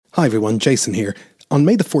Hi everyone, Jason here. On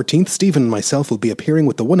May the 14th, Stephen and myself will be appearing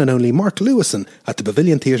with the one and only Mark Lewison at the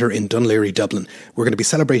Pavilion Theatre in Dunleary, Dublin. We're going to be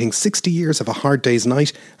celebrating 60 years of A Hard Day's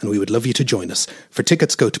Night, and we would love you to join us. For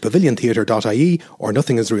tickets, go to paviliontheatre.ie or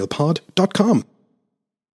nothingisrealpod.com.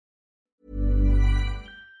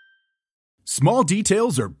 Small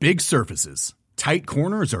details are big surfaces. Tight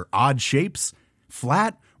corners are odd shapes.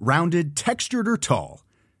 Flat, rounded, textured, or tall.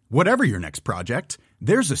 Whatever your next project,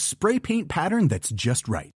 there's a spray paint pattern that's just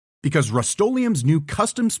right. Because Rust-Oleum's new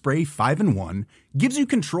Custom Spray 5-in-1 gives you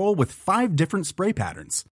control with 5 different spray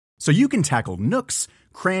patterns. So you can tackle nooks,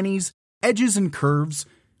 crannies, edges, and curves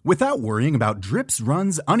without worrying about drips,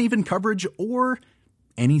 runs, uneven coverage, or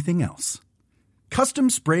anything else.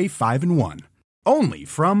 Custom Spray 5-in-1. Only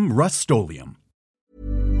from Rust-Oleum.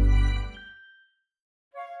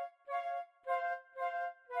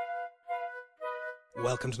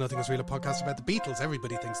 Welcome to Nothing Is Real, a podcast about the Beatles.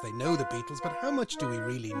 Everybody thinks they know the Beatles, but how much do we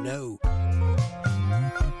really know?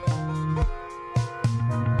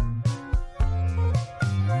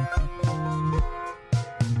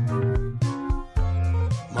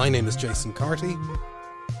 My name is Jason Carty.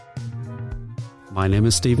 My name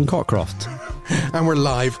is Stephen Cockcroft. And we're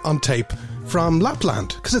live on tape from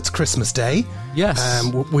Lapland, because it's Christmas Day. Yes.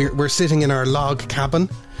 We're sitting in our log cabin.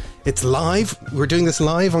 It's live. We're doing this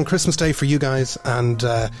live on Christmas Day for you guys, and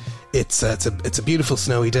it's a beautiful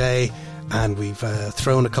snowy day, and we've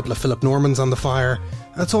thrown a couple of Philip Normans on the fire.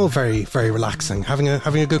 It's all very, very relaxing. Having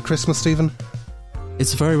a good Christmas, Stephen?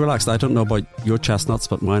 It's very relaxed. I don't know about your chestnuts,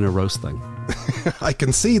 but mine are roasting. I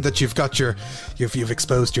can see that you've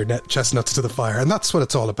exposed your chestnuts to the fire, and that's what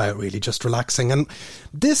it's all about, really, just relaxing. And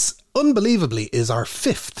this, unbelievably, is our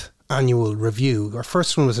 5th annual review. Our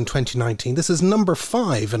first one was in 2019. This is number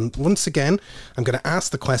 5, and once again I'm going to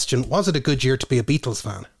ask the question, was it a good year to be a Beatles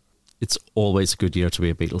fan? It's always a good year to be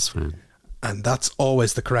a Beatles fan. And that's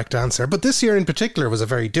always the correct answer. But this year in particular was a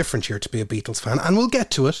very different year to be a Beatles fan, and we'll get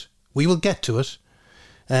to it. We will get to it.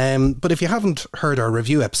 But if you haven't heard our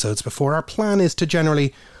review episodes before, our plan is to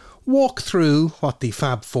generally walk through what the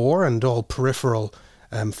Fab Four and all peripheral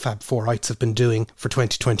Fab Fourites have been doing for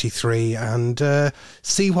 2023 and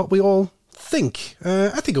see what we all think.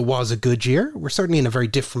 I think it was a good year. We're certainly in a very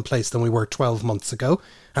different place than we were 12 months ago,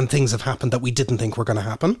 and things have happened that we didn't think were going to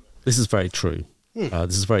happen. This is very true.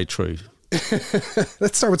 This is very true.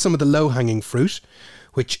 Let's start with some of the low-hanging fruit,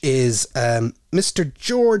 which is Mr.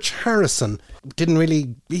 George Harrison. He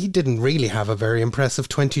didn't really have a very impressive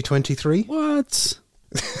 2023. What?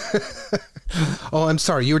 Oh, I'm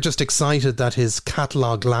sorry. You were just excited that his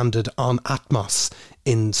catalogue landed on Atmos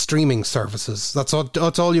in streaming services. That's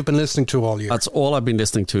all you've been listening to all year. That's all I've been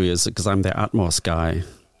listening to, is because I'm the Atmos guy.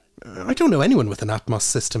 I don't know anyone with an Atmos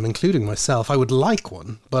system, including myself. I would like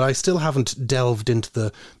one, but I still haven't delved into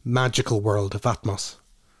the magical world of Atmos.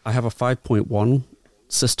 I have a 5.1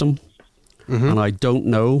 system, and I don't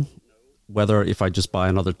know whether if I just buy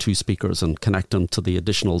another 2 speakers and connect them to the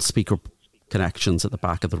additional speaker connections at the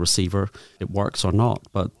back of the receiver, it works or not.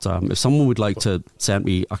 But if someone would like to send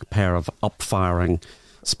me a pair of up-firing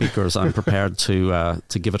speakers, I'm prepared to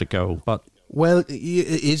give it a go. But well,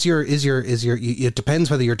 it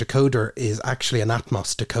depends whether your decoder is actually an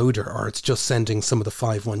Atmos decoder or it's just sending some of the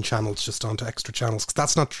 5.1 channels just onto extra channels, because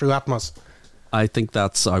that's not true Atmos. I think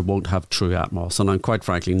I won't have true Atmos, and I'm quite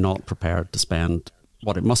frankly not prepared to spend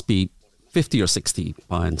what it must be £50 or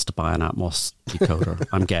 £60 to buy an Atmos decoder.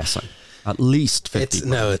 I'm guessing at least 50.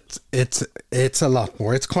 It's a lot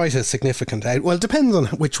more. It's quite a significant well, it depends on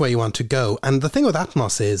which way you want to go. And the thing with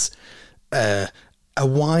Atmos is a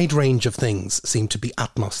wide range of things seem to be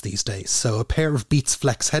Atmos these days. So a pair of Beats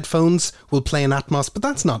Flex headphones will play in Atmos, but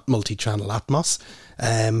that's not multi-channel Atmos.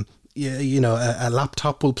 A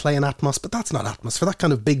laptop will play in Atmos, but that's not Atmos. For that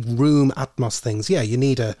kind of big room Atmos things, you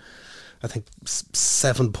need I think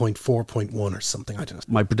 7.4.1 or something. I don't know.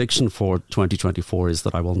 My prediction for 2024 is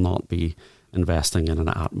that I will not be investing in an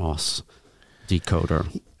Atmos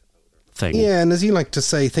decoder thing. Yeah, and as you like to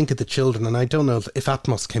say, think of the children. And I don't know if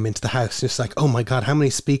Atmos came into the house, it's like, oh my God, how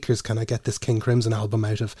many speakers can I get this King Crimson album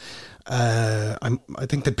out of? I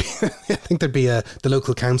think there'd be the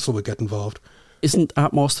local council would get involved. Isn't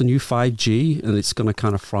Atmos the new 5G, and it's going to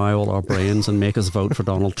kind of fry all our brains and make us vote for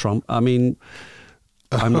Donald Trump? I mean,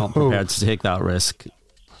 I'm not prepared to take that risk.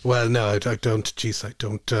 Well, no, I don't. Geez, I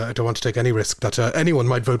don't want to take any risk that anyone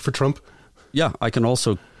might vote for Trump. Yeah, I can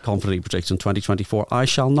also confidently predict in 2024 I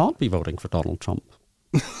shall not be voting for Donald Trump.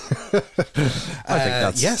 I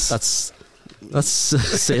think that's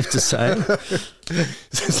safe to say.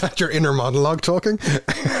 Is that your inner monologue talking?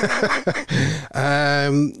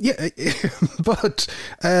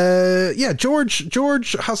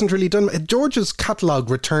 George hasn't really done. George's catalogue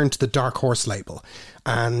returned to the Dark Horse label,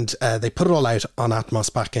 and they put it all out on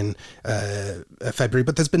Atmos back in February.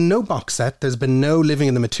 But there's been no box set. There's been no Living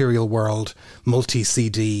in the Material World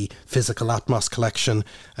multi-CD physical Atmos collection.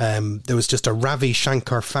 There was just a Ravi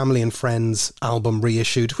Shankar Family and Friends album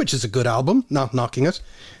reissued, which is a good album, not knocking it.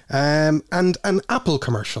 And an Apple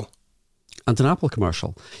commercial. And an Apple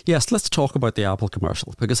commercial. Yes, let's talk about the Apple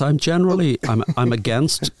commercial, because I'm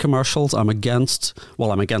against commercials. I'm against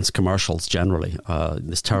commercials generally.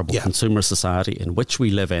 This terrible consumer society in which we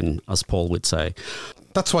live in, as Paul would say.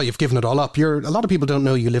 That's why you've given it all up. A lot of people don't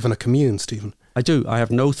know you live in a commune, Stephen. I do. I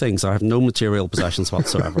have no things. I have no material possessions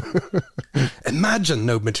whatsoever. Imagine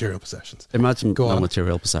no material possessions. Imagine no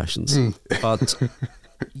material possessions. But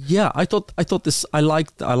yeah, I thought this. I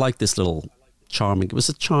liked this little charming. It was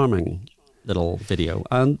a charming little video,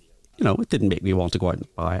 and it didn't make me want to go out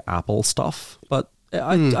and buy Apple stuff, but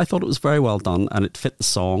I thought it was very well done, and it fit the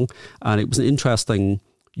song, and it was an interesting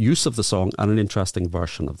use of the song and an interesting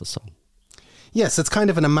version of the song. Yes, it's kind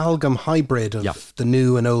of an amalgam hybrid of the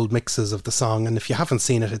new and old mixes of the song. And if you haven't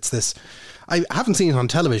seen it, it's this... I haven't seen it on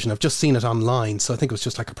television. I've just seen it online. So I think it was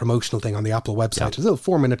just like a promotional thing on the Apple website. It's a little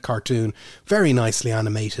 4-minute cartoon, very nicely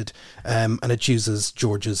animated. And it uses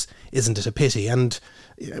George's Isn't It a Pity? And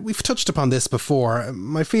we've touched upon this before.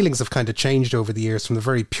 My feelings have kind of changed over the years from the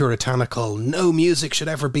very puritanical, no music should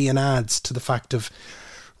ever be in ads, to the fact of,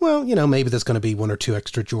 well, maybe there's going to be 1 or 2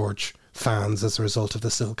 extra George fans as a result of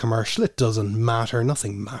this little commercial. It doesn't matter.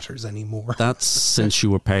 Nothing matters anymore. That's since you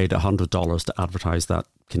were paid $100 to advertise that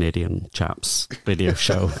Canadian chap's radio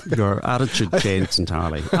show. Your attitude changed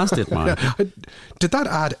entirely, as did mine. Did that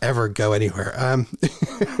ad ever go anywhere?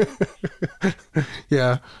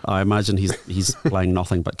 Yeah. I imagine he's playing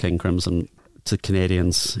nothing but King Crimson to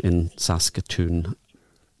Canadians in Saskatoon.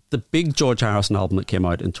 The big George Harrison album that came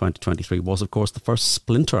out in 2023 was, of course, the first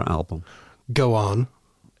Splinter album. Go on.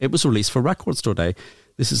 It was released for Record Store Day.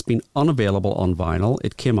 This has been unavailable on vinyl.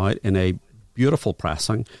 It came out in a beautiful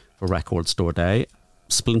pressing for Record Store Day.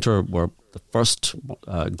 Splinter were the first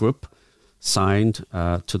group signed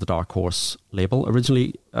to the Dark Horse label.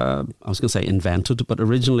 Originally, I was going to say invented, but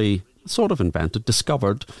originally sort of invented,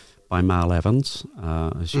 discovered by Mal Evans,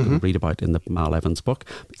 as you can read about in the Mal Evans book.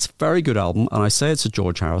 It's a very good album, and I say it's a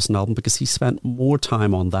George Harrison album because he spent more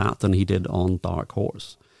time on that than he did on Dark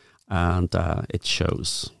Horse. And it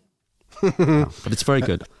shows. But it's very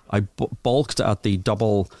good. I balked at the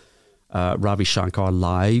double Ravi Shankar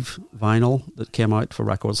live vinyl that came out for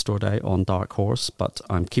Record Store Day on Dark Horse, but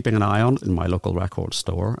I'm keeping an eye on it in my local record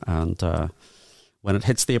store, and when it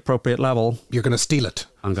hits the appropriate level... You're going to steal it.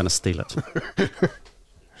 I'm going to steal it.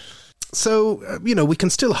 So, we can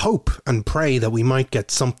still hope and pray that we might get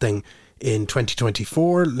something in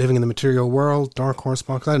 2024, Living in the Material World, Dark Horse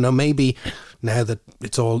box. I don't know, maybe now that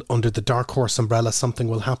it's all under the Dark Horse umbrella, something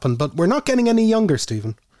will happen. But we're not getting any younger,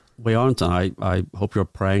 Stephen. We aren't. I hope you're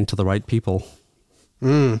praying to the right people.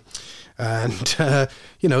 And, it's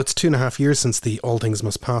 2.5 years since the All Things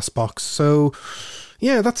Must Pass box. So,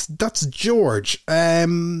 yeah, that's George.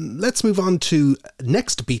 Let's move on to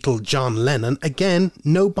next Beatle, John Lennon. Again,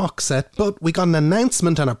 no box set, but we got an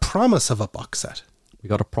announcement and a promise of a box set. We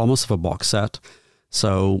got a promise of a box set.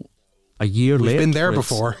 So a year late. We've been there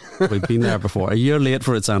before. We've been there before. A year late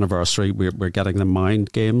for its anniversary. We're getting the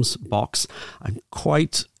Mind Games box. I'm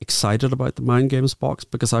quite excited about the Mind Games box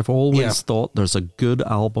because I've always thought there's a good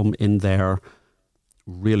album in there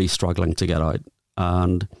really struggling to get out.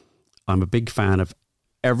 And I'm a big fan of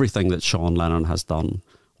everything that Sean Lennon has done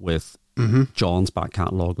with John's back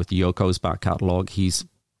catalogue, with Yoko's back catalogue. He's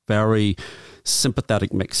very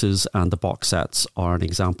sympathetic mixes, and the box sets are an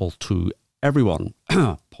example to everyone,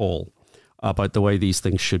 Paul, about the way these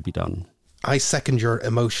things should be done. I second your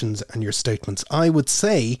emotions and your statements. I would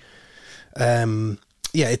say,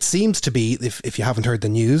 it seems to be, if you haven't heard the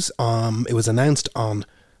news, it was announced on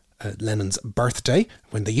Lennon's birthday,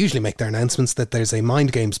 when they usually make their announcements, that there's a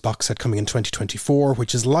Mind Games box set coming in 2024,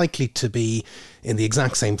 which is likely to be in the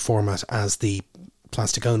exact same format as the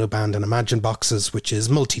Plastic Ono Band and Imagine boxes, which is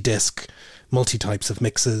multi-disc, multi-types of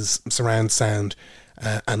mixes, surround sound,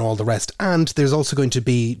 and all the rest. And there's also going to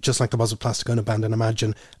be, just like there was with Plastic Ono Band and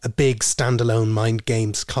Imagine, a big standalone Mind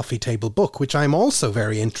Games coffee table book, which I'm also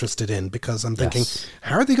very interested in, because I'm thinking,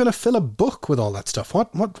 how are they going to fill a book with all that stuff?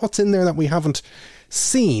 What's in there that we haven't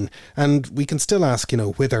seen? And we can still ask,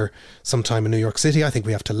 Wither sometime in New York City. I think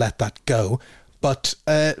we have to let that go. But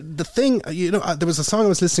the thing, there was a song I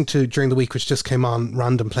was listening to during the week which just came on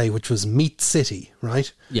Random Play, which was Meat City,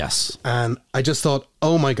 right? Yes. And I just thought,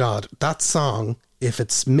 oh my God, that song, if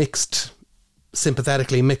it's mixed,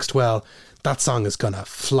 sympathetically mixed well, that song is going to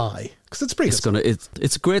fly. Because it's pretty good.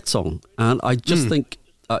 It's a great song. And I just think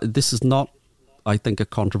this is not, I think, a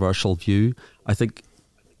controversial view. I think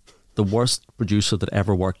the worst producer that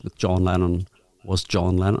ever worked with John Lennon was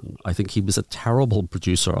John Lennon. I think he was a terrible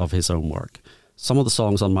producer of his own work. Some of the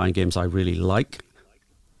songs on Mind Games I really like,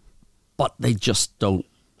 but they just don't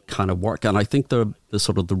kind of work. And I think the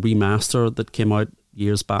sort of the remaster that came out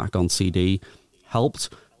years back on CD helped,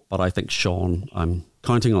 but I think I'm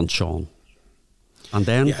counting on Sean. And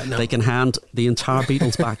then they can hand the entire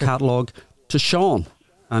Beatles back catalogue to Sean,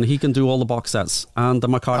 and he can do all the box sets and the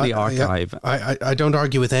McCartney archive. I don't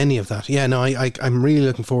argue with any of that. Yeah, no, I'm really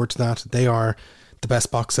looking forward to that. They are the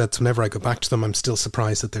best box sets. Whenever I go back to them, I'm still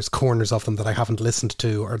surprised that there's corners of them that I haven't listened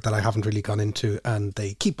to or that I haven't really gone into, and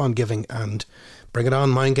they keep on giving. And Bring It On,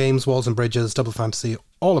 Mind Games, Walls and Bridges, Double Fantasy,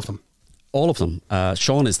 all of them. All of them.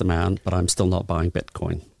 Sean is the man, but I'm still not buying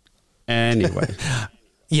Bitcoin. Anyway.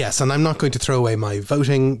 Yes, and I'm not going to throw away my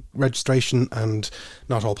voting registration, and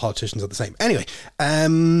not all politicians are the same. Anyway,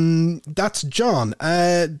 that's John.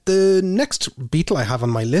 The next Beatle I have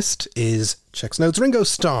on my list is Chex Notes Ringo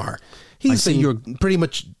Starr. You're pretty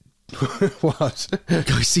much... What?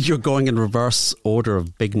 I see you're going in reverse order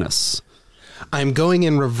of bigness. I'm going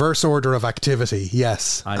in reverse order of activity,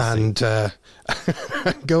 yes. And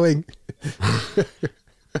going...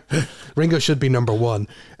 Ringo should be number one.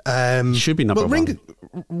 Should be number one.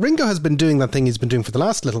 Ringo has been doing that thing he's been doing for the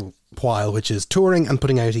last little while, which is touring and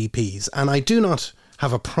putting out EPs. And I do not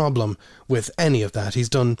have a problem with any of that. He's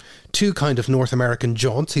done 2 kind of North American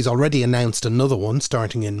jaunts. He's already announced another one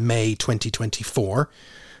starting in May 2024.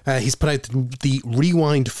 He's put out the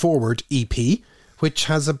Rewind Forward EP, which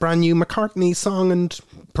has a brand new McCartney song and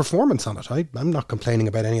performance on it. I'm not complaining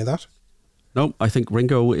about any of that. No, I think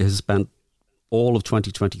Ringo has spent all of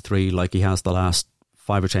 2023 like he has the last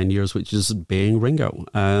 5 or 10 years, which is being Ringo.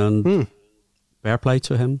 And fair play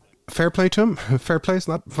to him. Fair play to him. Fair play, it's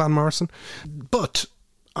not Van Morrison. But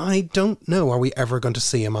I don't know, are we ever going to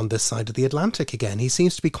see him on this side of the Atlantic again? He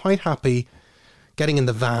seems to be quite happy getting in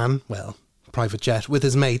the van, well, private jet, with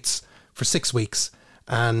his mates for 6 weeks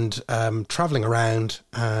and travelling around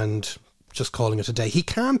and just calling it a day. He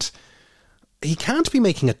can't be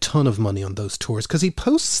making a ton of money on those tours because he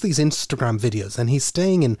posts these Instagram videos and he's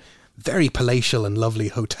staying in very palatial and lovely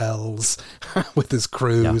hotels with his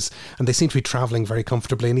crews, and they seem to be travelling very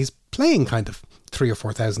comfortably, and he's playing kind of 3,000 or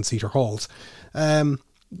 4,000 seater halls. But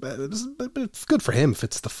it's good for him if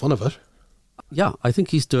it's the fun of it. Yeah, I think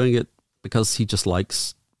he's doing it because he just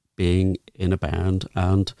likes being in a band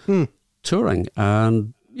and touring,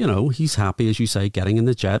 and he's happy, as you say, getting in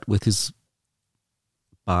the jet with his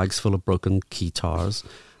bags full of broken guitars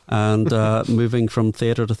and moving from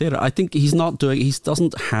theatre to theatre. I think he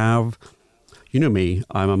doesn't have, you know me,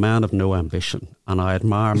 I'm a man of no ambition, and I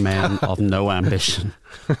admire men of no ambition.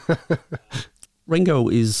 Ringo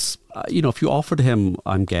is, if you offered him,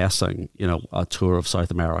 I'm guessing, a tour of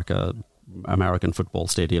South America, American football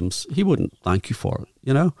stadiums, he wouldn't thank you for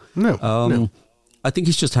it, No. I think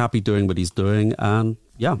he's just happy doing what he's doing, and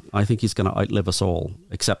I think he's going to outlive us all,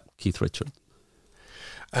 except Keith Richards.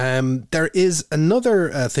 There is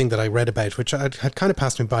another thing that I read about, which had kind of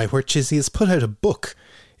passed me by, which is he has put out a book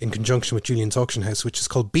in conjunction with Julian's Auction House, which is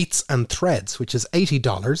called Beats and Threads, which is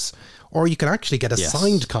 $80, or you can actually get a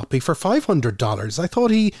signed copy for $500. I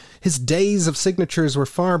thought his days of signatures were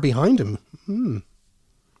far behind him.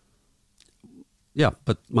 Yeah,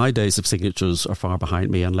 but my days of signatures are far behind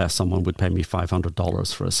me unless someone would pay me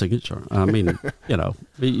 $500 for a signature. I mean,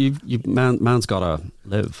 man's got to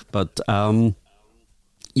live, but...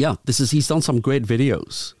 he's done some great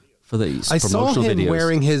videos for these. I saw him videos.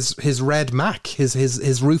 Wearing his red Mac,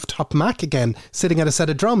 his rooftop Mac again, sitting at a set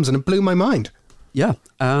of drums, and it blew my mind. Yeah,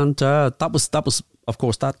 and that was of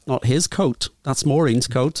course that's not his coat. That's Maureen's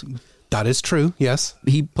coat. That is true. Yes,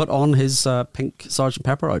 he put on his pink Sgt.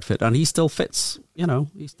 Pepper outfit, and he still fits.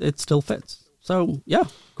 It still fits. So yeah,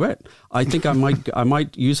 great. I think I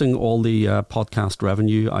might using all the podcast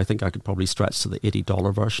revenue. I think I could probably stretch to the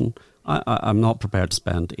 $80 version. I'm not prepared to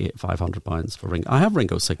spend £500 for Ringo. I have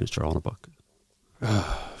Ringo's signature on a book.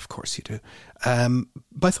 Of course you do.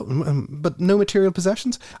 But no material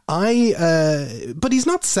possessions. But he's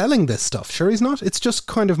not selling this stuff. Sure, he's not. It's just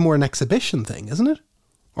kind of more an exhibition thing, isn't it?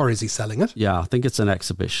 Or is he selling it? Yeah, I think it's an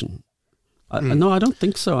exhibition. No, I don't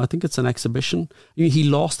think so. I think it's an exhibition. He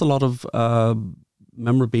lost a lot of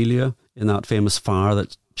memorabilia in that famous fire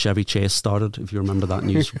that Chevy Chase started, if you remember that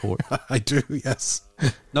news report. I do, yes.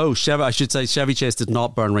 No, Chevy Chase did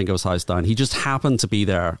not burn Ringo's house down. He just happened to be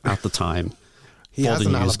there at the time He for has the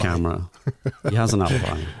an news alibi. camera. He has an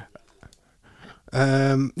alibi.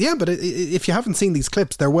 Yeah, but if you haven't seen these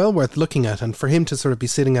clips, they're well worth looking at. And for him to sort of be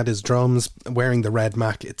sitting at his drums wearing the red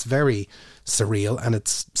Mac, it's very surreal, and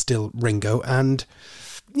it's still Ringo. And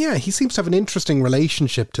yeah, he seems to have an interesting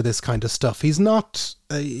relationship to this kind of stuff. He's not,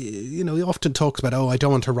 he often talks about, I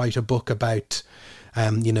don't want to write a book about,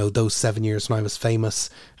 those 7 years when I was famous.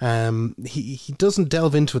 He doesn't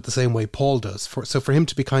delve into it the same way Paul does. So for him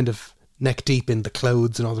to be kind of neck deep in the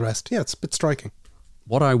clothes and all the rest, yeah, it's a bit striking.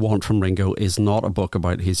 What I want from Ringo is not a book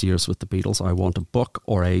about his years with the Beatles. I want a book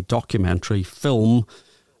or a documentary film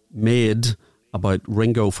made about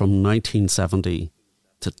Ringo from 1970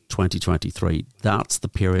 to 2023. That's the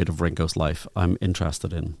period of Ringo's life I'm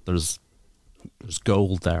interested in. There's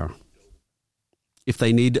gold there. If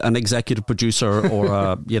they need an executive producer or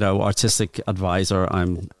a artistic advisor,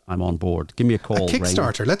 I'm on board. Give me a call. A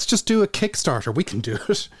Kickstarter. Ring. Let's just do a Kickstarter. We can do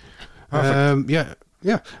it.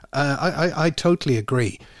 Yeah. I totally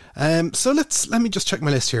agree. So let me just check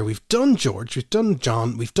my list here. We've done George, we've done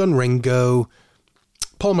John, we've done Ringo,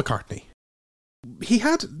 Paul McCartney. He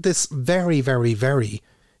had this very, very, very...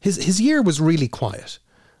 His year was really quiet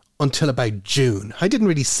until about June. I didn't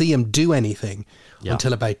really see him do anything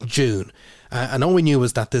until about June. And all we knew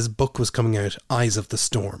was that this book was coming out, Eyes of the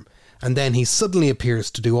Storm. And then he suddenly appears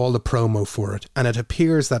to do all the promo for it. And it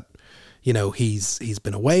appears that, he's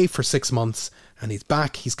been away for 6 months and he's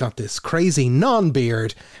back. He's got this crazy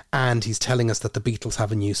non-beard and he's telling us that the Beatles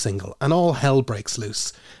have a new single and all hell breaks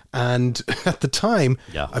loose. And at the time,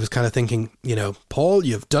 I was kind of thinking, Paul,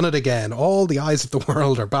 you've done it again. All the eyes of the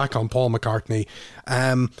world are back on Paul McCartney.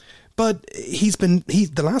 But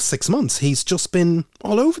the last 6 months, he's just been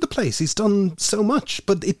all over the place. He's done so much.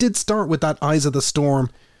 But it did start with that Eyes of the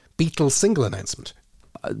Storm Beatles single announcement.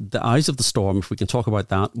 The Eyes of the Storm, if we can talk about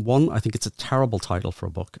that. One, I think it's a terrible title for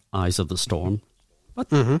a book, Eyes of the Storm. But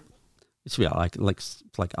it's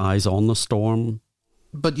like Eyes on the Storm.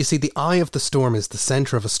 But you see, the eye of the storm is the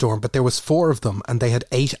centre of a storm, but there was 4 of them and they had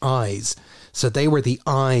 8 eyes. So they were the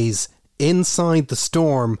eyes inside the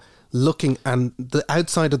storm looking, and the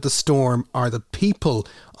outside of the storm are the people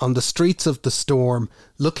on the streets of the storm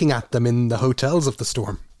looking at them in the hotels of the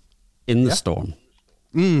storm. In the storm.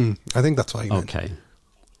 I think that's what you meant. Okay.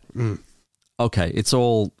 Okay, it's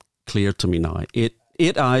all clear to me now. 8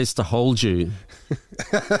 eyes to hold you.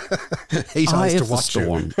 8 eyes to watch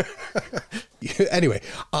storm. You. Anyway,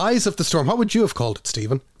 Eyes of the Storm. What would you have called it,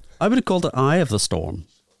 Stephen? I would have called it Eye of the Storm.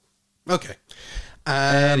 Okay.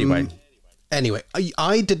 Anyway,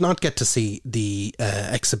 I did not get to see the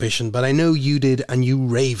exhibition, but I know you did, and you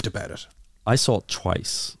raved about it. I saw it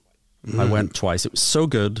twice. I went twice. It was so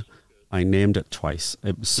good, I named it twice.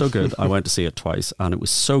 It was so good, I went to see it twice, and it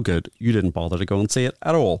was so good, you didn't bother to go and see it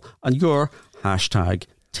at all. And you're hashtag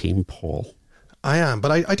Team Paul. I am,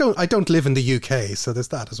 but I don't live in the UK, so there's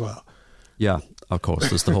that as well. Yeah, of course.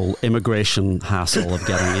 There's the whole immigration hassle of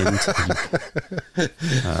getting into the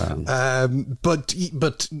UK. But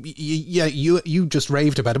you just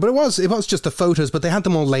raved about it. But it was just the photos, but they had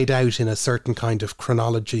them all laid out in a certain kind of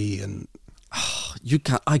chronology, and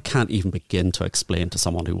I can't even begin to explain to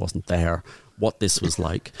someone who wasn't there what this was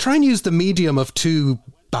like. Try and use the medium of 2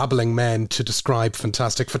 babbling men to describe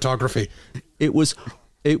fantastic photography. It was.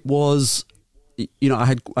 I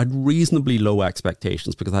had reasonably low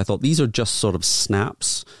expectations because I thought these are just sort of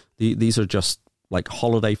snaps. These are just like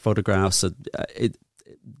holiday photographs.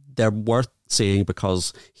 They're worth seeing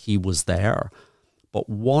because he was there. But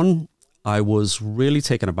one, I was really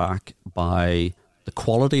taken aback by the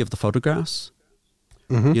quality of the photographs.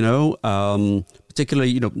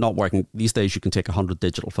 Particularly, not working. These days you can take 100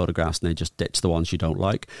 digital photographs and then just ditch the ones you don't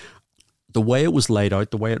like. The way it was laid out,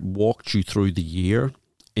 the way it walked you through the year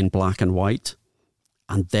in black and white.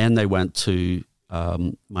 And then they went to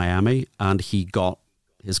Miami and he got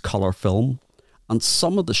his color film. And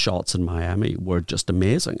some of the shots in Miami were just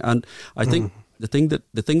amazing. And I think the thing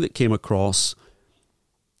that came across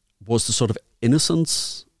was the sort of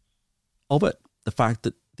innocence of it. The fact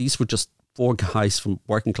that these were just 4 guys from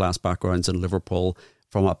working class backgrounds in Liverpool,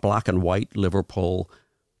 from a black and white Liverpool,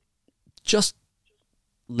 just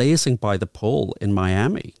lazing by the pool in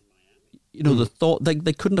Miami. The thought they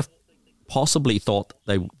couldn't have possibly thought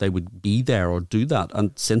they would be there or do that.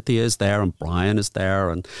 And Cynthia is there and Brian is there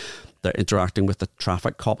and they're interacting with the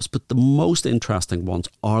traffic cops. But the most interesting ones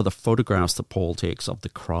are the photographs that Paul takes of the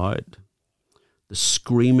crowd. The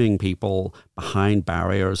screaming people behind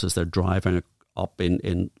barriers as they're driving up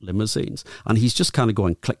in limousines, and he's just kind of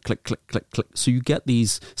going click, click, click, click, click. So you get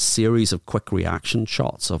these series of quick reaction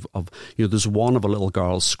shots of there's one of a little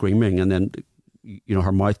girl screaming, and then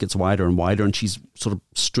her mouth gets wider and wider, and she's sort of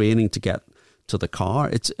straining to get to the car.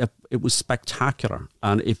 It was spectacular,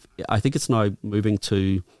 and I think it's now moving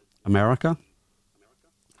to America.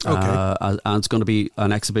 Okay. And it's going to be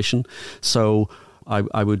an exhibition, so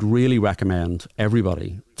I would really recommend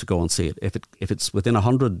everybody to go and see it. If it's within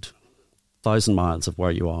 100,000 miles of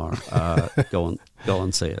where you are, go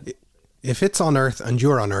and see it. If it's on Earth and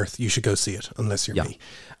you're on Earth, you should go see it, unless you're me.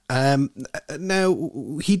 Now,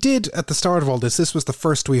 he did, at the start of all this was the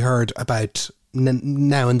first we heard about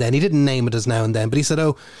Now and Then. He didn't name it as Now and Then, but he said,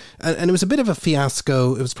 and it was a bit of a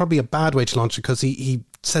fiasco. It was probably a bad way to launch it, because he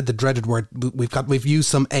said the dreaded word, we've used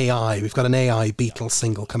some AI. We've got an AI Beatles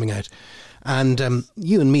single coming out. And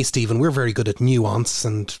you and me, Stephen, we're very good at nuance,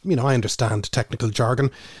 and I understand technical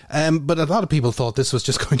jargon, but a lot of people thought this was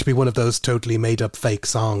just going to be one of those totally made up fake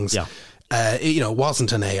songs. Yeah. It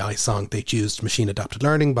wasn't an AI song. They'd used machine adapted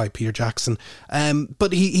learning by Peter Jackson,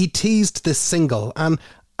 but he teased this single, and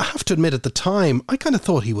I have to admit, at the time I kind of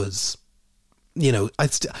thought he was, I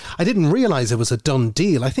didn't realise it was a done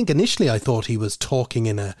deal. I think initially I thought he was talking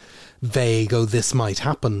in a vague, this might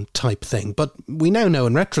happen type thing. But we now know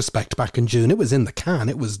in retrospect, back in June, it was in the can.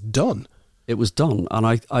 It was done. It was done. And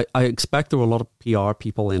I expect there were a lot of PR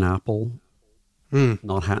people in Apple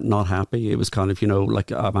not happy. It was kind of,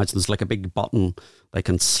 like, I imagine there's like a big button they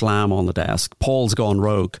can slam on the desk. Paul's gone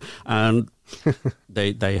rogue. And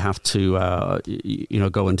they have to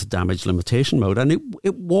go into damage limitation mode, and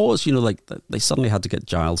it was like they suddenly had to get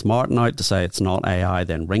Giles Martin out to say it's not AI.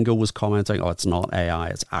 Then Ringo was commenting, it's not AI,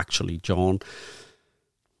 it's actually John.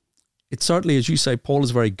 It's certainly, as you say, Paul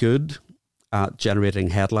is very good at generating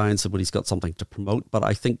headlines when he's got something to promote, but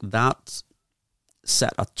I think that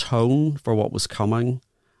set a tone for what was coming.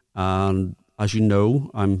 And as you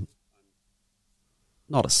know, I'm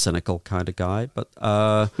not a cynical kind of guy, but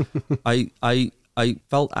I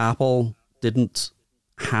felt Apple didn't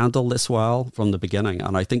handle this well from the beginning,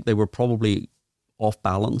 and I think they were probably off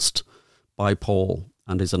balanced by Paul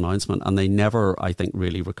and his announcement, and they never, I think,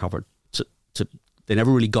 really recovered. They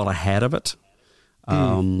never really got ahead of it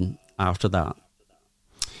after that.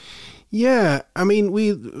 Yeah, I mean,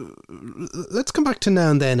 let's come back to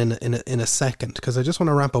Now and Then in a second, because I just want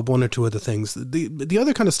to wrap up one or two other things. The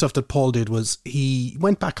other kind of stuff that Paul did was he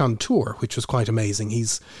went back on tour, which was quite amazing.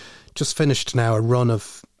 He's just finished now a run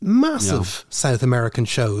of massive South American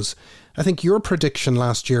shows. I think your prediction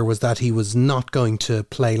last year was that he was not going to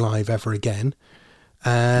play live ever again.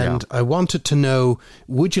 And I wanted to know,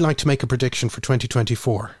 would you like to make a prediction for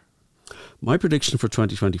 2024? My prediction for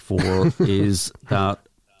 2024 is that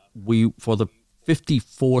for the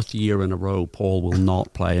 54th year in a row, Paul will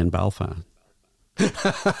not play in Belfast.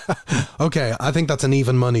 Okay, I think that's an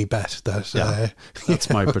even money bet. That's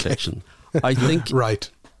my prediction. I think right.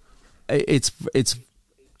 It's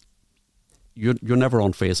you're never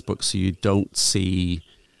on Facebook, so you don't see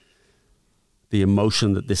the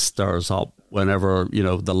emotion that this stirs up whenever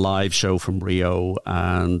the live show from Rio,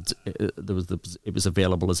 and it was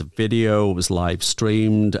available as a video, it was live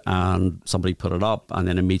streamed, and somebody put it up, and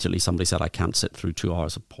then immediately somebody said, I can't sit through 2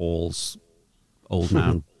 hours of Paul's old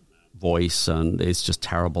man voice, and it's just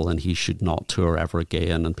terrible, and he should not tour ever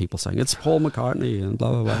again, and people saying it's Paul McCartney and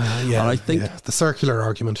blah blah blah. And I think the circular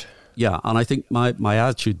argument. Yeah, and I think my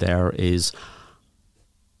attitude there is,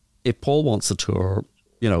 if Paul wants to tour,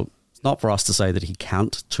 it's not for us to say that he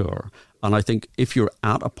can't tour. And I think if you're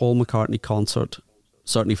at a Paul McCartney concert,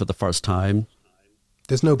 certainly for the first time,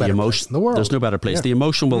 there's no better place in the world. There's no better place. Yeah. The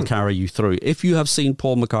emotion will carry you through. If you have seen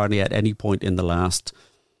Paul McCartney at any point in the last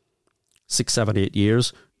 6, 7, 8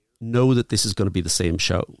 years, know that this is going to be the same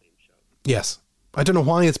show. Yes. I don't know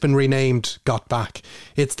why it's been renamed Got Back.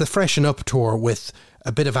 It's the Freshen Up tour with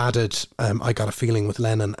a bit of added I Got a Feeling with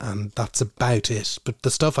Lennon, and that's about it. But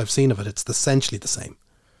the stuff I've seen of it, it's essentially the same.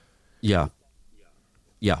 Yeah.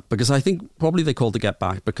 Yeah, because I think probably they called it Get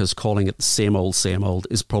Back because calling it the same old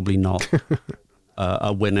is probably not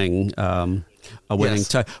a winning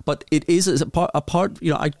tie. But it is a part.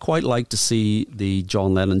 I'd quite like to see the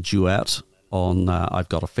John Lennon duet on I've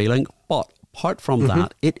Got a Feeling. But apart from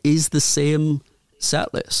that, it is the same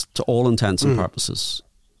set list to all intents and purposes.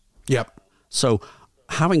 Yep. So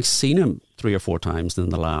having seen him 3 or 4 times in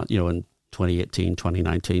the last, in 2018,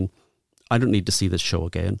 2019, I don't need to see this show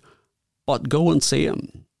again. But go and see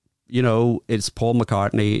him. It's Paul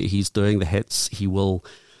McCartney. He's doing the hits. He will,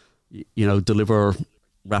 deliver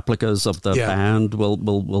replicas of the band. Will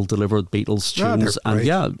deliver Beatles tunes. And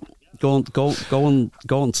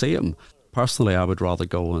go and see him. Personally, I would rather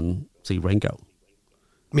go and see Ringo.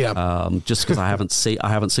 Yeah. Just because I haven't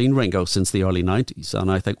seen Ringo since the early 90s.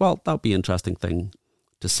 And I think, well, that would be an interesting thing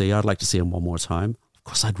to see. I'd like to see him one more time. Of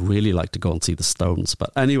course, I'd really like to go and see the Stones.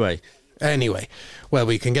 But anyway, well,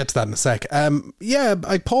 we can get to that in a sec.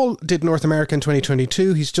 Paul did North America in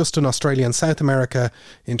 2022. He's just done Australia and South America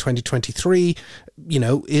in 2023. You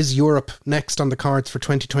know, is Europe next on the cards for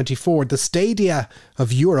 2024? The stadia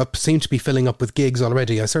of Europe seem to be filling up with gigs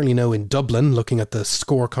already. I certainly know in Dublin, looking at the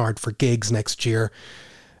scorecard for gigs next year,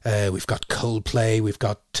 we've got Coldplay, we've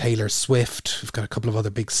got Taylor Swift, we've got a couple of other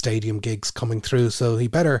big stadium gigs coming through. So he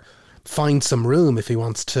better find some room if he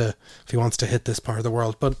wants to hit this part of the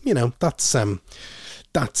world. But you know, that's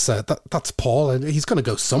Paul. He's going to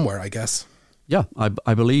go somewhere, I guess. Yeah,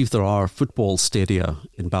 I believe there are football stadia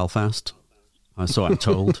in Belfast, so I'm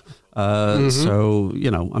told. So you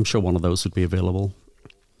know, I'm sure one of those would be available.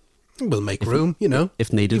 We'll make room, you know,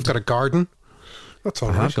 if needed. You've got a garden. That's all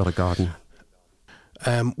right. I've got a garden.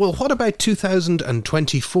 Well, what about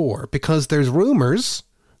 2024? Because there's rumours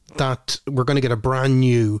that we're going to get a brand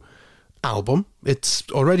new album. It's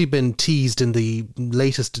already been teased in the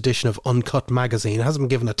latest edition of Uncut magazine. It hasn't been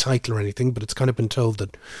given a title or anything, but it's kind of been told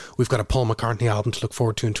that we've got a Paul McCartney album to look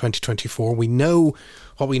forward to in 2024. We know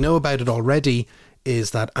what we know about it already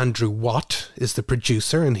is that Andrew Watt is the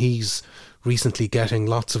producer, and he's recently getting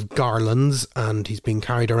lots of garlands, and he's being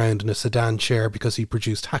carried around in a sedan chair because he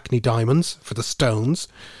produced Hackney Diamonds for the Stones,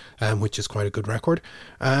 which is quite a good record.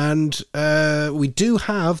 And we do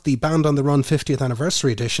have the Band on the Run 50th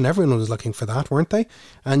anniversary edition. Everyone was looking for that, weren't they?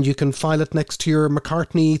 And you can file it next to your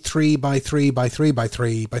McCartney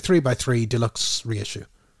 3x3x3x3x3x3 deluxe reissue.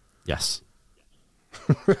 Yes.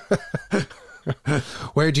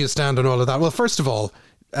 Where do you stand on all of that? Well, first of all,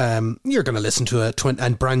 you're going to listen to a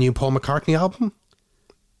brand new Paul McCartney album?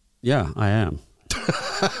 Yeah, I am.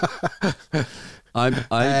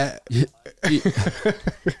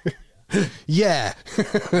 Yeah.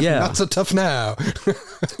 Not so tough now.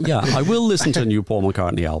 Yeah, I will listen to a new Paul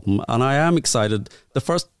McCartney album, and I am excited. The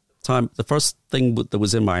first thing that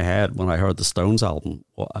was in my head when I heard the Stones album,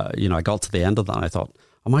 I got to the end of that and I thought,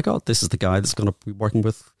 oh my God, this is the guy that's going to be working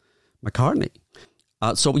with McCartney.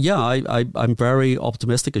 So yeah, I'm very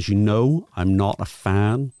optimistic. As you know, I'm not a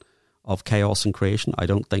fan of Chaos and Creation. I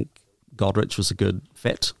don't think Godrich was a good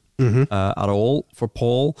fit at all for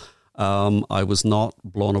Paul. I was not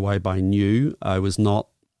blown away by New. I was not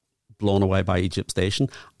blown away by Egypt Station.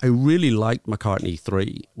 I really liked McCartney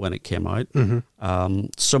 3 when it came out.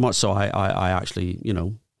 So much so I actually,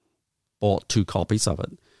 bought 2 copies of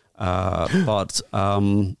it. But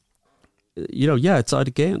it's out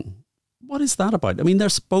again. What is that about? I mean, they're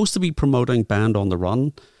supposed to be promoting Band on the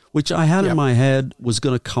Run, which I had in my head was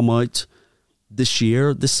going to come out this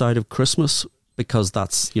year, this side of Christmas, because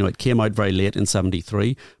that's, it came out very late in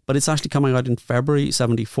 73, but it's actually coming out in February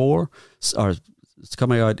 74, or it's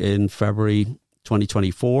coming out in February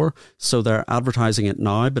 2024. So they're advertising it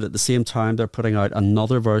now, but at the same time, they're putting out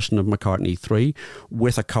another version of McCartney 3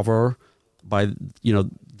 with a cover by,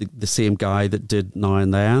 the same guy that did Now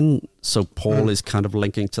and Then. So Paul is kind of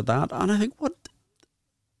linking to that. And I think,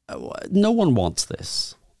 no one wants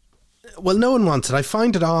this. Well, no one wants it. I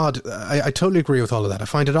find it odd. I totally agree with all of that. I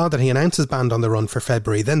find it odd that he announces Band on the Run for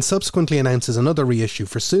February, then subsequently announces another reissue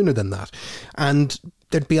for sooner than that. And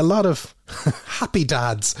there'd be a lot of happy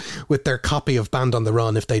dads with their copy of Band on the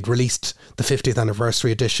Run if they'd released the 50th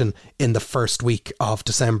anniversary edition in the first week of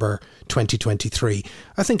December 2023.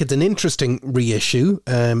 I think it's an interesting reissue.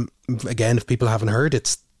 Again, if people haven't heard,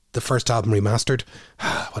 it's the first album remastered,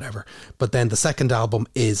 whatever. But then the second album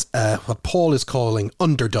is what Paul is calling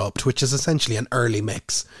underdubbed, which is essentially an early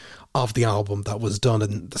mix of the album that was done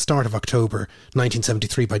in the start of October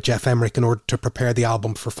 1973 by Geoff Emerick in order to prepare the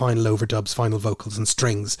album for final overdubs, final vocals and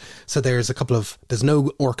strings. So there's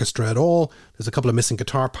no orchestra at all. There's a couple of missing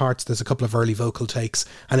guitar parts. There's a couple of early vocal takes,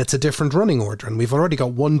 and it's a different running order. And we've already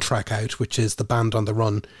got one track out, which is the Band on the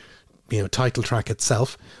Run, title track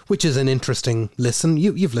itself, which is an interesting listen.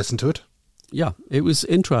 You've listened to it. Yeah, it was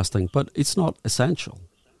interesting, but it's not essential.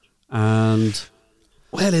 And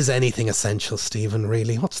well, is anything essential, Stephen,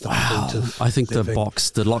 really? What's the point of I think living?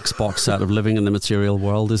 the deluxe box set of Living in the Material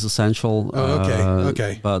World is essential. Oh,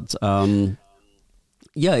 okay. But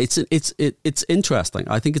it's interesting.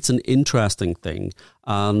 I think it's an interesting thing.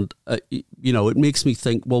 And, it makes me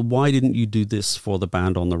think, well, why didn't you do this for the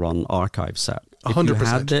Band on the Run archive set? 100%. If you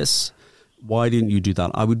had this, why didn't you do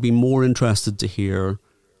that? I would be more interested to hear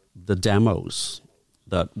the demos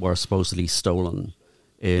that were supposedly stolen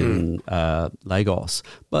in Lagos.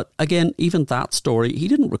 But again, even that story, he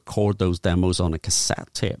didn't record those demos on a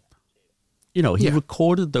cassette tape. You know, he Yeah.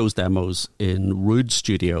 recorded those demos in Rude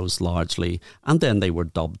Studios largely, and then they were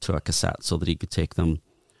dubbed to a cassette so that he could take them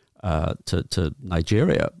to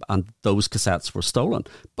Nigeria, and those cassettes were stolen.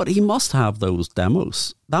 But he must have those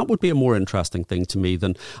demos. That would be a more interesting thing to me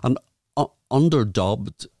than an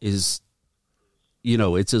underdubbed is, you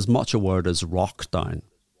know, it's as much a word as rock down.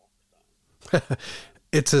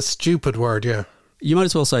 It's a stupid word, yeah. You might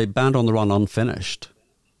as well say Band on the Run unfinished.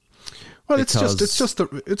 Well, Because-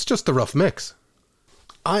 it's just the rough mix.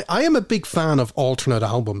 I am a big fan of alternate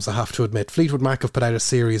albums, I have to admit. Fleetwood Mac have put out a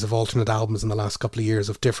series of alternate albums in the last couple of years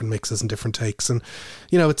of different mixes and different takes, and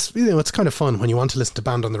it's kind of fun when you want to listen to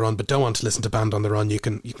Band on the Run but don't want to listen to Band on the Run. You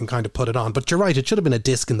can kind of put it on. But you're right, it should have been a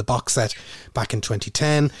disc in the box set back in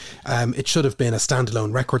 2010. It should have been a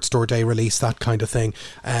standalone record store day release, that kind of thing.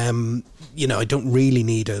 I don't really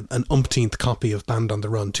need an umpteenth copy of Band on the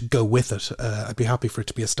Run to go with it. I'd be happy for it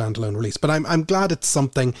to be a standalone release. But I'm glad it's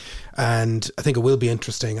something, and I think it will be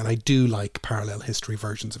interesting, and I do like parallel history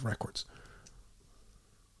versions of records.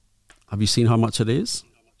 Have you seen how much it is?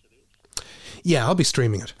 Yeah, I'll be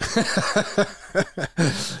streaming it.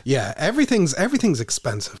 Yeah, everything's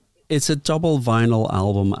expensive. It's a double vinyl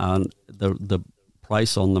album, and the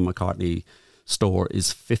price on the McCartney store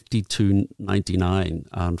is $52.99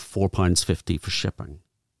 and £4.50 for shipping.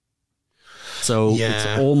 So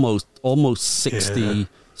Yeah. it's almost 60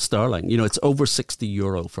 sterling. You know, it's over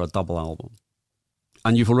 €60 for a double album.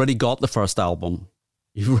 And you've already got the first album.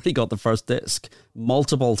 You've already got the first disc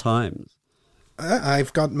multiple times.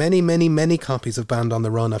 I've got many, many, many copies of Band on the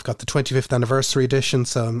Run. I've got the 25th anniversary edition,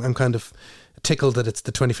 so I'm kind of tickled that it's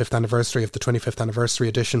the 25th anniversary of the 25th anniversary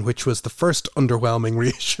edition, which was the first underwhelming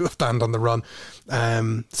reissue of Band on the Run.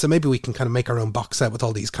 So maybe we can kind of make our own box set with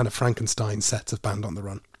all these kind of Frankenstein sets of Band on the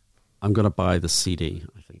Run. I'm going to buy the CD,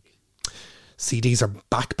 I think. CDs are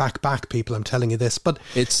back, people, I'm telling you this. But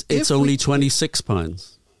It's if only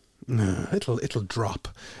 £26. No, it'll drop.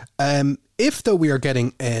 If though we are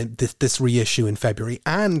getting this reissue in February,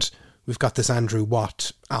 and we've got this Andrew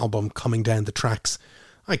Watt album coming down the tracks,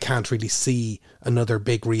 I can't really see another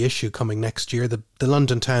big reissue coming next year. The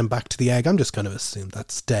London Town Back to the Egg, I'm just going to assume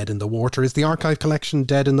that's dead in the water. Is the Archive Collection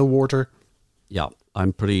dead in the water? Yeah,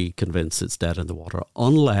 I'm pretty convinced it's dead in the water.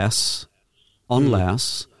 Unless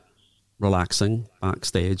relaxing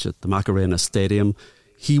backstage at the Macarena Stadium,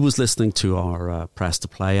 he was listening to our Press to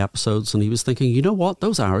Play episodes, and he was thinking, you know what,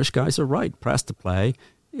 those Irish guys are right. Press to Play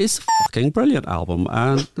is a fucking brilliant album,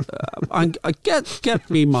 and I get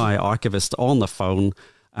me my archivist on the phone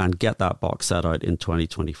and get that box set out in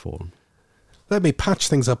 2024. Let me patch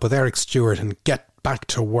things up with Eric Stewart and get back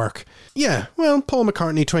to work. Yeah, well, Paul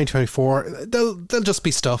McCartney 2024, there'll just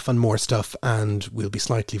be stuff and more stuff, and we'll be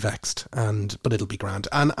slightly vexed, but it'll be grand.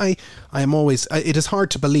 And I am always, it is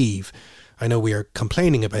hard to believe, I know we are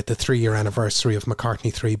complaining about the 3-year anniversary of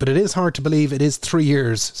McCartney 3, but it is hard to believe it is 3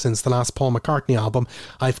 years since the last Paul McCartney album.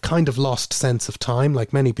 I've kind of lost sense of time,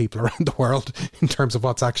 like many people around the world, in terms of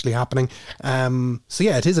what's actually happening. So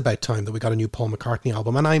yeah, it is about time that we got a new Paul McCartney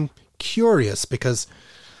album, and I'm curious because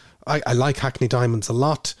I like Hackney Diamonds a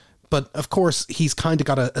lot, but of course he's kind of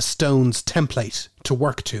got a Stones template to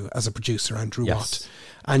work to as a producer, Andrew Watt.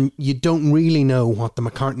 And you don't really know what the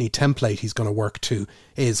McCartney template he's going to work to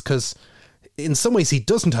is, because in some ways he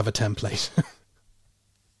doesn't have a template.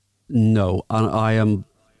 No, and I am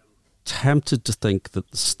tempted to think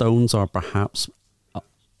that the Stones are perhaps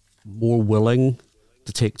more willing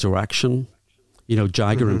to take direction. You know,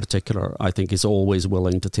 Jagger in particular, I think, is always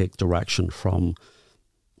willing to take direction from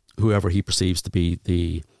whoever he perceives to be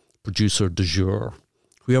the producer du jour,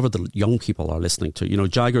 whoever the young people are listening to. You know,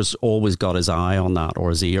 Jagger's always got his eye on that, or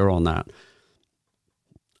his ear on that.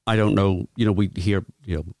 I don't know, you know, we hear,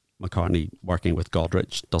 you know, McCartney working with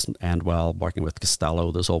Godrich doesn't end well, working with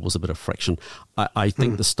Costello, there's always a bit of friction. I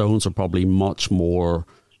think the Stones are probably much more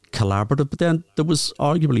collaborative, but then there was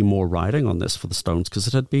arguably more riding on this for the Stones, because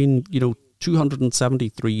it had been, you know,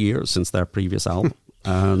 273 years since their previous album,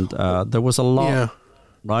 and there was a lot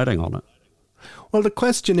riding on it. Well, the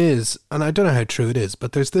question is, and I don't know how true it is,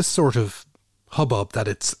 but there's this sort of hubbub that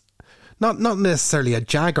it's not necessarily a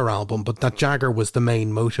Jagger album, but that Jagger was the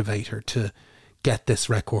main motivator to get this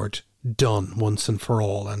record done once and for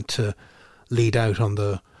all, and to lead out on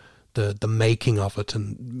the making of it.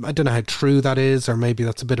 And I don't know how true that is, or maybe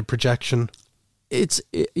that's a bit of projection. It's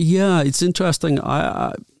interesting.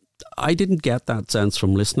 I didn't get that sense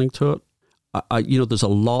from listening to it. You know, there's a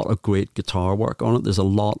lot of great guitar work on it. There's a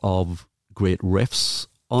lot of great riffs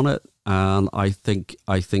on it, and I think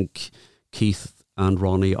Keith and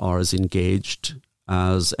Ronnie are as engaged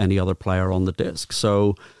as any other player on the disc.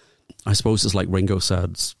 So I suppose it's like Ringo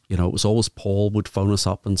said, you know, it was always Paul would phone us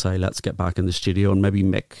up and say, let's get back in the studio, and maybe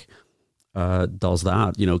Mick does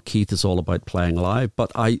that. You know, Keith is all about playing live,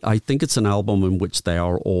 but I think it's an album in which they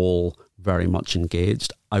are all very much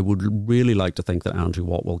engaged. I would really like to think that Andrew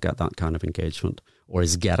Watt will get that kind of engagement, or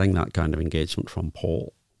is getting that kind of engagement from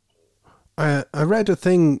Paul. I read a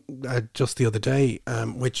thing just the other day,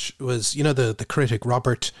 which was, you know, the critic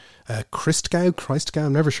Robert Christgau,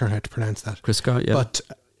 I'm never sure how to pronounce that. Christgau, yeah. But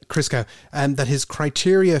Christgau, that his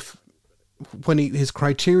criteria, his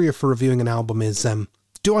criteria for reviewing an album is,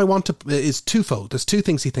 is twofold. There's two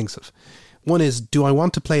things he thinks of. One is, do I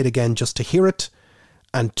want to play it again just to hear it?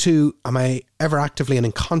 And two, am I ever actively and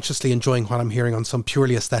unconsciously enjoying what I'm hearing on some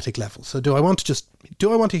purely aesthetic level? So do I want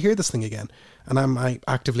to hear this thing again? And am I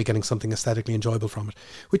actively getting something aesthetically enjoyable from it?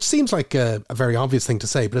 Which seems like a very obvious thing to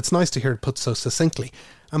say, but it's nice to hear it put so succinctly.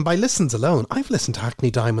 And by listens alone, I've listened to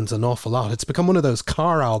Hackney Diamonds an awful lot. It's become one of those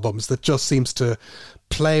car albums that just seems to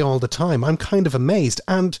play all the time. I'm kind of amazed.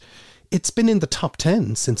 And it's been in the top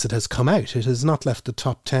 10 since it has come out. It has not left the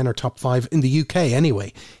top 10 or top 5 in the UK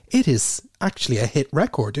anyway. It is actually a hit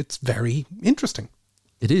record. It's very interesting.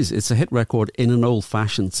 It is. It's a hit record in an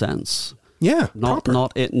old-fashioned sense. Yeah, not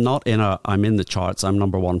in a I'm in the charts, I'm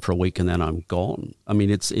number one for a week and then I'm gone. I mean,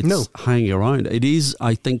 it's hanging around. It is,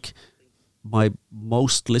 I think, my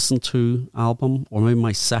most listened to album, or maybe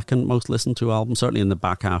my second most listened to album, certainly in the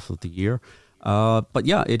back half of the year. But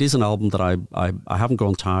yeah, it is an album that I haven't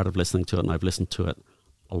grown tired of listening to it, and I've listened to it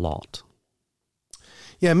a lot.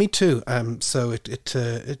 Yeah, me too. So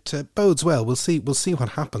it bodes well. We'll see what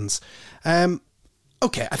happens.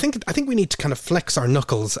 Okay, I think we need to kind of flex our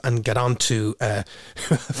knuckles and get on to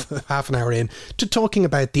half an hour in to talking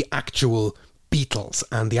about the actual Beatles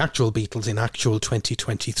and the actual Beatles in actual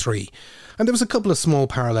 2023. And there was a couple of small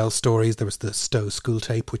parallel stories. There was the Stowe school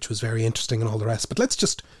tape, which was very interesting, and all the rest. But let's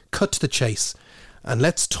just cut to the chase and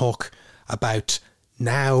let's talk about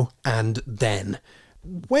now and then.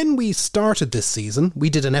 When we started this season, we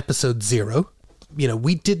did an episode 0. You know,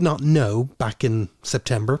 we did not know back in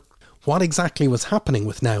September what exactly was happening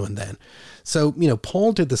with Now and Then. So, you know,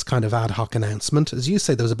 Paul did this kind of ad hoc announcement. As you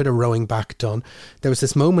say, there was a bit of rowing back done. There was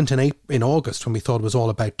this moment in August when we thought it was all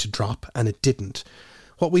about to drop, and it didn't.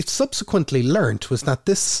 What we've subsequently learnt was that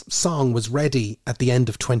this song was ready at the end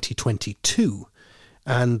of 2022,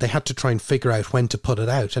 and they had to try and figure out when to put it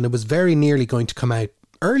out. And it was very nearly going to come out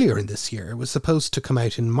earlier in this year. It was supposed to come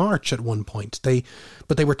out in March at one point.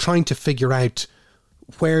 But they were trying to figure out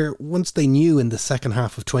where, once they knew in the second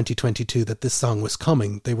half of 2022 that this song was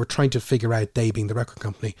coming, they were trying to figure out, they being the record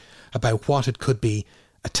company, about what it could be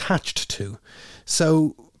attached to.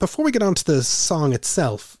 So before we get on to the song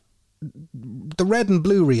itself, the Red and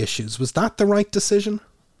Blue reissues, was that the right decision?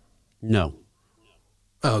 No.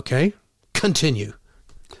 Okay, continue.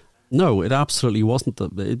 No, it absolutely wasn't.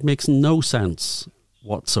 It makes no sense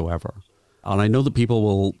whatsoever. And I know that people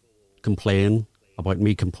will complain about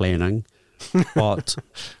me complaining, but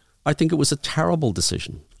I think it was a terrible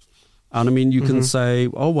decision. And I mean, you can say,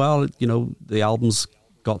 oh, well, you know, the albums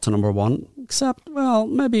got to number 1, except, well,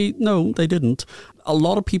 maybe, no, they didn't. A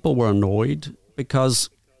lot of people were annoyed because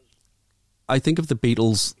I think of the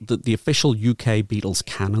Beatles, the official UK Beatles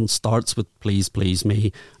canon starts with Please Please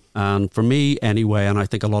Me. And for me, anyway, and I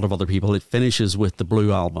think a lot of other people, it finishes with the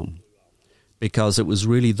Blue Album. Because it was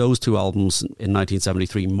really those two albums in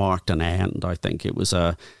 1973 marked an end, I think. It was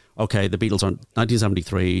okay, the Beatles are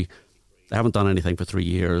 1973, they haven't done anything for 3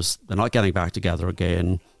 years, they're not getting back together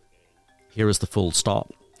again, here is the full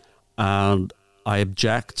stop. And I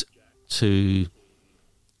object to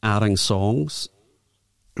adding songs,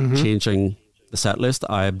 changing the set list.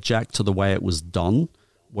 I object to the way it was done,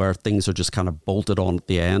 where things are just kind of bolted on at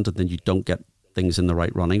the end and then you don't get things in the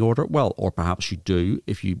right running order. Well, or perhaps you do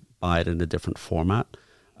if you buy it in a different format.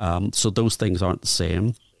 So those things aren't the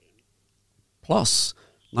same. Plus,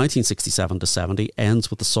 1967 to 70 ends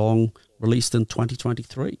with the song released in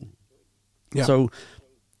 2023. Yeah. So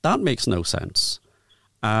that makes no sense.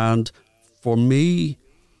 And for me,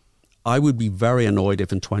 I would be very annoyed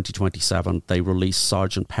if in 2027 they release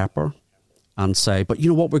Sgt. Pepper and say, but you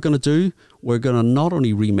know what we're going to do? We're going to not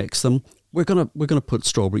only remix them, we're going to put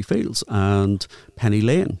Strawberry Fields and Penny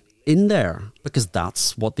Lane in there, because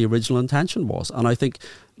that's what the original intention was. And I think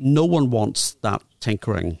no one wants that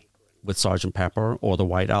tinkering with Sgt. Pepper or the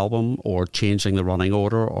White Album or changing the running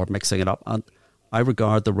order or mixing it up. And I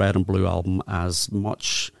regard the Red and Blue Album as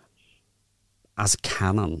much as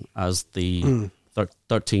canon as the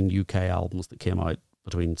 13 UK albums that came out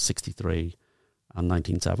between 63 and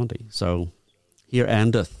 1970. So here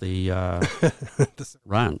endeth the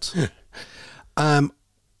rant.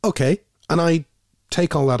 Okay, and I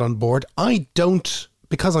take all that on board. I don't,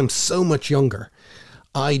 because I'm so much younger,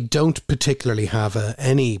 I don't particularly have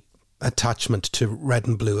any attachment to Red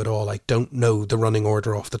and Blue at all. I don't know the running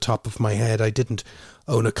order off the top of my head. I didn't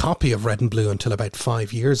own a copy of Red and Blue until about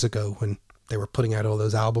 5 years ago when they were putting out all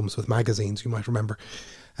those albums with magazines, you might remember.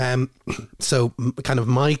 So kind of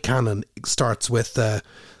my canon starts with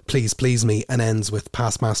Please Please Me and ends with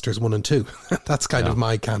Past Masters 1 and 2. That's kind of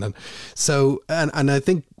my canon. So, and I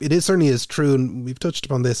think it certainly is true, and we've touched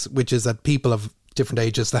upon this, which is that people of different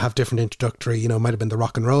ages that have different introductory, you know, might have been the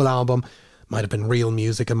rock and roll album, might have been real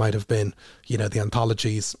music, it might have been, you know, the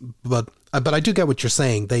anthologies. But I do get what you're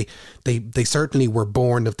saying. They certainly were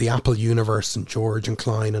born of the Apple universe and George and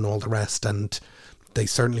Klein and all the rest, and they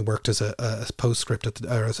certainly worked as a postscript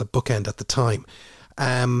or as a bookend at the time.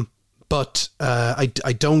 But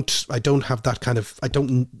I don't have that kind of,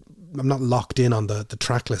 I'm not locked in on the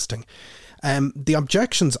track listing. The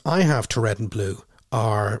objections I have to Red and Blue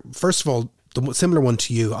are, first of all, the similar one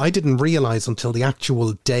to you. I didn't realize until the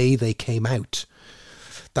actual day they came out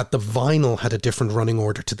that the vinyl had a different running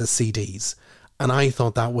order to the CDs. And I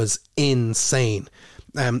thought that was insane.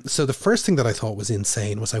 So the first thing that I thought was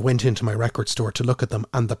insane was I went into my record store to look at them,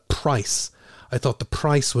 and the price. I thought the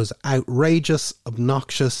price was outrageous,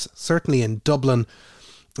 obnoxious. Certainly in Dublin,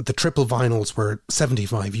 the triple vinyls were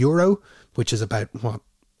 €75, which is about what?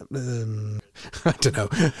 I don't know.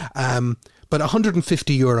 But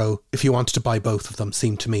 €150 if you wanted to buy both of them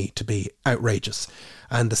seemed to me to be outrageous.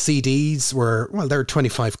 And the CDs were, well, they're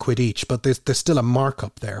 25 quid each, but there's still a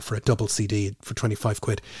markup there for a double CD for 25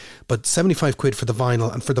 quid. But 75 quid for the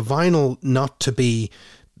vinyl, and for the vinyl not to be,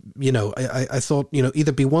 you know, I thought, you know,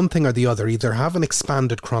 either be one thing or the other. Either have an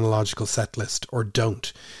expanded chronological set list or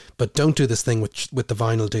don't. But don't do this thing which the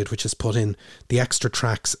vinyl did, which is put in the extra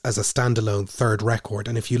tracks as a standalone third record.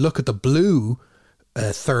 And if you look at the Blue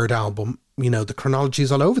third album, you know, the chronology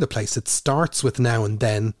is all over the place. It starts with Now and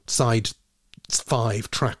Then, side 5,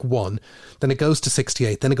 track 1, then it goes to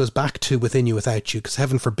 68, then it goes back to Within You Without You, because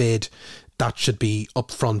heaven forbid that should be up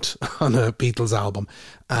front on a Beatles album.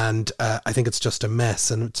 And I think it's just a mess,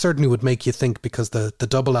 and it certainly would make you think, because the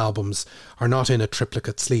double albums are not in a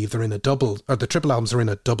triplicate sleeve, they're in a double, or the triple albums are in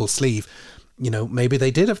a double sleeve. You know, maybe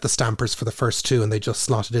they did have the stampers for the first two and they just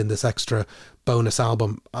slotted in this extra bonus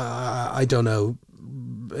album. I don't know.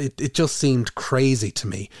 It just seemed crazy to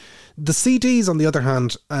me. The CDs, on the other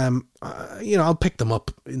hand, you know, I'll pick them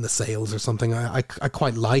up in the sales or something. I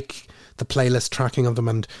quite like the playlist tracking of them,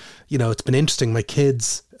 and, you know, it's been interesting. My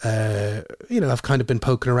kids, you know, I've kind of been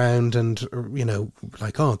poking around and, you know,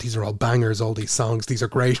 like, oh, these are all bangers, all these songs, these are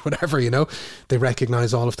great, whatever, you know, they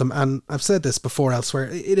recognize all of them. And I've said this before elsewhere,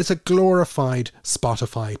 it is a glorified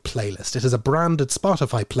Spotify playlist. It is a branded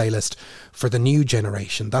Spotify playlist for the new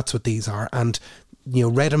generation. That's what these are. And, you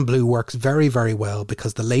know, Red and Blue works very, very well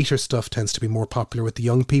because the later stuff tends to be more popular with the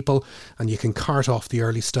young people, and you can cart off the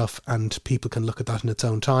early stuff and people can look at that in its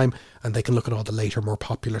own time, and they can look at all the later, more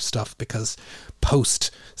popular stuff, because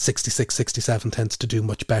post 66, 67 tends to do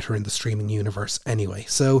much better in the streaming universe anyway.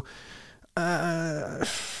 So,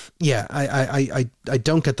 yeah, I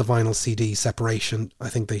don't get the vinyl CD separation. I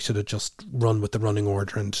think they should have just run with the running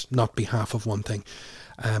order and not be half of one thing.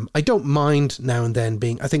 I don't mind Now and Then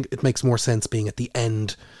being, I think it makes more sense being at the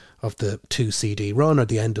end of the 2 CD run or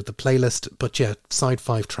the end of the playlist. But yeah, side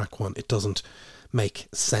 5, track 1, it doesn't make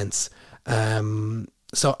sense.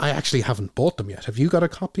 So I actually haven't bought them yet. Have you got a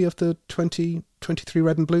copy of the 2023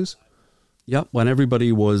 Red and Blues? Yeah, when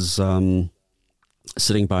everybody was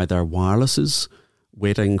sitting by their wirelesses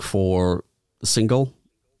waiting for the single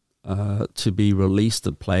to be released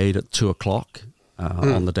and played at 2:00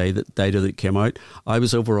 on the day that it came out, I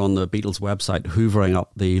was over on the Beatles website hoovering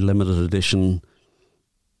up the limited edition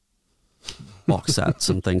box sets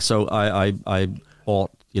and things. So I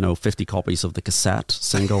bought, you know, 50 copies of the cassette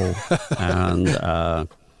single, and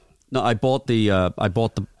no, I bought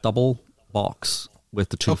the double box with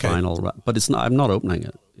the 2 vinyl, but it's not. I'm not opening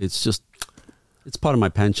it. It's just, it's part of my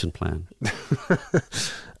pension plan.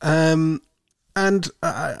 And,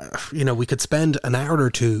 you know, we could spend an hour or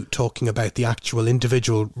two talking about the actual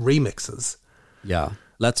individual remixes. Yeah,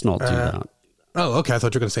 let's not do that. Oh, okay. I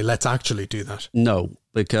thought you were going to say, let's actually do that. No,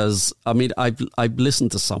 because, I mean, I've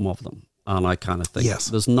listened to some of them, and I kind of think,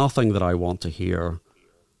 there's nothing that I want to hear.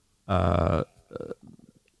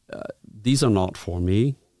 These are not for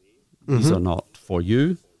me. These are not for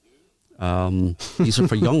you. These are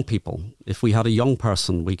for young people. If we had a young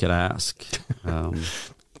person, we could ask.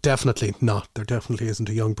 Definitely not. There definitely isn't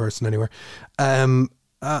a young person anywhere. Have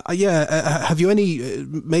you any,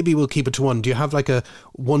 maybe we'll keep it to one. Do you have like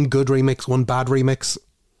one good remix, one bad remix?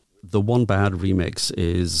 The one bad remix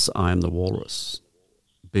is I Am the Walrus.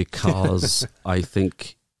 because I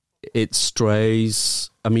think it strays.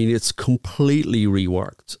 I mean, it's completely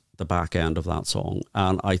reworked the back end of that song,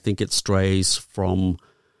 and I think it strays from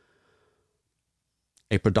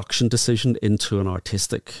a production decision into an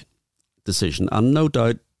artistic decision. And no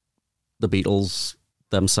doubt the Beatles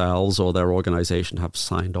themselves or their organisation have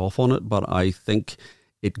signed off on it, but I think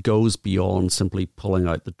it goes beyond simply pulling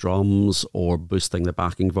out the drums or boosting the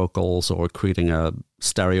backing vocals or creating a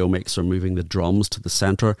stereo mix or moving the drums to the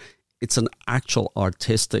centre. It's an actual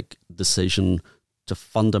artistic decision to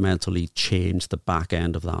fundamentally change the back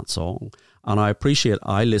end of that song. And I appreciate,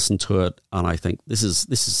 I listen to it and I think this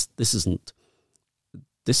isn't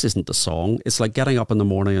the song. It's like getting up in the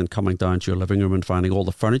morning and coming down to your living room and finding all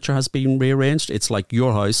the furniture has been rearranged. It's like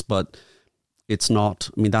your house, but it's not.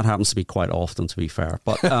 I mean, that happens to be quite often, to be fair.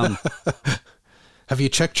 But have you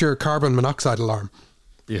checked your carbon monoxide alarm?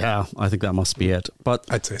 Yeah, I think that must be it. But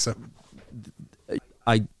I'd say so.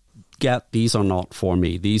 I get these are not for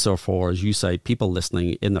me. These are for, as you say, people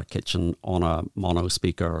listening in their kitchen on a mono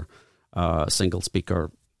speaker, single speaker,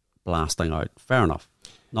 blasting out. Fair enough.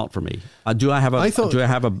 Not for me. Do I have a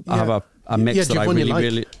mix that I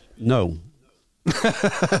really no.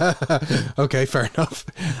 Okay, fair enough.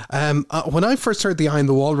 When I first heard the I Am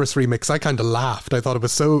the Walrus remix, I kind of laughed. I thought it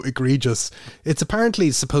was so egregious. It's apparently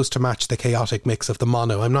supposed to match the chaotic mix of the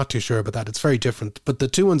mono. I'm not too sure about that. It's very different. But the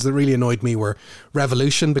two ones that really annoyed me were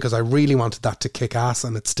Revolution, because I really wanted that to kick ass,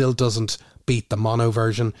 and it still doesn't beat the mono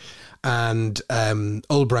version, and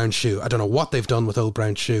Old Brown Shoe. I don't know what they've done with Old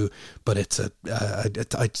Brown Shoe, but it's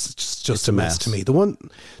just a mess to me. The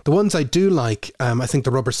ones I do like, I think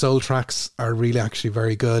the Rubber Soul tracks are really actually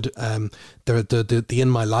very good. The In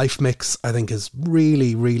My Life mix, I think, is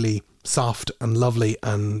really, really soft and lovely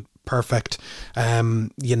and perfect. You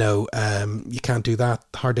Can't Do That,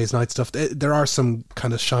 Hard Day's Night stuff. There are some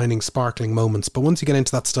kind of shining, sparkling moments, but once you get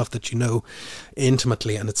into that stuff that you know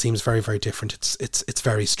intimately, and it seems very, very different, it's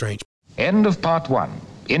very strange. End of part 1.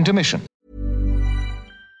 Intermission.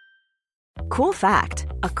 Cool fact,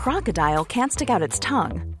 a crocodile can't stick out its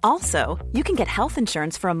tongue. Also, you can get health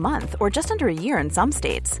insurance for a month or just under a year in some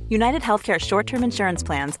states. United Healthcare short-term insurance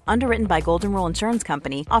plans, underwritten by Golden Rule Insurance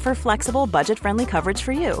Company, offer flexible, budget-friendly coverage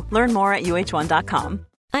for you. Learn more at uh1.com.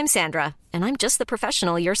 I'm Sandra, and I'm just the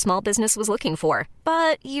professional your small business was looking for.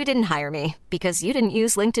 But you didn't hire me because you didn't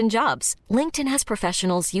use LinkedIn Jobs. LinkedIn has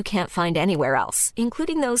professionals you can't find anywhere else,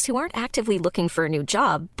 including those who aren't actively looking for a new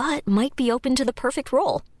job, but might be open to the perfect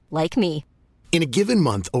role, like me. In a given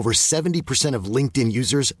month, over 70% of LinkedIn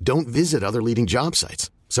users don't visit other leading job sites.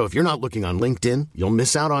 So if you're not looking on LinkedIn, you'll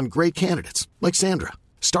miss out on great candidates like Sandra.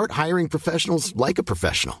 Start hiring professionals like a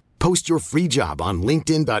professional. Post your free job on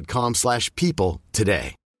linkedin.com/people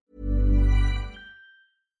today.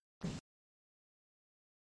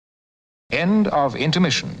 End of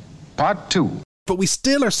intermission. Part 2. But we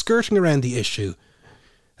still are skirting around the issue.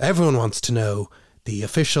 Everyone wants to know the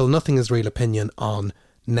official Nothing Is Real opinion on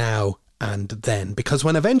Now and Then, because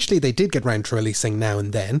when eventually they did get round to releasing Now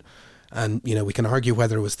and Then, and we can argue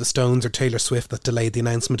whether it was the Stones or Taylor Swift that delayed the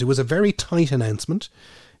announcement, it was a very tight announcement.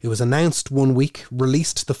 It was announced one week,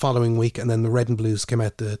 released the following week, and then the Red and Blues came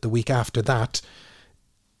out the week after that.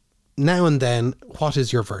 Now and Then, what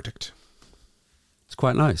is your verdict? It's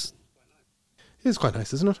quite nice. It is quite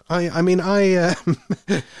nice, isn't it? I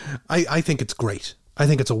think it's great. I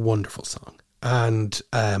think it's a wonderful song, and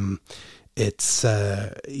it's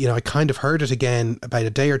I kind of heard it again about a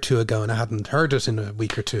day or two ago, and I hadn't heard it in a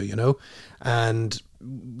week or two, and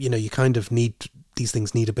you kind of need, these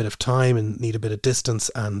things need a bit of time and need a bit of distance,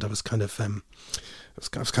 and I was kind of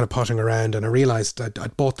potting around, and I realised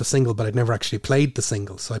I'd bought the single, but I'd never actually played the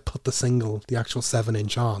single, so I put the actual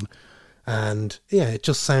 7-inch on. And yeah, it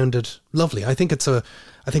just sounded lovely. I think it's a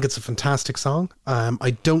fantastic song.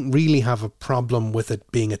 I don't really have a problem with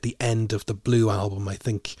it being at the end of the Blue album. I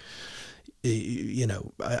think,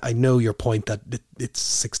 I know your point that it's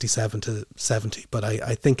 67 to 70, but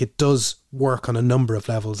I think it does work on a number of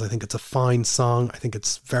levels. I think it's a fine song. I think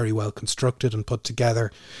it's very well constructed and put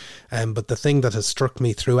together. But the thing that has struck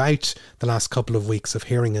me throughout the last couple of weeks of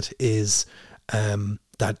hearing it is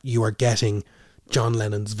that you are getting John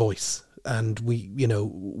Lennon's voice. And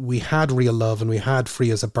we had Real Love and we had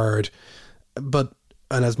Free as a Bird, and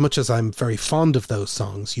as much as I'm very fond of those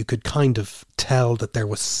songs, you could kind of tell that there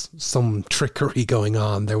was some trickery going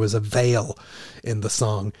on. There was a veil in the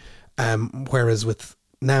song. Whereas with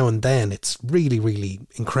Now and Then, it's really, really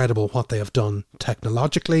incredible what they have done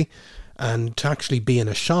technologically, and to actually be in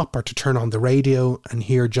a shop or to turn on the radio and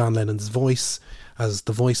hear John Lennon's voice as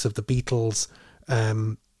the voice of the Beatles,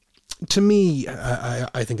 to me,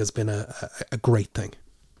 I think has been a great thing.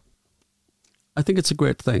 I think it's a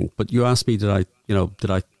great thing. But you asked me, did I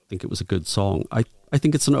think it was a good song? I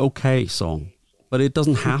think it's an okay song, but it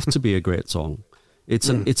doesn't have to be a great song. It's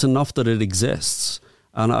enough that it exists.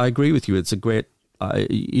 And I agree with you. It's a great,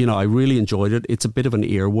 I really enjoyed it. It's a bit of an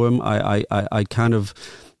earworm. I kind of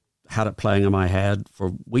had it playing in my head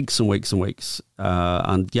for weeks and weeks and weeks.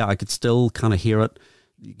 And yeah, I could still kind of hear it,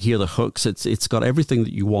 hear the hooks. It's got everything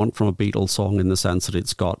that you want from a Beatles song, in the sense that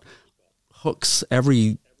it's got hooks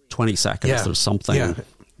every 20 seconds. Yeah. There's something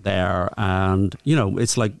there. And,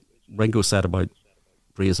 it's like Ringo said about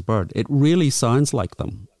Free as a Bird. It really sounds like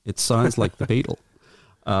them. It sounds like the Beatles.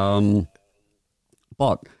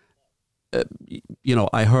 But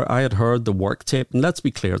I had heard the work tape, and let's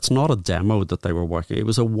be clear, it's not a demo that they were working. It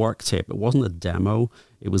was a work tape. It wasn't a demo.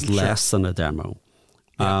 It was less than a demo.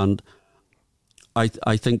 Yeah. And I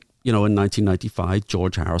think, in 1995,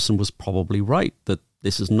 George Harrison was probably right that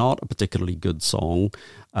this is not a particularly good song.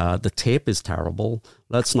 The tape is terrible.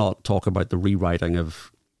 Let's not talk about the rewriting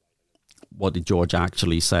of what did George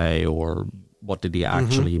actually say or what did he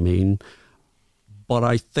actually mean. But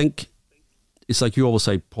I think it's like you always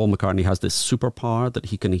say, Paul McCartney has this superpower that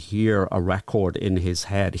he can hear a record in his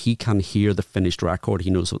head. He can hear the finished record. He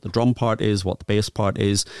knows what the drum part is, what the bass part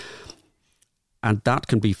is. And that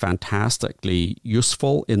can be fantastically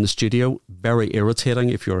useful in the studio, very irritating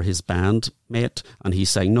if you're his bandmate and he's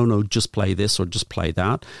saying, no, just play this or just play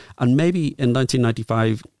that. And maybe in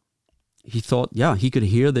 1995, he thought, yeah, he could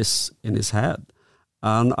hear this in his head.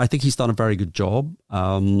 And I think he's done a very good job.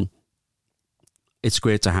 It's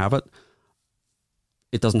great to have it.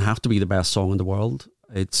 It doesn't have to be the best song in the world.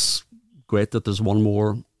 It's great that there's one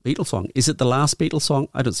more Beatles song. Is it the last Beatles song?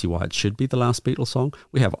 I don't see why it should be the last Beatles song.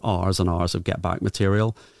 We have hours and hours of Get Back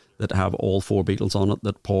material that have all 4 Beatles on it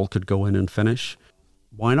that Paul could go in and finish.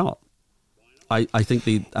 Why not? I think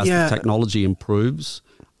as the technology improves,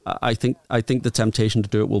 I think the temptation to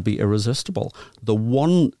do it will be irresistible. The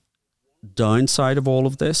one downside of all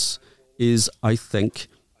of this is, I think,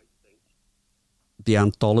 the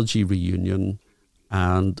anthology reunion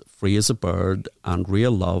and Free as a Bird and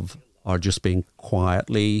Real Love are just being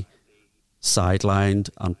quietly sidelined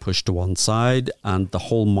and pushed to one side. And the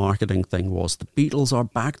whole marketing thing was the Beatles are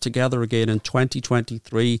back together again in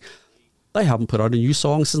 2023. They haven't put out a new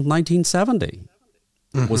song since 1970,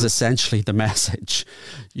 was essentially the message,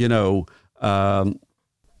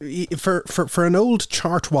 For an old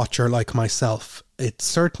chart watcher like myself, it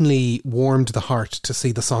certainly warmed the heart to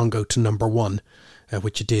see the song go to number 1,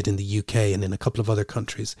 which it did in the UK and in a couple of other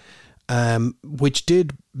countries, which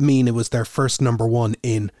did mean it was their first number 1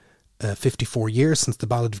 in 54 years since the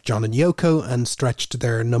Ballad of John and Yoko, and stretched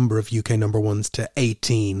their number of UK number 1s to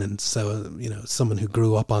 18. And so, someone who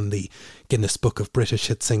grew up on the Guinness Book of British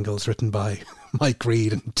Hit Singles written by Mike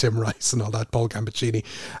Reid and Tim Rice and all that, Paul Gambaccini,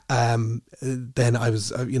 then I was,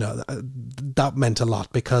 that meant a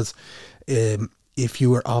lot, because if you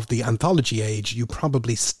were of the anthology age, you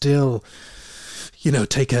probably still,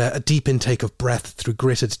 take a deep intake of breath through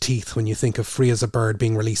gritted teeth when you think of Free as a Bird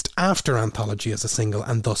being released after Anthology as a single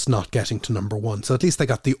and thus not getting to number 1. So at least they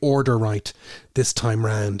got the order right this time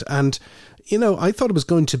round. And, I thought it was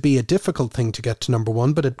going to be a difficult thing to get to number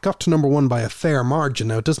 1, but it got to number 1 by a fair margin.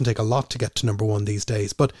 Now, it doesn't take a lot to get to number 1 these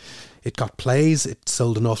days, but it got plays, it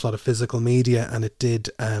sold an awful lot of physical media, and it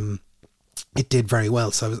did very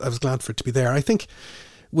well. So I was glad for it to be there. I think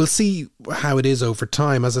we'll see how it is over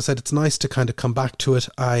time. As I said, it's nice to kind of come back to it.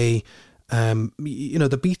 The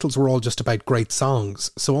Beatles were all just about great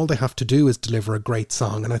songs. So all they have to do is deliver a great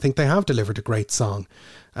song. And I think they have delivered a great song.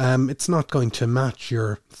 It's not going to match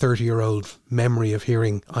your 30-year-old memory of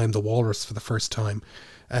hearing I'm the Walrus for the first time.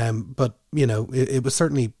 But, it was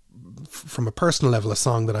certainly, from a personal level, a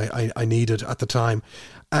song that I needed at the time.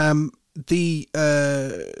 I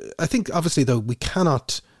think, obviously, though, we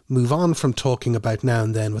cannot move on from talking about Now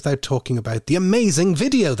and Then without talking about the amazing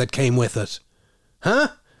video that came with it. Huh?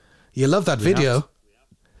 You love that video?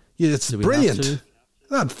 It's brilliant.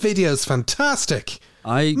 That video's fantastic.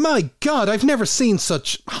 My God, I've never seen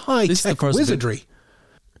such high-tech wizardry.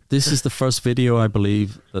 This is the first video, I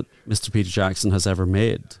believe, that Mr. Peter Jackson has ever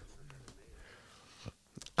made.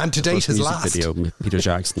 And to date, his last video Peter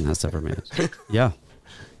Jackson has ever made. Yeah.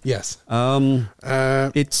 Yes.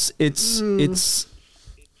 It's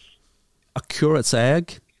a curate's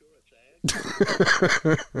egg.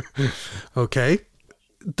 Okay.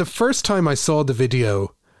 The first time I saw the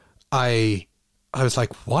video, I was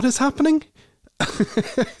like, what is happening?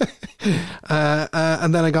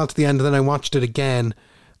 And then I got to the end, and then I watched it again.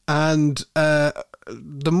 And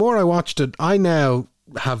the more I watched it, I now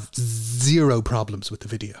have zero problems with the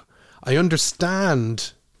video. I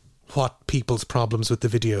understand what people's problems with the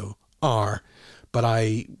video are, but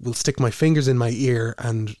I will stick my fingers in my ear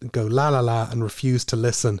and go la la la and refuse to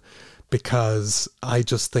listen, because I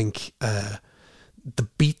just think the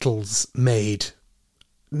Beatles made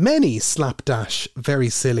many slapdash, very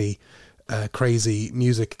silly, crazy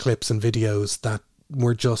music clips and videos that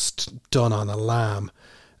were just done on a lamb.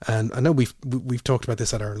 And I know we've talked about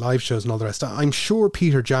this at our live shows and all the rest. I'm sure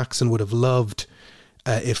Peter Jackson would have loved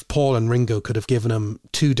if Paul and Ringo could have given him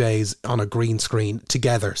 2 days on a green screen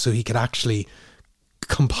together, so he could actually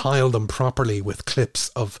compile them properly with clips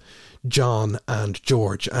of John and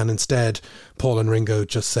George. And instead, Paul and Ringo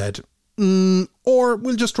just said, or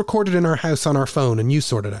we'll just record it in our house on our phone and you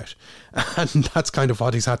sort it out. And that's kind of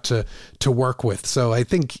what he's had to work with. So I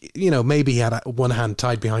think, maybe he had one hand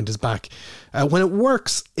tied behind his back. When it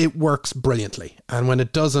works brilliantly. And when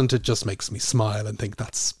it doesn't, it just makes me smile and think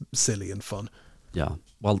that's silly and fun. Yeah,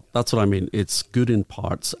 well, that's what I mean. It's good in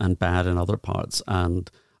parts and bad in other parts.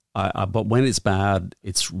 And but when it's bad,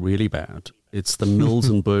 it's really bad. It's the Mills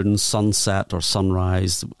and Bourne sunset or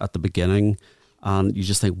sunrise at the beginning. And you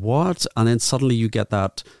just think, what? And then suddenly you get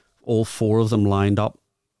that, all four of them lined up.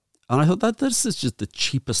 And I thought that this is just the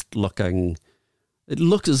cheapest looking. It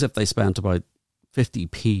looked as if they spent about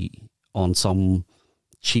 50p on some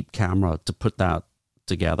cheap camera to put that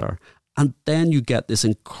together. And then you get this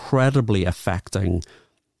incredibly affecting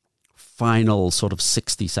final sort of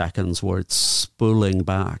 60 seconds where it's spooling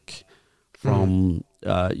back from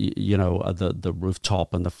the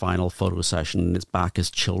rooftop and the final photo session, and it's back as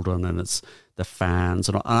children and it's the fans.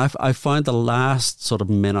 And I find the last sort of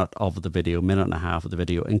minute of the video, minute and a half of the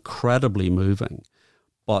video, incredibly moving.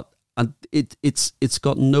 And it's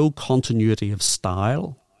got no continuity of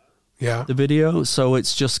style. Yeah. The video. So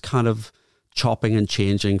it's just kind of chopping and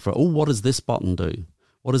changing for, what does this button do?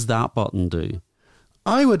 What does that button do?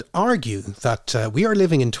 I would argue that we are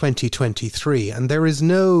living in 2023 and there is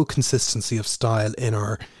no consistency of style in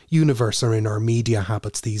our universe or in our media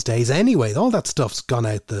habits these days. Anyway, all that stuff's gone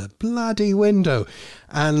out the bloody window.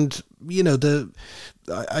 And,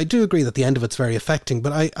 I do agree that the end of it's very affecting,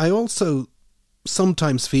 but I also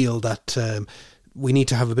sometimes feel that we need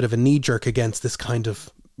to have a bit of a knee-jerk against this kind of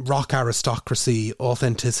rock aristocracy,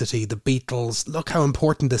 authenticity, the Beatles, look how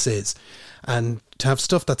important this is. And to have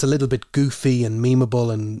stuff that's a little bit goofy and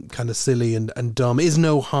memeable and kind of silly and dumb is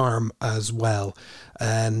no harm as well.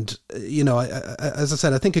 And, as I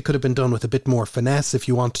said, I think it could have been done with a bit more finesse if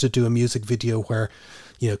you wanted to do a music video where,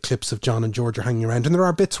 clips of John and George are hanging around. And there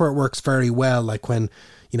are bits where it works very well, like when,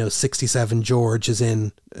 67 George is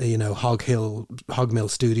in, Hogmill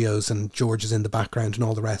Studios and George is in the background and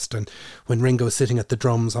all the rest. And when Ringo is sitting at the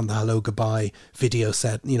drums on the Hello Goodbye video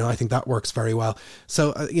set, I think that works very well.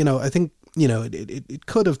 So, I think, it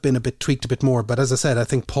could have been a bit tweaked a bit more. But as I said, I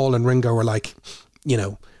think Paul and Ringo were like,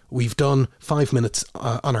 we've done 5 minutes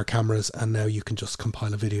on our cameras and now you can just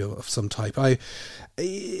compile a video of some type.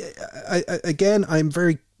 Again, I'm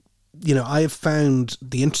very, I have found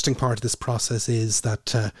the interesting part of this process is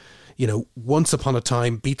that, once upon a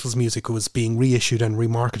time, Beatles music was being reissued and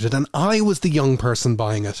remarketed, and I was the young person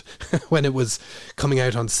buying it when it was coming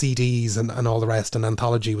out on CDs and all the rest, and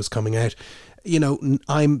Anthology was coming out.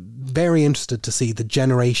 I'm very interested to see the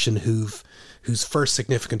generation whose first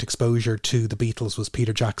significant exposure to the Beatles was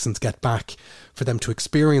Peter Jackson's Get Back, for them to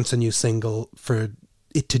experience a new single, for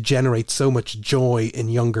it to generate so much joy in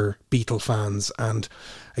younger Beatle fans. And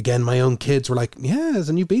again, my own kids were like, yeah, there's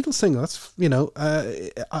a new Beatles single. That's,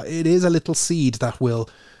 it is a little seed that will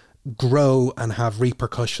grow and have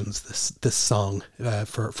repercussions, this song,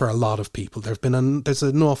 for a lot of people. There's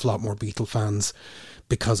an awful lot more Beatle fans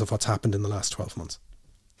because of what's happened in the last 12 months.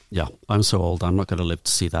 Yeah, I'm so old. I'm not going to live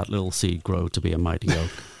to see that little seed grow to be a mighty oak.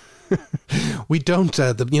 We don't.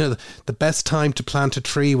 The best time to plant a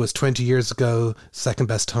tree was 20 years ago. Second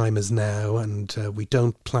best time is now, and we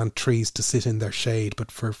don't plant trees to sit in their shade,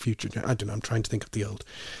 but for future. I don't know. I'm trying to think of the old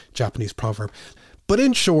Japanese proverb. But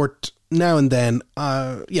in short, now and then,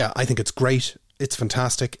 I think it's great. It's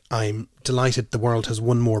fantastic. I'm delighted the world has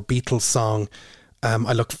one more Beatles song.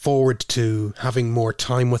 I look forward to having more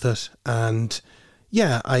time with it, and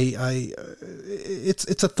yeah,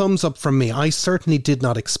 it's a thumbs up from me. I certainly did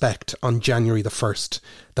not expect on January the 1st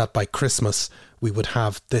that by Christmas we would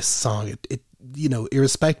have this song. It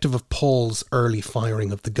irrespective of Paul's early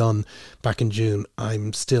firing of the gun back in June,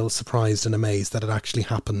 I'm still surprised and amazed that it actually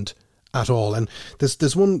happened at all. And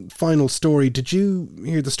there's one final story. Did you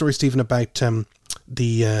hear the story, Stephen, about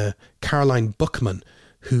the Caroline Bookman,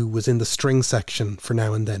 who was in the string section for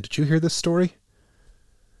Now and Then? Did you hear this story?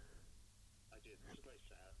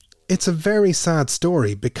 It's a very sad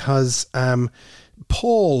story because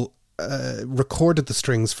Paul recorded the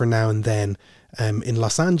strings for Now and Then in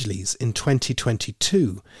Los Angeles in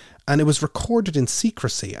 2022. And it was recorded in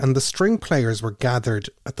secrecy, and the string players were gathered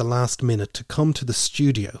at the last minute to come to the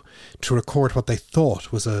studio to record what they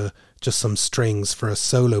thought was just some strings for a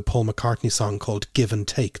solo Paul McCartney song called Give and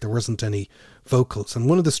Take. There wasn't any vocals. And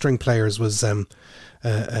one of the string players was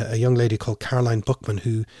a young lady called Caroline Bookman,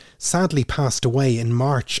 who sadly passed away in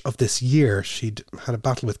March of this year. She'd had a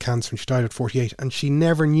battle with cancer and she died at 48, and she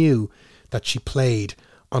never knew that she played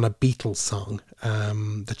on a Beatles song,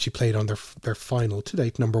 that she played on their final, to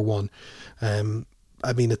date, number one. I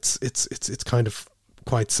mean, it's kind of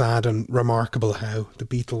quite sad and remarkable how the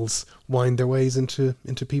Beatles wind their ways into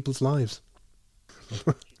people's lives.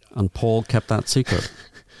 And Paul kept that secret.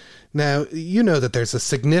 Now, you know that there's a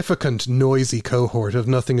significant noisy cohort of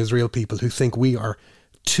Nothing Is Real people who think we are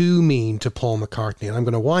too mean to Paul McCartney, and I'm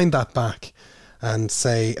going to wind that back and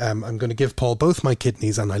say I'm going to give Paul both my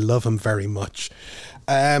kidneys and I love him very much.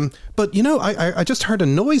 But, you know, I just heard a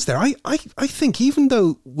noise there. I think even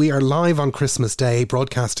though we are live on Christmas Day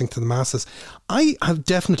broadcasting to the masses, I have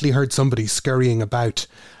definitely heard somebody scurrying about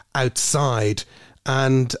outside.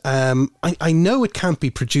 And I know it can't be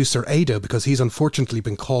producer Ado because he's unfortunately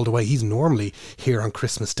been called away. He's normally here on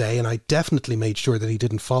Christmas Day, and I definitely made sure that he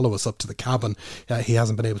didn't follow us up to the cabin. He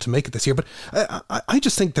hasn't been able to make it this year. But I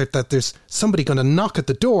just think that there's somebody going to knock at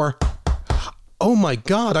the door. Oh my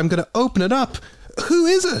God, I'm going to open it up. Who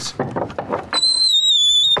is it?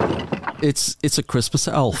 It's a Christmas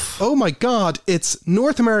elf. Oh my God, it's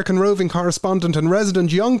North American roving correspondent and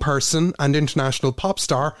resident young person and international pop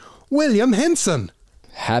star, William Hinson.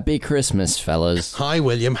 Happy Christmas, fellas. Hi,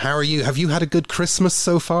 William. How are you? Have you had a good Christmas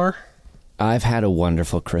so far? I've had a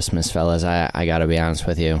wonderful Christmas, fellas. I got to be honest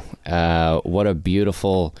with you. What a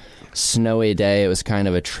beautiful snowy day. It was kind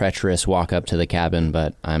of a treacherous walk up to the cabin,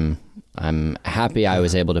 but I'm happy I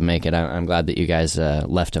was able to make it. I'm glad that you guys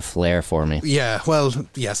left a flare for me. Yeah, well,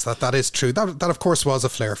 yes, that is true. That of course was a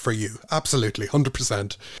flare for you. Absolutely,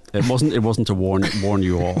 100%. It wasn't to warn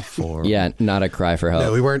you off, or yeah, not a cry for help.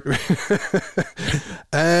 No, we weren't.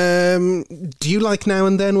 Do you like Now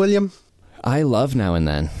and Then, William? I love Now and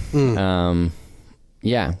Then.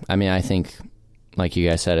 Yeah, I mean, I think, like you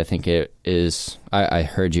guys said, I think it is. I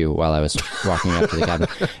heard you while I was walking up to the cabin.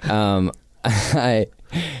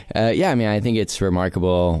 Yeah, I mean, I think it's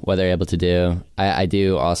remarkable what they're able to do. I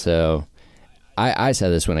do also, I said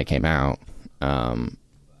this when it came out,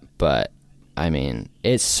 but I mean,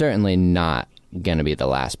 it's certainly not going to be the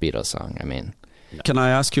last Beatles song. I mean, can I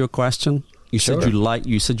ask you a question? You Sure. said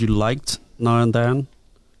you liked Now and Then.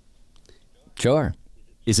 Sure.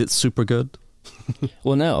 Is it super good?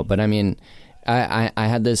 Well, no, but I mean, I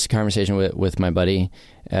had this conversation with my buddy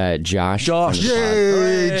Josh.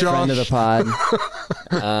 Yay, Josh. Friend of the pod.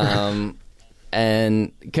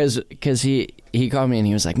 And because he called me and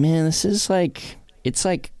he was like, man, this is like, it's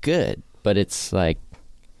like good, but it's like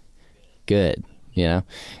good, you know?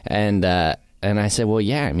 And I said, well,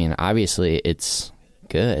 yeah, I mean, obviously it's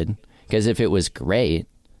good, because if it was great,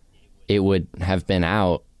 it would have been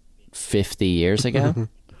out 50 years ago.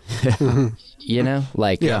 You know,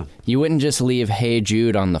 like, yeah. You wouldn't just leave Hey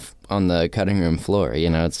Jude on the cutting room floor. You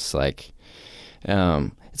know, it's like,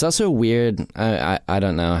 it's also weird. I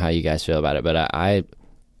don't know how you guys feel about it, but I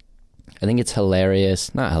think it's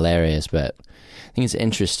hilarious. Not hilarious, but I think it's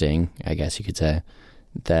interesting, I guess you could say,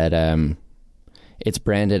 that it's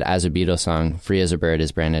branded as a Beatles song. Free as a Bird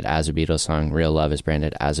is branded as a Beatles song. Real Love is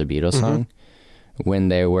branded as a Beatles song. When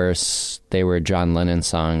they were John Lennon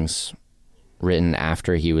songs written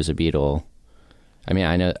after he was a Beatle. I mean,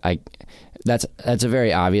 I know that's a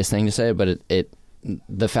very obvious thing to say, but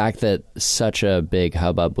the fact that such a big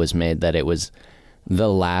hubbub was made that it was the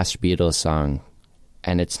last Beatles song,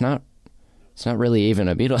 and it's not really even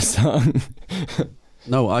a Beatles song.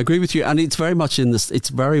 No, I agree with you, and it's very much in this. It's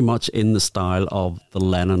very much in the style of the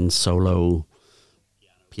Lennon solo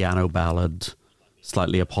piano ballad,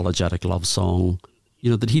 slightly apologetic love song.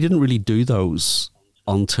 You know, that he didn't really do those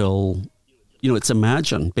until, you know, it's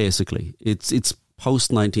Imagine, basically. It's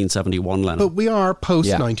post 1971 Lennon. But we are post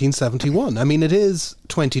 1971. I mean, it is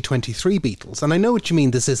 2023 Beatles, and I know what you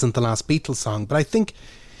mean. This isn't the last Beatles song, but I think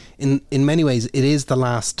in many ways it is the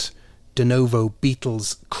last de novo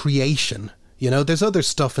Beatles creation. You know, there's other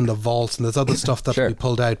stuff in the vaults and there's other stuff that Sure. we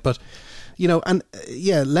pulled out, but you know, and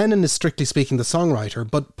yeah, Lennon is strictly speaking the songwriter,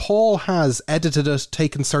 but Paul has edited it,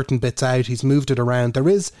 taken certain bits out, he's moved it around. There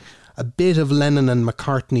is a bit of Lennon and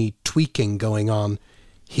McCartney tweaking going on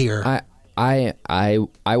here. I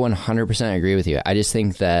 100% agree with you. I just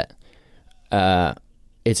think that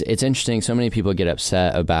it's interesting. So many people get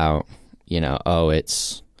upset about, you know, oh,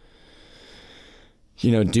 it's,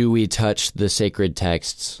 do we touch the sacred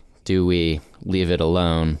texts? Do we leave it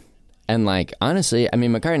alone? And like, honestly, I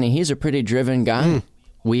mean, McCartney, he's a pretty driven guy.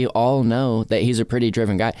 We all know that he's a pretty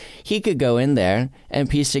driven guy. He could go in there and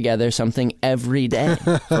piece together something every day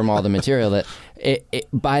from all the material that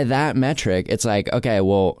by that metric, it's like, okay,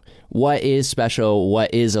 well, what is special,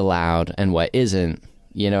 what is allowed, and what isn't?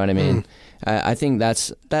 You know what I mean? I think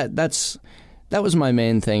that was my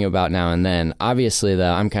main thing about Now and Then. Obviously,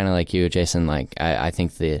 though, I'm kind of like you, Jason. Like, I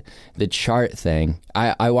think the chart thing.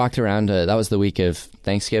 I walked around. That was the week of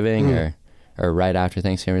Thanksgiving or right after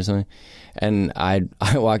Thanksgiving or something. And I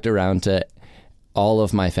walked around to all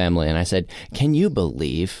of my family and I said, can you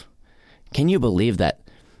believe that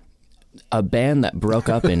a band that broke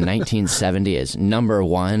up in 1970 is number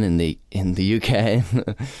one in the UK?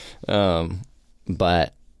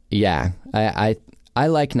 But yeah, I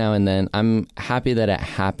like Now and Then. I'm happy that it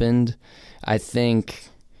happened. I think,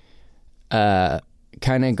 kind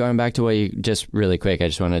of going back to what you just really quick, I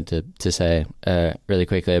just wanted to say really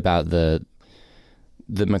quickly about the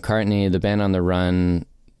McCartney, the Band on the Run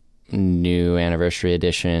new anniversary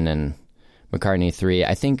edition and McCartney 3.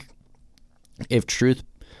 I think if truth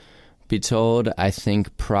be told, I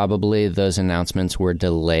think probably those announcements were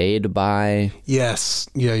delayed by Yes.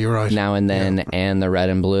 Yeah, you're right. Now and Then and the Red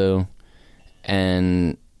and Blue.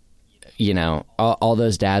 And, all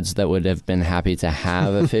those dads that would have been happy to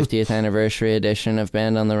have a 50th anniversary edition of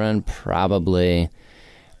Band on the Run probably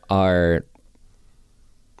are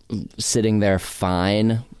sitting there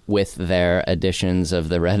fine with their editions of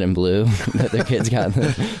the Red and Blue that their kids got.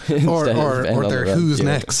 or their Who's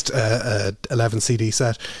Next 11 CD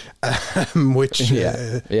set, which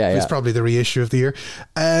is probably the reissue of the year.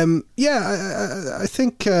 I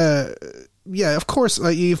think... of course,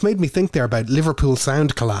 you've made me think there about Liverpool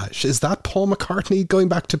Sound Collage. Is that Paul McCartney going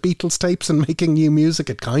back to Beatles tapes and making new music?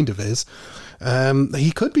 It kind of is.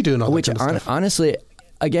 He could be doing all that kind of stuff. Honestly,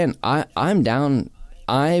 again, I'm down.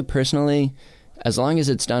 I personally, as long as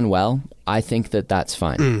it's done well, I think that's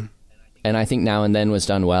fine. And I think Now and Then was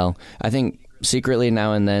done well. I think secretly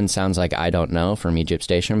Now and Then sounds like I Don't Know from Egypt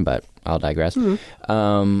Station, but I'll digress. It's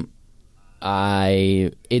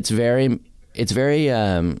very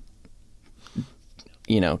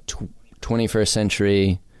 21st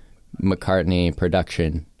century McCartney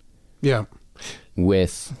production. Yeah.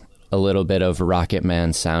 With a little bit of Rocket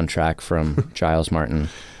Man soundtrack from Giles Martin.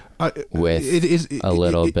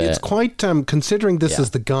 It's quite, considering this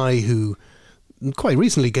is the guy who quite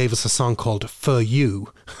recently gave us a song called For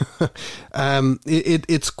You.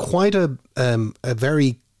 It's quite a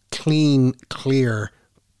very clean, clear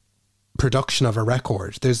production of a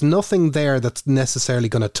record. There's nothing there that's necessarily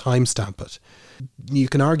going to timestamp it. You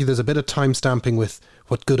can argue there's a bit of timestamping with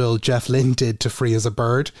what good old Jeff Lynne did to Free as a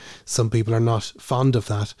Bird. Some people are not fond of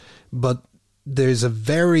that, but there's a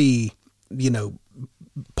very,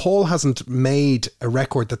 Paul hasn't made a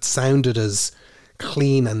record that sounded as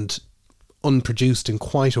clean and unproduced in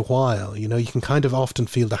quite a while. You can kind of often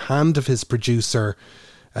feel the hand of his producer,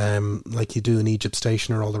 like you do in Egypt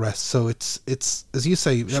Station or all the rest. So it's as you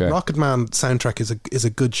say, sure. Rocket Man soundtrack is a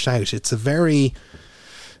good shout. It's a very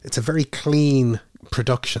clean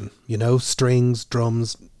production. Strings,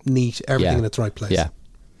 drums, neat, everything in its right place. Yeah.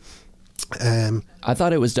 I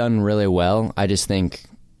thought it was done really well. I just think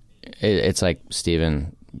it's like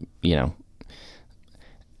Stephen,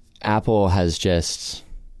 Apple has just,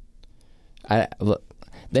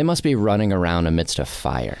 they must be running around amidst a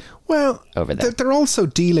fire. Well, over there. They're also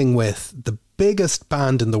dealing with the biggest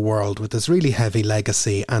band in the world with this really heavy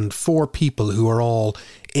legacy and 4 people who are all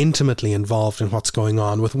intimately involved in what's going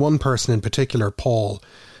on, with one person in particular, Paul,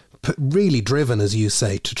 really driven, as you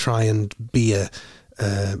say, to try and be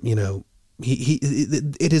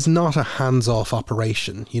it is not a hands-off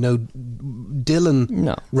operation.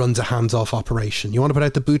 Dylan runs a hands-off operation. You want to put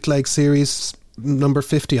out the bootleg series number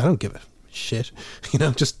 50? I don't give a shit.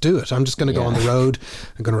 Just do it. I'm just going to go on the road.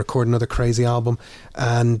 I'm going to record another crazy album.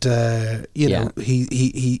 And,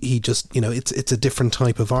 he just, it's a different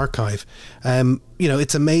type of archive.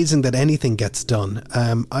 It's amazing that anything gets done.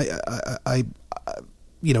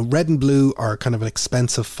 Red and Blue are kind of an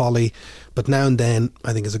expensive folly, but Now and Then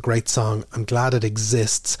I think is a great song. I'm glad it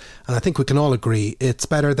exists, and I think we can all agree it's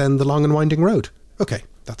better than The Long and Winding Road. Okay,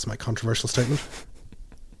 that's my controversial statement.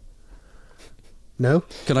 No?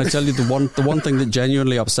 Can I tell you the one thing that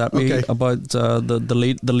genuinely upset me about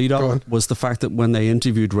the lead up was the fact that when they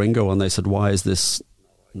interviewed Ringo and they said, "Why is this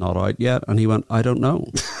not out yet?" and he went, "I don't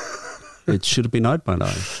know." It should have been out by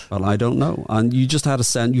now, but I don't know. And you just had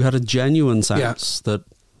a genuine sense that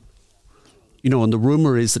and the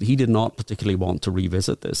rumor is that he did not particularly want to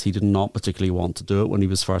revisit this. He did not particularly want to do it when he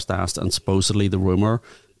was first asked. And supposedly the rumor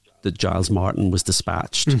that Giles Martin was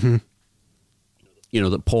dispatched, that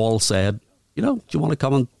Paul said, do you want to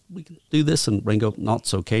come and we can do this? And Ringo, not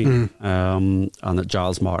so keen. And that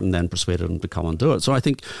Giles Martin then persuaded him to come and do it. So I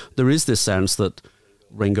think there is this sense that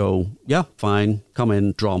Ringo, yeah, fine, come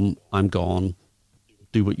in, drum, I'm gone,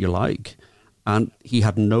 do what you like. And he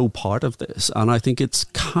had no part of this. And I think it's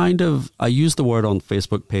kind of, I used the word on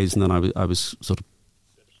Facebook page and then I was sort of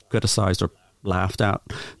criticised or laughed at,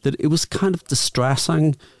 that it was kind of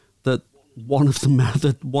distressing that one of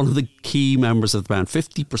the key members of the band,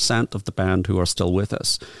 50% of the band who are still with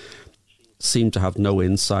us, seem to have no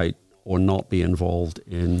insight or not be involved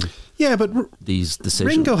in these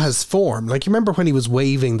decisions. Ringo has form. Like, you remember when he was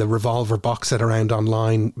waving the Revolver box set around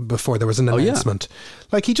online before there was an announcement?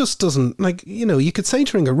 Like, he just doesn't, like, you could say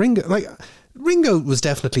to Ringo was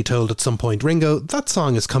definitely told at some point, Ringo, that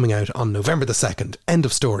song is coming out on November the 2nd. End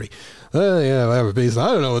of story. Yeah, whatever. I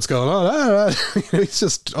don't know what's going on. He's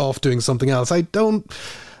just off doing something else. I take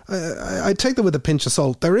that with a pinch of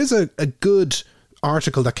salt. There is a good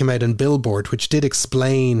article that came out in Billboard which did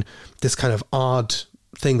explain this kind of odd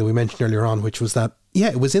thing that we mentioned earlier on, which was that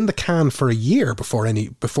it was in the can for a year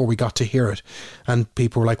before we got to hear it, and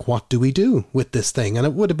people were like, what do we do with this thing? And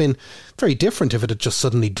it would have been very different if it had just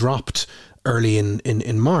suddenly dropped early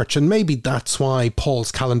in March, and maybe that's why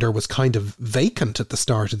Paul's calendar was kind of vacant at the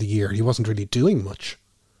start of the year. He wasn't really doing much.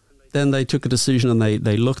 Then they took a decision and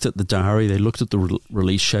they looked at the diary, they looked at the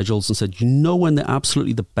release schedules and said, when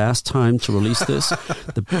absolutely the best time to release this?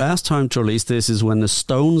 The best time to release this is when the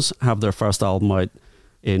Stones have their first album out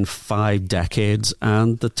in 5 decades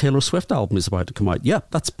and the Taylor Swift album is about to come out. Yeah,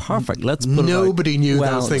 that's perfect. Let's put Nobody knew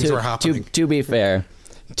those things were happening. To be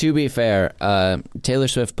fair, Taylor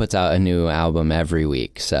Swift puts out a new album every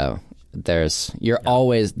week, so that's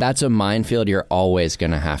a minefield you're always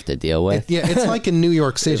going to have to deal with. It's like in New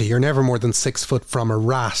York City, you're never more than 6 foot from a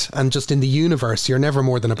rat, and just in the universe, you're never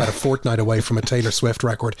more than about a fortnight away from a Taylor Swift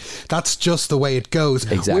record. That's just the way it goes.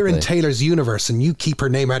 Exactly. We're in Taylor's universe, and you keep her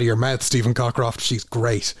name out of your mouth, Stephen Cockcroft. She's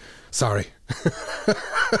great. Sorry.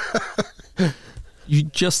 You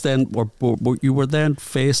just then were then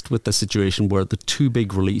faced with the situation where the 2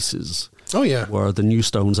 big releases were the new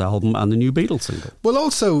Stones album and the new Beatles single. Well,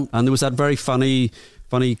 also, and there was that very funny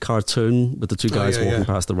cartoon with the 2 guys walking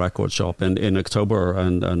past the record shop in October,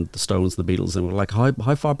 and the Stones, the Beatles, and we're like,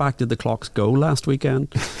 how far back did the clocks go last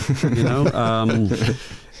weekend?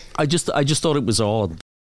 I just thought it was odd.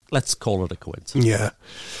 Let's call it a coincidence. Yeah.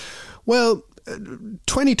 Well,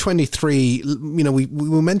 2023,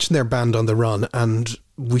 we mentioned their Band on the Run, and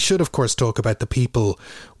we should of course talk about the people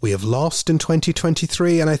we have lost in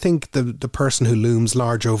 2023, and I think the person who looms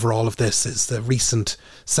large over all of this is the recent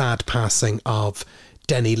sad passing of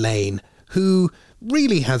Denny Laine, who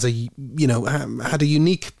really has had a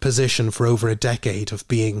unique position for over a decade of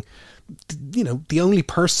being the only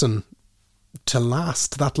person to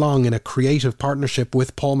last that long in a creative partnership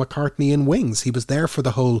with Paul McCartney and Wings. He was there for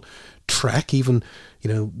the whole trek. Even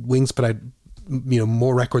Wings put out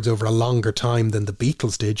more records over a longer time than the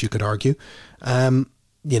Beatles did, you could argue. He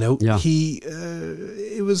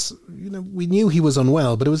it was we knew he was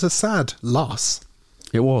unwell, but it was a sad loss.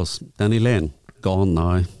 It was. Denny Laine gone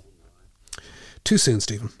now. Too soon,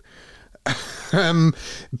 Stephen.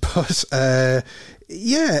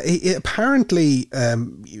 Apparently,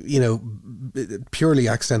 purely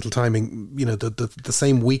accidental timing. The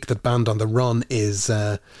same week that Band on the Run is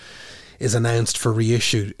announced for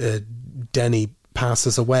reissue, Denny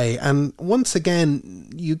passes away. And once again,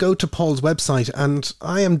 you go to Paul's website, and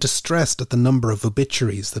I am distressed at the number of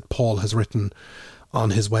obituaries that Paul has written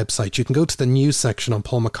on his website. You can go to the news section on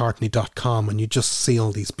paulmccartney.com and you just see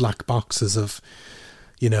all these black boxes of,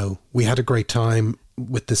 we had a great time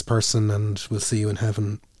with this person and we'll see you in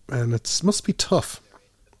heaven. And it must be tough.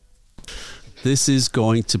 This is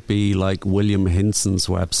going to be like William Hinson's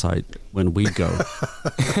website when we go.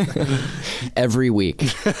 Every week.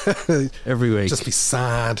 Every week. Just be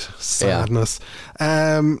sadness.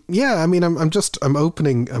 Yeah. I'm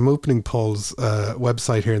opening Paul's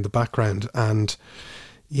website here in the background, and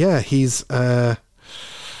he's got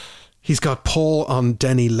Paul on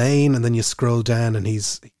Denny Laine, and then you scroll down and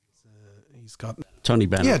he's got Tony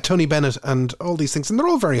Bennett. Yeah, Tony Bennett and all these things. And they're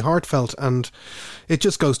all very heartfelt, and it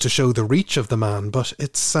just goes to show the reach of the man. But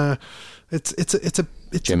it's a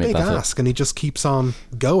big ask, and he just keeps on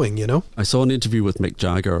going, I saw an interview with Mick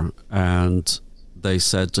Jagger, and they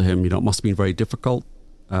said to him, it must have been very difficult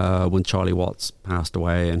when Charlie Watts passed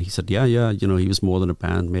away. And he said, he was more than a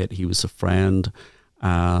bandmate. He was a friend.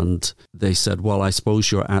 And they said, well, I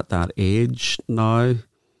suppose you're at that age now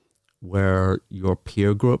where your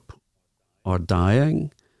peer group are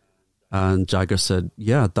dying. And Jagger said,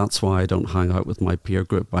 yeah, that's why I don't hang out with my peer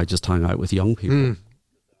group. I just hang out with young people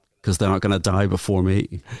because they're not going to die before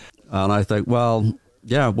me. And I think, well,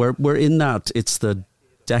 yeah, we're in that. It's the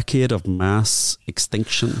decade of mass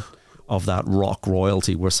extinction of that rock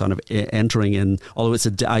royalty. We're sort of entering in, although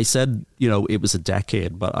I said, it was a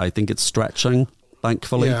decade, but I think it's stretching,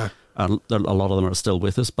 thankfully. Yeah. And a lot of them are still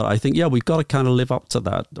with us. But I think, we've got to kind of live up to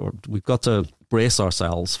that, or we've got to brace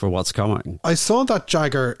ourselves for what's coming. I saw that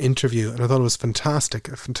Jagger interview and I thought it was fantastic,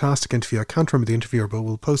 a fantastic interview. I can't remember the interviewer, but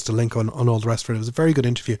we'll post a link on all the rest of it. It was a very good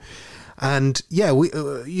interview. And yeah, we,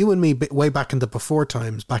 you and me, way back in the before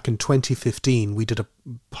times, back in 2015, we did a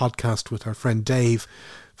podcast with our friend Dave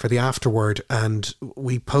for the Afterword, and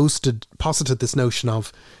we posited this notion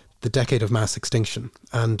of the decade of mass extinction.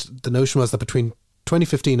 And the notion was that between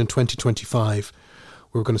 2015 and 2025,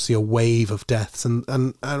 we were going to see a wave of deaths.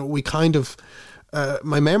 And we kind of,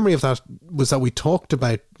 my memory of that was that we talked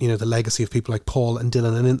about, the legacy of people like Paul and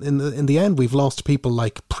Dylan. And in the end, we've lost people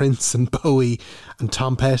like Prince and Bowie and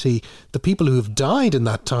Tom Petty. The people who have died in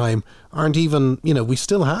that time aren't even, we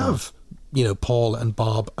still have, Paul and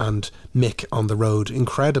Bob and Mick on the road,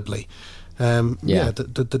 incredibly.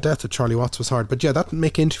 The death of Charlie Watts was hard. But yeah, that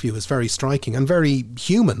Mick interview was very striking and very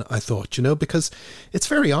human, I thought, because it's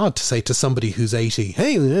very odd to say to somebody who's 80,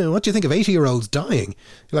 hey, what do you think of 80-year-olds dying?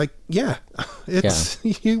 You're like, yeah, it's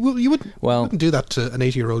you wouldn't do that to an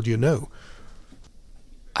 80-year-old,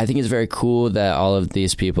 I think it's very cool that all of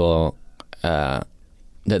these people, that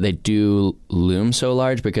they do loom so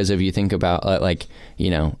large, because if you think about,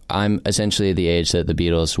 I'm essentially the age that the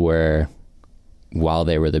Beatles were while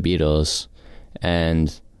they were the Beatles.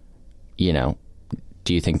 And, do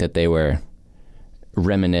you think that they were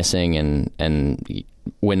reminiscing and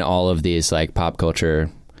when all of these like pop culture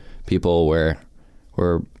people were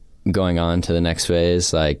going on to the next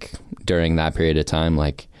phase, like during that period of time,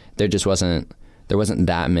 like there wasn't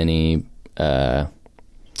that many, I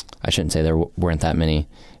shouldn't say there weren't that many,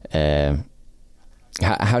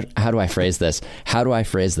 how do I phrase this?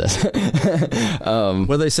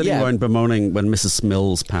 Were they sitting around bemoaning when Mrs.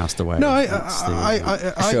 Mills passed away? No,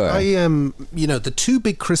 the two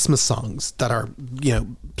big Christmas songs that are,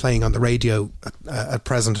 playing on the radio at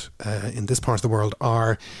present in this part of the world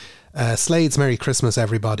are Slade's Merry Christmas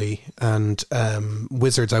Everybody and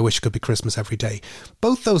Wizards' I Wish It Could Be Christmas Every Day.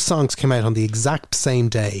 Both those songs came out on the exact same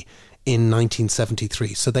day in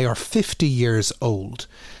 1973, so they are 50 years old.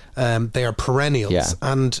 They are perennials. Yeah.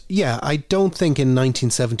 And I don't think in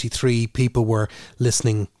 1973 people were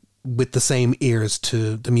listening with the same ears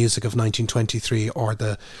to the music of 1923 or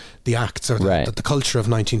the acts or the culture of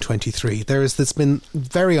 1923. There's been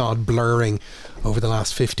very odd blurring over the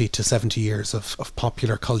last 50 to 70 years of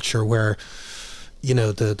popular culture where,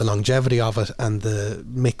 the longevity of it and the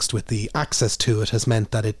mixed with the access to it has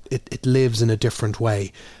meant that it lives in a different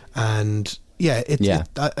way. And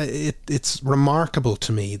it's remarkable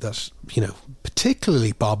to me that,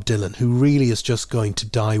 particularly Bob Dylan, who really is just going to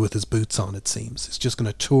die with his boots on, it seems. He's just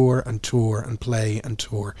going to tour and tour and play and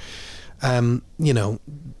tour.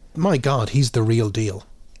 My God, he's the real deal.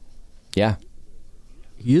 Yeah.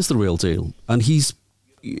 He is the real deal. And he's,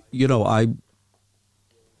 I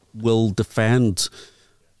will defend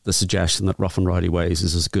the suggestion that Rough and Rowdy Ways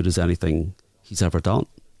is as good as anything he's ever done.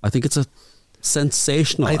 I think it's a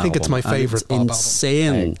sensational I think album, it's my favourite Bob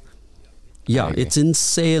insane album. It's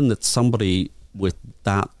insane that somebody with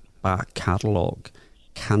that back catalogue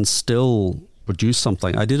can still produce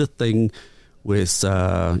something. I did a thing with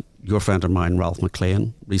your friend of mine, Ralph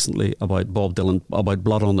McLean, recently about Bob Dylan, about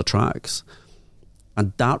Blood on the Tracks,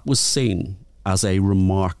 and that was seen as a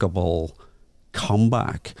remarkable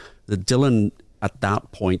comeback. The Dylan at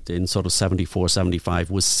that point in sort of 74,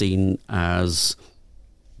 75 was seen as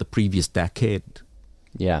the previous decade.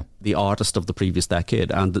 Yeah. The artist of the previous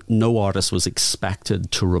decade, and no artist was expected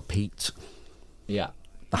to repeat the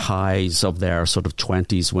highs of their sort of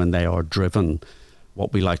 20s when they are driven,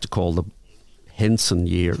 what we like to call the Hinson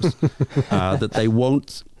years, that they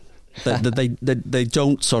won't, that they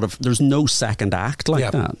don't sort of, there's no second act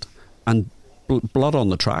like that. And Blood on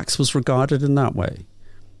the Tracks was regarded in that way.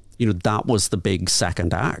 That was the big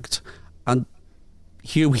second act. And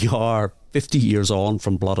here we are 50 years on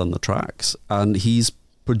from Blood on the Tracks, and he's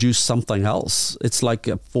produced something else. It's like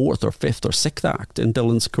a fourth or fifth or sixth act in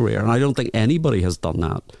Dylan's career, and I don't think anybody has done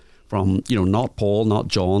that from, not Paul, not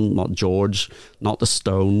John, not George, not the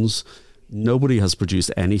Stones. Nobody has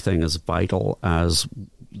produced anything as vital as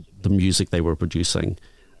the music they were producing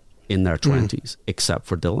in their 20s, except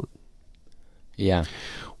for Dylan. Yeah.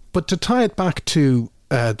 But to tie it back to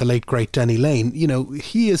the late, great Denny Laine, you know,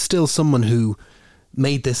 he is still someone who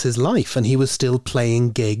made this his life, and he was still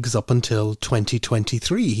playing gigs up until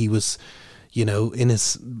 2023. He was, you know, in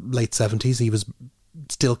his late 70s, he was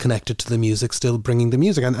still connected to the music, still bringing the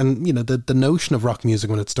music. And you know, the notion of rock music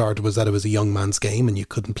when it started was that it was a young man's game and you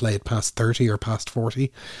couldn't play it past 30 or past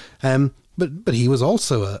 40. But he was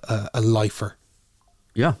also a lifer.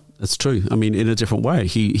 Yeah, it's true. I mean, in a different way.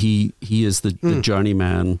 He is the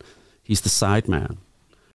journeyman. He's the side man.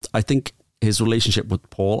 I think his relationship with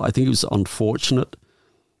Paul, I think it was unfortunate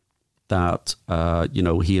that, you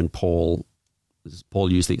know, he and Paul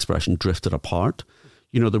used the expression, drifted apart.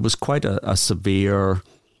 You know, there was quite a severe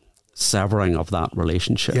severing of that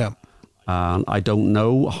relationship. Yeah. And I don't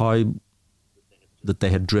know how that they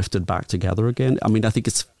had drifted back together again. I mean, I think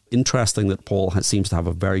it's interesting that Paul seems to have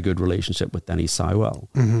a very good relationship with Denny Sywell.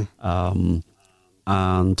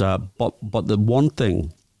 But the one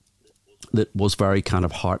thing that was very kind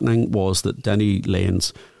of heartening was that Denny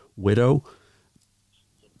Laine's widow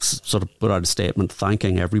sort of put out a statement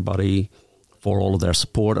thanking everybody for all of their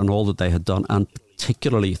support and all that they had done, and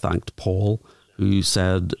particularly thanked Paul, who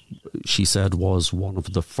she said was one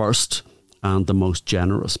of the first and the most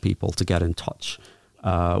generous people to get in touch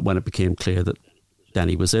when it became clear that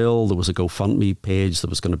Denny was ill. There was a GoFundMe page, there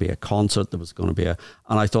was going to be a concert, there was going to be and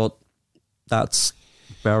I thought that's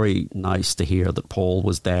very nice to hear that Paul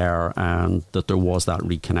was there and that there was that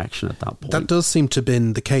reconnection at that point. That does seem to have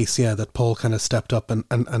been the case, yeah, that Paul kind of stepped up and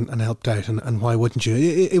helped out, and why wouldn't you?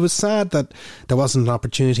 It was sad that there wasn't an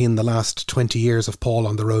opportunity in the last 20 years of Paul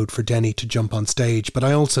on the road for Denny to jump on stage, but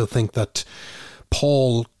I also think that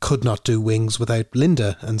Paul could not do Wings without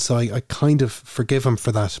Linda, and so I kind of forgive him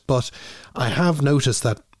for that. But I have noticed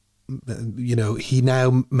that, you know, he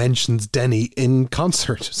now mentions Denny in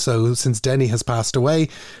concert. So since Denny has passed away,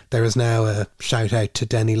 there is now a shout out to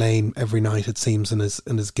Denny Laine every night, it seems, in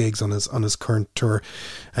his gigs on his current tour,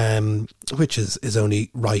 which is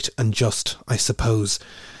only right and just, I suppose.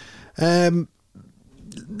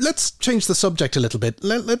 Let's change the subject a little bit.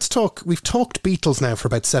 Let's talk. We've talked Beatles now for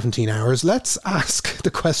about 17 hours. Let's ask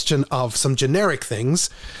the question of some generic things.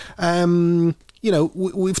 You know,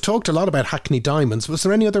 we've talked a lot about Hackney Diamonds. Was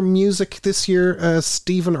there any other music this year,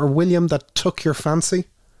 Stephen or William, that took your fancy?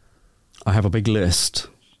 I have a big list.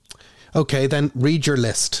 Okay, then read your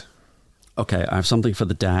list. Okay, I have something for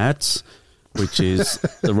the dads, which is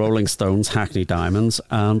the Rolling Stones' Hackney Diamonds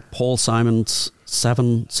and Paul Simon's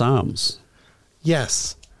Seven Psalms.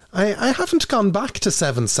 Yes. I haven't gone back to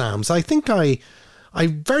Seven Psalms. I think I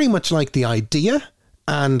very much like the idea,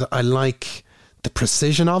 and I like the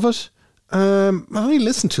precision of it. I only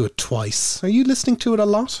listened to it twice. Are you listening to it a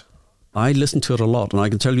lot? I listened to it a lot, and I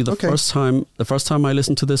can tell you the first time I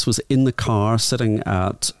listened to this was in the car, sitting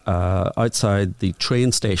at outside the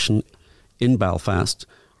train station in Belfast,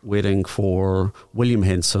 waiting for William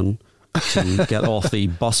Henson to get off the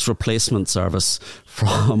bus replacement service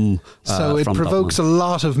from. So it provokes Dublin. A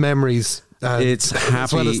lot of memories. It's happy,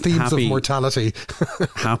 as well as themes of mortality.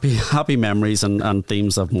 happy memories and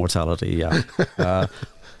themes of mortality. Yeah.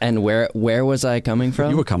 And where was I coming from?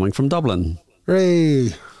 You were coming from Dublin.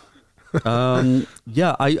 Hooray!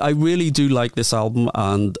 Yeah, I really do like this album,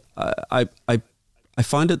 and I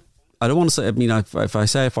find it. I don't want to say. I mean, if I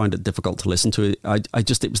say I find it difficult to listen to it,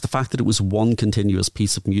 it was the fact that it was one continuous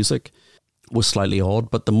piece of music was slightly odd.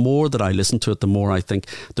 But the more that I listen to it, the more I think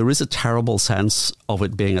there is a terrible sense of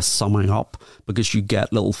it being a summing up, because you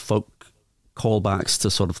get little folk callbacks to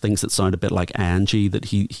sort of things that sound a bit like Angie that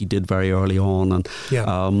he did very early on, and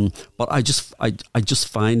but I just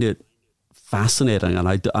find it fascinating, and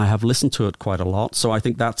I have listened to it quite a lot. So I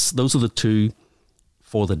think those are the two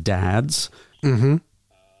for the dads. Mm-hmm.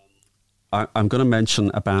 I'm going to mention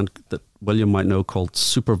a band that William might know called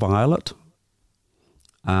Super Violet,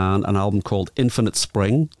 and an album called Infinite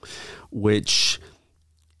Spring, which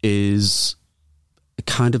is a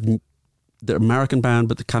kind of the American band,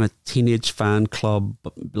 but the kind of teenage fan club,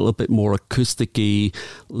 a little bit more acoustic-y,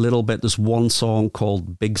 little bit. There's one song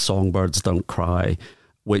called Big Songbirds Don't Cry,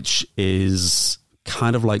 which is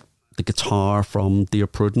kind of like the guitar from Dear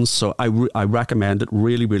Prudence. So I recommend it.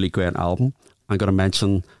 Really, really great album. I'm going to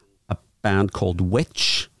mention a band called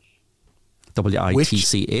Witch,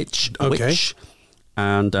 Witch. Okay. Witch.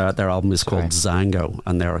 And their album is called Zango,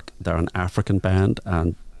 and they're an African band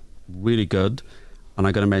and really good. And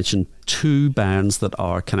I'm going to mention two bands that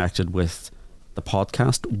are connected with the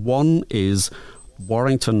podcast. One is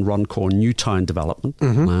Warrington Runcorn Newtown Development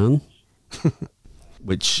Plan,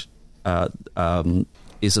 which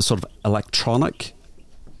is a sort of electronic,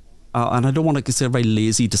 and I don't want to consider very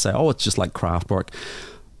lazy to say, oh, it's just like Kraftwerk,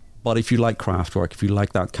 But if you like Kraftwerk, if you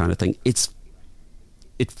like that kind of thing,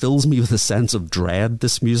 it fills me with a sense of dread.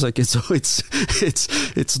 This music,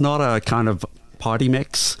 it's not a kind of party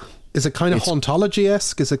mix. Is it kind of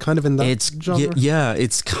hauntology-esque? Is it kind of in that genre? Yeah,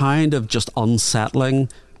 it's kind of just unsettling,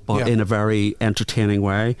 but in a very entertaining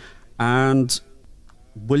way. And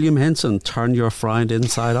William Henson, Turn Your Frown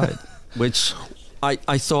Inside Out, which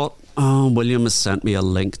I thought, William has sent me a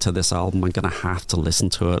link to this album. I'm going to have to listen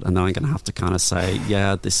to it, and then I'm going to have to kind of say,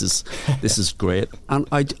 yeah, this is great. And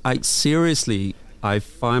I seriously, I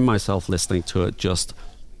find myself listening to it just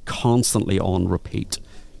constantly on repeat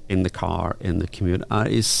in the car, in the commute.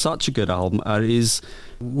 It is such a good album.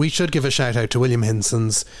 We should give a shout out to William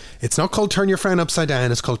Henson's. It's not called Turn Your Frown Upside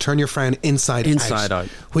Down, it's called Turn Your Frown Inside Out.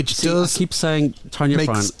 Which I keep saying Turn Your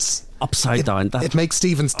Frown Upside Down. It makes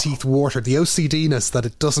Stephen's teeth water, the OCD-ness that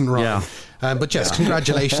it doesn't rhyme. Yeah. But yes,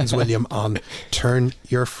 congratulations, William, on Turn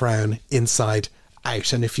Your Frown Inside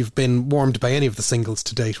Out. And if you've been warmed by any of the singles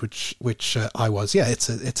to date, which I was,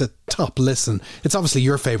 it's a top listen. It's obviously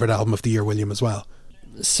your favourite album of the year, William, as well.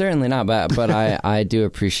 Certainly not, but I do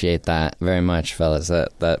appreciate that very much, fellas.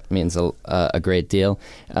 That means a great deal,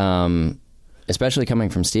 especially coming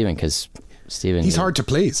from Stephen, because Stephen, he's hard to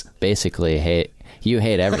please. Basically, hate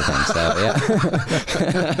everything. So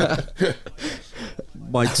yeah.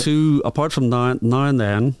 My two, apart from now and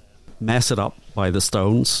then, Mess It Up by the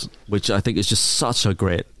Stones, which I think is just such a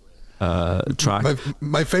great track.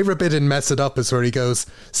 My favourite bit in Mess It Up is where he goes,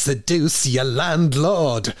 "Seduce your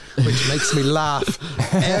landlord," which makes me laugh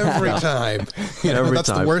every time. That's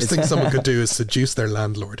the worst thing someone could do, is seduce their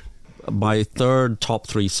landlord. My third top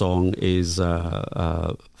three song is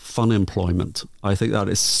Fun Employment. I think that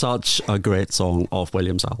is such a great song off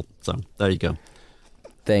William's album. So there you go.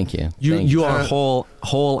 Thank you. You are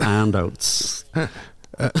Hall and Oates.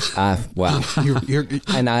 Wow.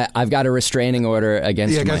 And I've got a restraining order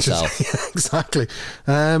against myself. Exactly.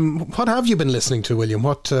 What have you been listening to, William?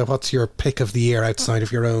 What's your pick of the year outside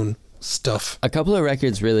of your own stuff? A couple of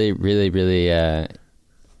records really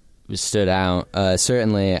stood out.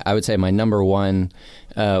 Certainly, I would say my number one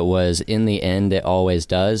was In the End It Always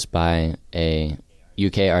Does by a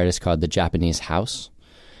UK artist called The Japanese House.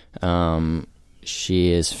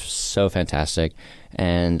 She is so fantastic,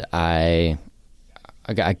 and I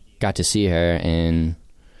got to see her in,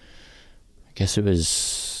 I guess it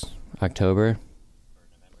was October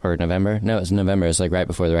or November. No, it was November. It was like right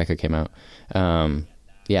before the record came out.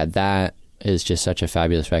 That is just such a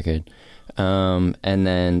fabulous record. And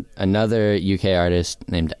then another UK artist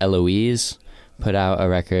named Eloise put out a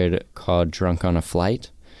record called Drunk on a Flight,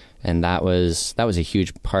 and that was a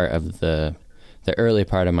huge part of the early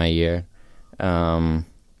part of my year.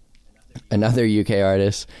 Another UK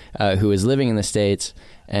artist who is living in the States,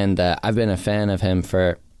 and I've been a fan of him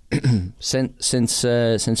for since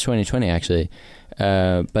 2020, actually.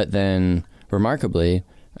 But then, remarkably,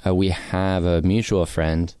 we have a mutual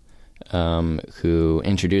friend who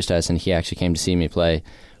introduced us, and he actually came to see me play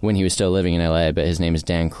when he was still living in LA. But his name is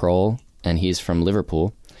Dan Kroll, and he's from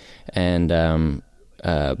Liverpool. And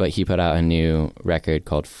but he put out a new record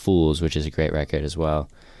called Fools, which is a great record as well.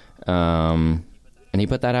 And he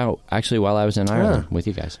put that out actually while I was in Ireland with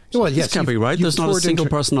you guys. Well, yes, this can't be right. There's not a single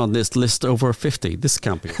person on this list over 50. This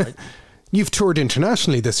can't be right. You've toured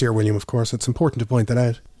internationally this year, William, of course. It's important to point that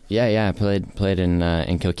out. Yeah, I played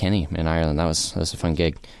in Kilkenny in Ireland. That was a fun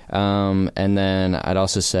gig. And then I'd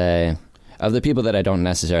also say, of the people that I don't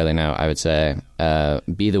necessarily know, I would say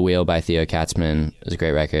Be the Wheel by Theo Katzman is a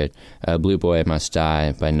great record. Blue Boy Must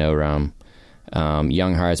Die by No Rome.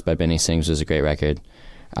 Young Hearts by Benny Sings was a great record.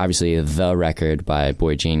 Obviously, The Record by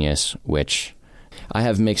Boy Genius, which I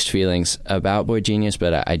have mixed feelings about Boy Genius,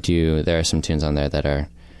 but I do. There are some tunes on there that are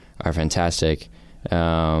fantastic.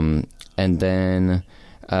 And then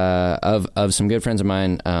of some good friends of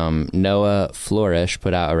mine, Noah Flourish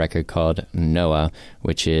put out a record called Noah,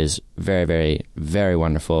 which is very, very, very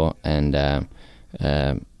wonderful. And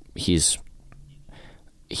he is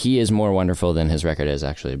more wonderful than his record is,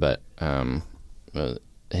 actually, but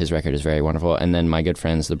his record is very wonderful. And then my good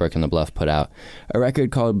friends, The Brook and the Bluff, put out a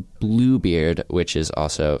record called Bluebeard, which is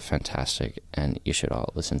also fantastic, and you should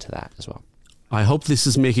all listen to that as well. I hope this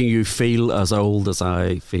is making you feel as old as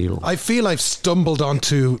I feel. I feel I've stumbled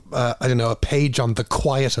onto, a page on The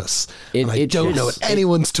Quietus, and I don't know what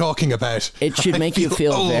anyone's talking about. It should make you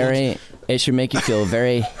feel old. It should make you feel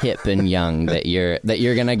very hip and young that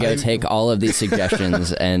you're gonna go take all of these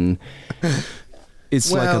suggestions and. It's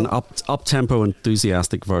like an up-tempo,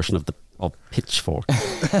 enthusiastic version of Pitchfork.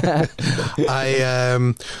 I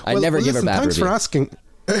never give a bad review.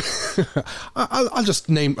 I'll just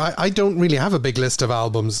name. I don't really have a big list of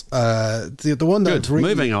albums. The one that Good.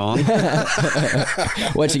 Moving on.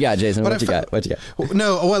 What you got, Jason? What you got?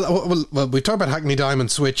 No, well, we talked about Hackney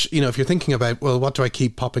Diamonds, which, you know, if you're thinking about, well, what do I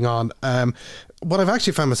keep popping on? What I've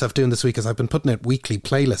actually found myself doing this week is I've been putting out weekly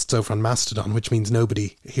playlists over on Mastodon, which means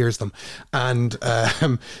nobody hears them, and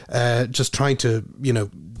just trying to, you know,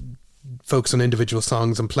 focus on individual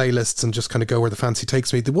songs and playlists and just kind of go where the fancy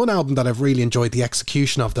takes me. The one album that I've really enjoyed the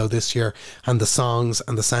execution of, though, this year, and the songs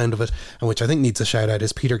and the sound of it, and which I think needs a shout out,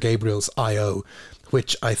 is Peter Gabriel's I.O.,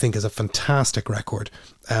 which I think is a fantastic record,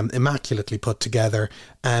 immaculately put together.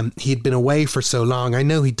 He'd been away for so long. I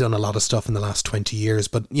know he'd done a lot of stuff in the last 20 years,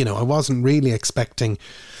 but, you know, I wasn't really expecting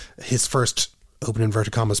his first, open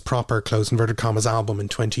inverted commas, proper, close inverted commas, album in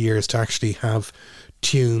 20 years to actually have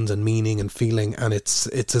tunes and meaning and feeling, and it's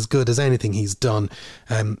as good as anything he's done.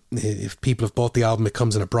 If people have bought the album, it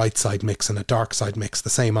comes in a bright side mix and a dark side mix, the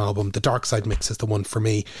same album. The dark side mix is the one for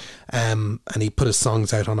me, and he put his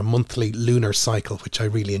songs out on a monthly lunar cycle, which I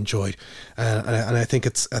really enjoyed, and I think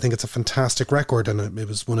it's a fantastic record, and it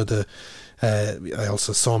was one of the I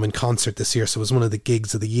also saw him in concert this year, so it was one of the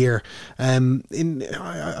gigs of the year.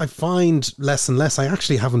 I find less and less, I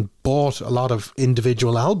actually haven't bought a lot of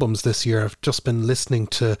individual albums this year. I've just been listening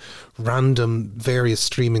to random various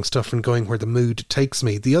streaming stuff and going where the mood takes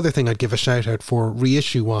me. The other thing I'd give a shout out for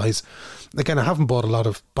reissue wise, again, I haven't bought a lot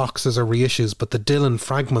of boxes or reissues, but the Dylan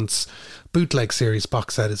Fragments bootleg series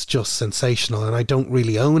box set is just sensational, and I don't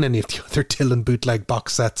really own any of the other Dylan bootleg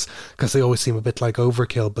box sets because they always seem a bit like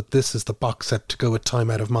overkill, but this is the box set to go with Time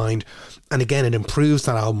Out of Mind, and again, it improves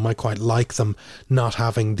that album. I quite like them not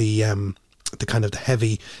having the kind of the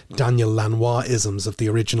heavy Daniel Lanois isms of the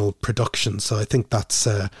original production, so I think that's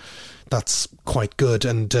quite good.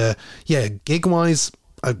 And yeah, gig wise,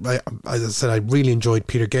 as I said, I really enjoyed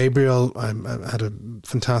Peter Gabriel. I had a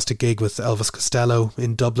fantastic gig with Elvis Costello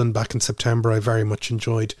in Dublin back in September. I very much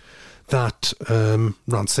enjoyed that. Ron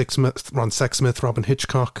Sexsmith, Robin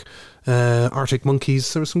Hitchcock, Arctic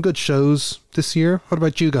Monkeys. There were some good shows this year. What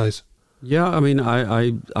about you guys? Yeah, I mean,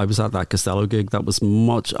 I was at that Costello gig. That was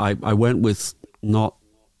much. I went with not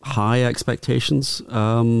high expectations.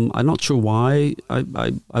 I'm not sure why.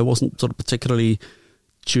 I wasn't sort of particularly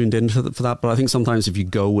tuned into for that, but I think sometimes if you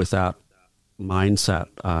go with that mindset,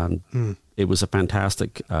 and it was a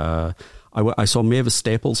fantastic. I saw Mavis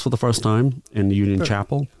Staples for the first time in the Union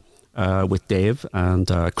Chapel with Dave and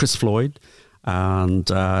Chris Floyd, and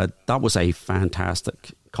that was a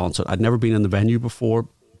fantastic concert. I'd never been in the venue before.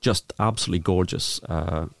 Just absolutely gorgeous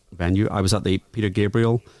venue. I was at the Peter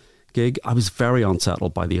Gabriel gig. I was very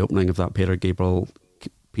unsettled by the opening of that Peter Gabriel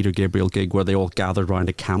gig, where they all gathered around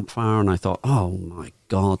a campfire, and I thought, oh my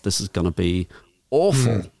God, this is going to be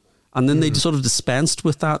awful. And then they sort of dispensed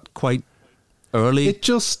with that quite early. It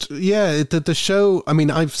just, the show, I mean,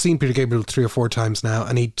 I've seen Peter Gabriel 3 or 4 times now,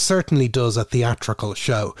 and he certainly does a theatrical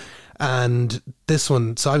show. And this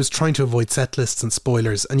one, so I was trying to avoid set lists and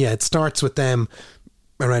spoilers, and yeah, it starts with them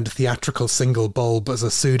around a theatrical single bulb as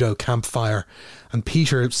a pseudo campfire, and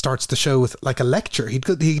Peter starts the show with like a lecture. He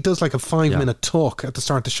does like a 5-minute talk at the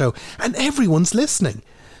start of the show, and everyone's listening.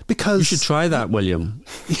 Because you should try that, William.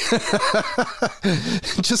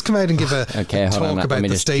 Just come out and give a talk about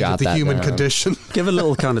the state of the human condition. Give a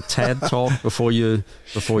little kind of TED talk before you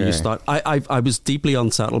start. I was deeply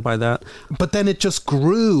unsettled by that, but then it just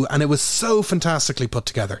grew, and it was so fantastically put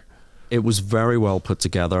together. It was very well put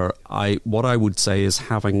together. What I would say is,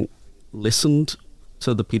 having listened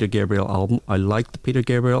to the Peter Gabriel album, I liked the Peter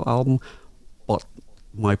Gabriel album, but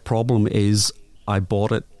my problem is I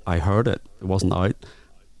bought it, I heard it wasn't out,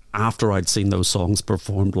 after I'd seen those songs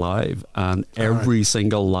performed live, and every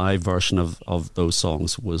single live version of those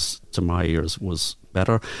songs was, to my ears, was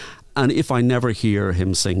better. And if I never hear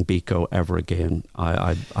him sing Biko ever again,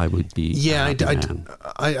 I would be I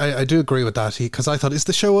do agree with that, because I thought, is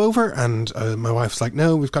the show over? And my wife's like,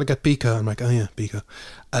 no, we've got to get Biko. I'm like, oh yeah, Biko.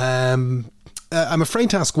 I'm afraid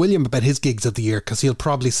to ask William about his gigs of the year, because he'll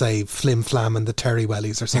probably say Flim Flam and the Terry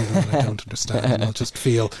Wellies or something that I don't understand. And I'll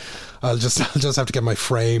just have to get my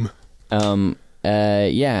frame. I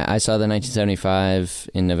saw the 1975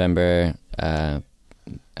 in November.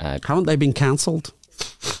 Haven't they been cancelled?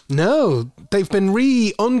 No, they've been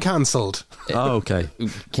uncancelled. Oh, okay.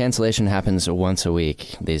 Cancellation happens once a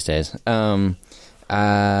week these days. I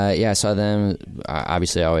saw them.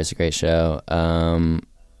 Obviously, always a great show.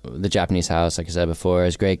 The Japanese House, like I said before,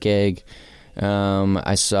 is a great gig.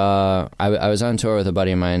 I was on tour with a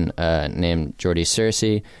buddy of mine named Jordy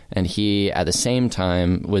Searcy, and he, at the same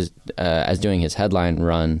time, was as doing his headline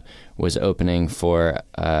run, was opening for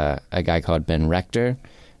a guy called Ben Rector.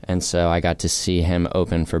 and so I got to see him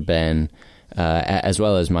open for Ben, as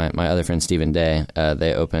well as my other friend Stephen Day.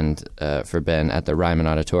 They opened for Ben at the Ryman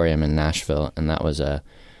Auditorium in Nashville, and that was a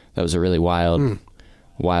really wild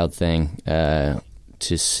thing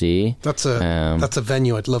to see. That's a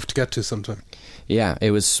venue I'd love to get to sometime. Yeah,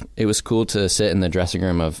 it was cool to sit in the dressing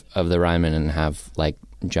room of the Ryman and have like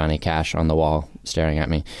Johnny Cash on the wall staring at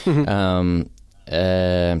me. I'm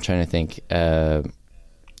trying to think. Theo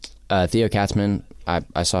Katzman,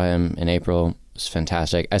 I saw him in April. It was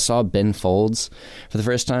fantastic. I saw Ben Folds for the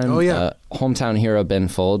first time. Oh, yeah. Hometown hero Ben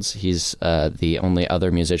Folds. He's the only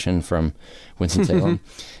other musician from Winston-Salem.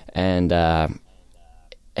 and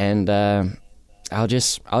I'll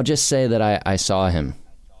just say that I saw him.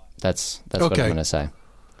 That's what I'm going to say.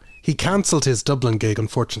 He cancelled his Dublin gig,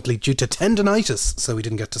 unfortunately, due to tendinitis, so we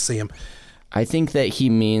didn't get to see him. I think he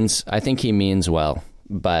means well,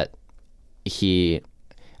 but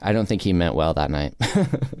I don't think he meant well that night.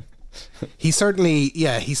 He certainly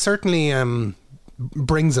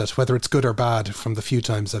brings it, whether it's good or bad, from the few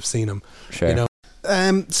times I've seen him. Sure. You know.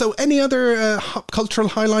 So any other cultural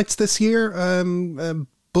highlights this year?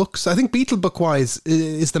 Books? I think Beatle book wise,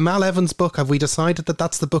 is the Mal Evans book, have we decided that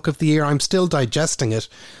that's the book of the year? I'm still digesting it.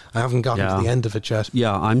 I haven't gotten to the end of it yet.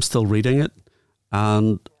 Yeah, I'm still reading it,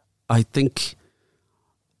 and I think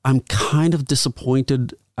I'm kind of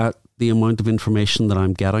disappointed at the amount of information that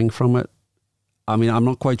I'm getting from it. I mean, I'm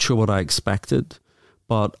not quite sure what I expected,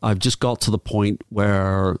 but I've just got to the point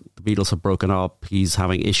where the Beatles have broken up. He's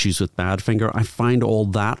having issues with Badfinger. I find all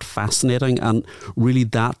that fascinating, and really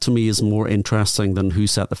that to me is more interesting than who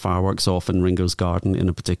set the fireworks off in Ringo's garden in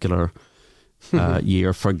a particular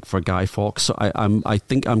year for Guy Fawkes. So I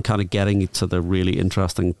think I'm kind of getting to the really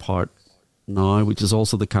interesting part now, which is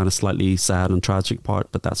also the kind of slightly sad and tragic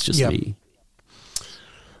part, but that's just me.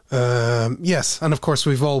 Yes, and of course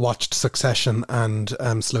we've all watched Succession and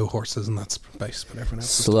Slow Horses, and that's based on everyone else.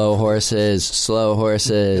 Slow Horses.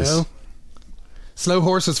 You know? Slow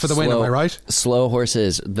Horses for the win, am I right? Slow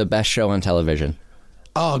Horses, the best show on television.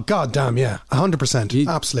 Oh, god damn, yeah. 100%.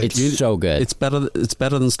 Absolutely. It's so good. It's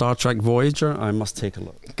better than Star Trek Voyager. I must take a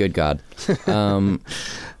look. Good God. Gary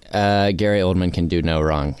Oldman can do no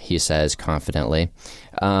wrong, he says confidently.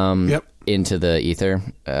 Into the ether.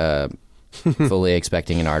 Fully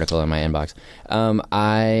expecting an article in my inbox.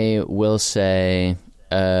 I will say...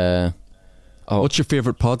 what's your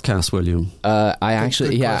favorite podcast, William? I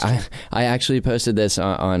actually posted this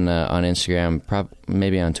on Instagram,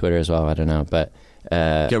 maybe on Twitter as well. I don't know, but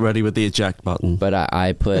get ready with the eject button. But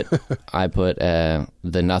I put the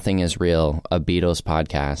Nothing Is Real, a Beatles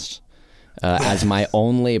podcast, as my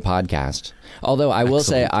only podcast. Although I will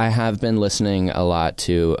say I have been listening a lot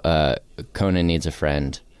to Conan Needs a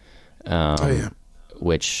Friend.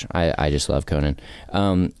 Which I just love Conan.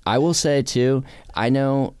 I will say too, I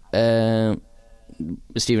know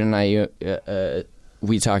Stephen and I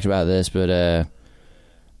we talked about this, but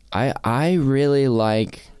I really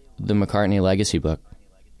like the McCartney Legacy book.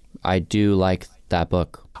 I do like that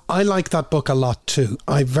book. I like that book a lot too.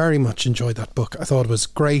 I very much enjoyed that book. I thought it was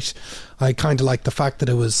great. I kind of liked the fact that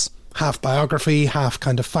it was half biography, half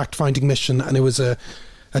kind of fact-finding mission, and it was a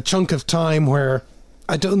chunk of time where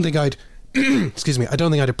I don't think I'd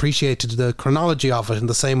appreciated the chronology of it in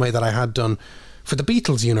the same way that I had done for the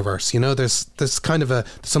Beatles universe. You know, there's kind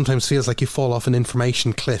of sometimes feels like you fall off an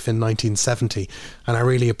information cliff in 1970, and I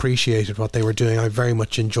really appreciated what they were doing. I very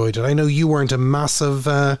much enjoyed it. I know you weren't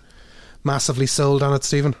massively sold on it,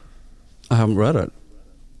 Stephen. I haven't read it.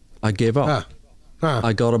 I gave up.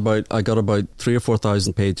 I got about 3,000 or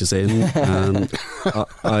 4,000 pages in, and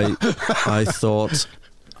I thought,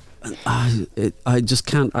 I just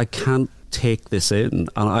can't. I can't take this in,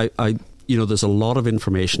 and I there's a lot of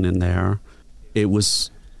information in there. I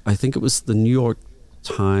think it was the New York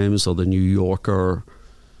Times or the New Yorker,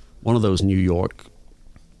 one of those New York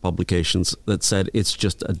publications, that said it's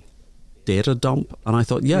just a data dump, and I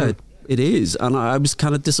thought, it is, and I was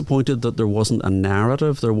kind of disappointed that there wasn't a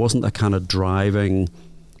narrative. There wasn't a kind of driving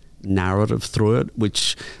narrative through it,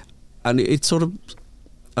 and it sort of.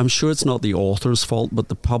 I'm sure it's not the author's fault, but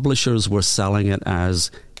the publishers were selling it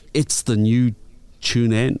as it's the new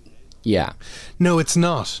Tune In. Yeah. No, it's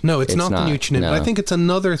not. No, it's not the new Tune In. No. I think it's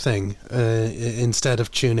another thing instead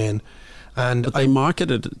of Tune In. But they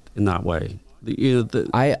marketed it in that way.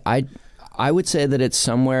 I would say that it's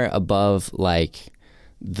somewhere above like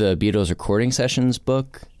the Beatles recording sessions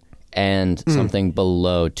book and something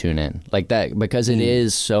below Tune In. Like that, because it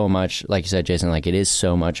is so much, like you said, Jason, like it is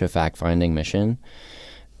so much a fact-finding mission.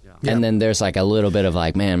 Yeah. And then there's like a little bit of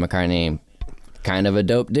like, man, McCartney, kind of a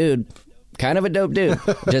dope dude,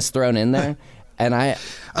 just thrown in there. And I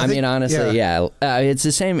mean, honestly, it's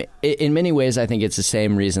the same. In many ways, I think it's the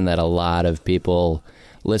same reason that a lot of people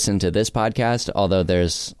listen to this podcast, although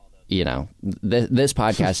there's, this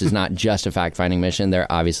podcast is not just a fact-finding mission. There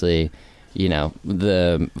are obviously,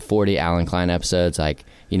 the 40 Alan Klein episodes, like,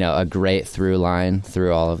 a great through line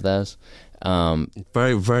through all of those.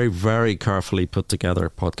 Very, very, very carefully put together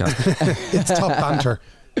podcast. It's top banter.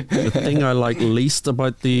 The thing I like least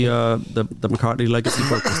about the McCartney Legacy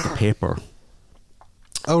book is the paper.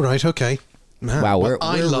 Oh, right, okay. Man, wow,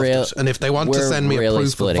 I loved it. And if they want to send me a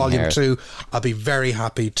proof of Volume 2, I'll be very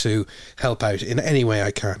happy to help out in any way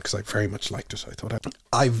I can, because I very much liked it.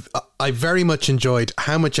 I very much enjoyed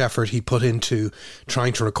how much effort he put into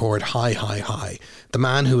trying to record High. The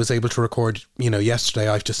man who was able to record, yesterday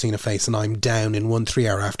I've Just Seen a Face and I'm Down in 1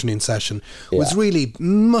 3-hour afternoon session was really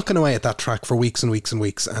mucking away at that track for weeks and weeks and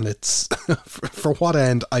weeks. And it's, for what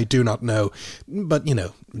end, I do not know. But,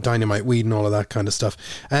 Dynamite Weed and all of that kind of stuff.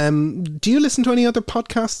 Do you listen to any other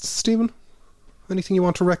podcasts, Stephen? Anything you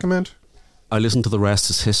want to recommend? I listen to The Rest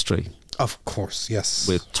is History. Of course, yes.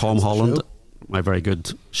 With Tom Holland, my very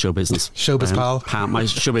good show business pal. My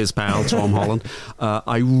showbiz pal, Tom Holland.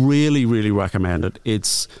 I really, really recommend it.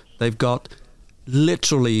 They've got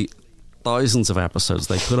literally thousands of episodes.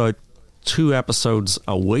 They put out 2 episodes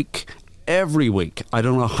a week. Every week. I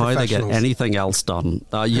don't know how they get anything else done.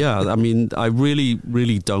 I mean, I really,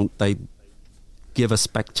 really don't. They give a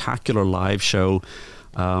spectacular live show.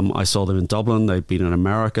 I saw them in Dublin. They've been in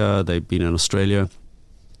America. They've been in Australia.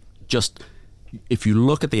 Just, if you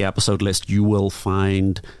look at the episode list, you will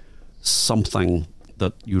find something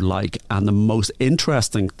that you like. And the most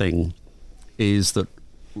interesting thing is that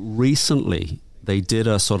recently they did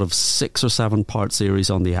a sort of 6 or 7 part series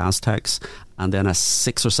on the Aztecs, and then a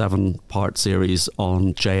 6 or 7 part series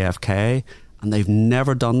on JFK, and they've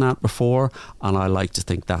never done that before, and I like to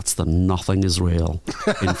think that's the Nothing Is Real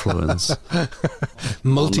influence. On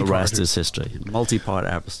The Rest is History. Multi-part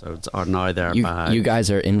episodes are now their bag. You guys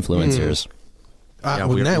are influencers.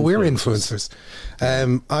 We're influencers.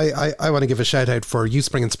 I want to give a shout out for You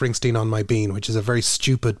Spring and Springsteen on My Bean, which is a very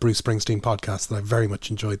stupid Bruce Springsteen podcast that I very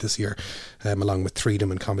much enjoyed this year, along with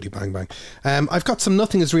Freedom and Comedy Bang Bang. I've got some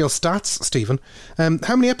Nothing Is Real stats, Stephen.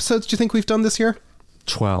 How many episodes do you think we've done this year?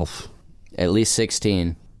 12. At least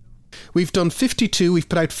 16. We've done 52. We've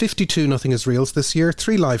put out 52 Nothing Is Reals this year.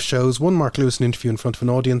 3 live shows, 1 Mark Lewison interview in front of an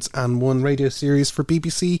audience, and 1 radio series for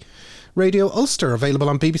BBC Radio Ulster, available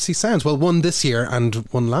on BBC Sounds. Well, 1 this year and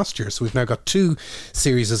 1 last year. So we've now got 2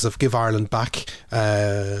 series of Give Ireland Back,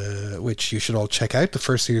 which you should all check out. The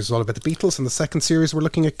first series is all about the Beatles, and the second series we're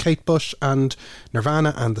looking at Kate Bush and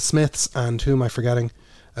Nirvana and the Smiths, and who am I forgetting?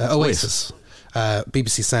 Oasis.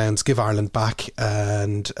 BBC Sounds, Give Ireland Back,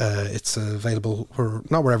 and it's available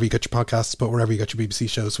not wherever you get your podcasts, but wherever you get your BBC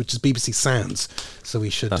shows, which is BBC Sounds. So we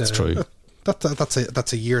should. That's true.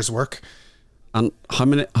 That's a year's work. And how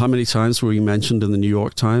many times were we mentioned in the New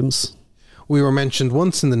York Times? We were mentioned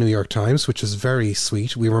once in the New York Times, which is very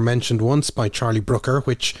sweet. We were mentioned once by Charlie Brooker,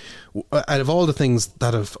 which, out of all the things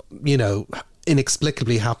that have,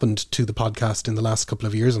 inexplicably happened to the podcast in the last couple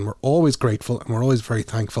of years, and we're always grateful and we're always very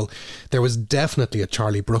thankful, there was definitely a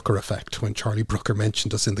Charlie Brooker effect when Charlie Brooker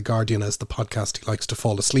mentioned us in The Guardian as the podcast he likes to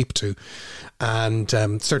fall asleep to, and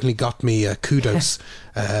certainly got me kudos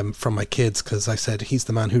from my kids, because I said he's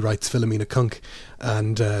the man who writes Philomena Kunk,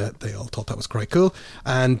 and they all thought that was quite cool.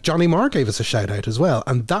 And Johnny Marr gave us a shout out as well,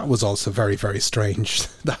 and that was also very, very strange,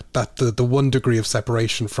 that the 1 degree of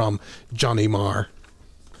separation from Johnny Marr.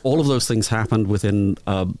 All of those things happened within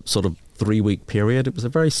a sort of 3-week period. It was a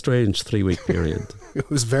very strange 3-week period. It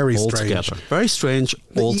was very strange. Very strange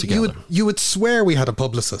altogether. You would swear we had a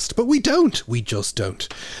publicist, but we don't. We just don't.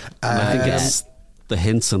 I think it's the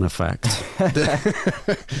Hinson effect.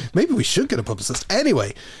 Maybe we should get a publicist.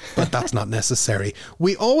 Anyway, but that's not necessary.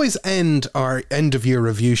 We always end our end of year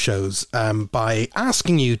review shows by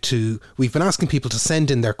asking we've been asking people to send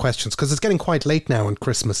in their questions, because it's getting quite late now on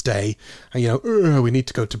Christmas Day, and we need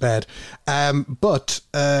to go to bed. Separate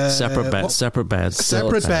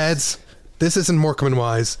beds. This isn't Morecambe and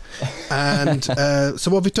Wise. And so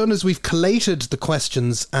what we've done is we've collated the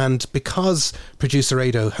questions, and because producer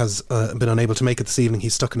Ado has been unable to make it this evening,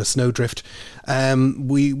 he's stuck in a snowdrift,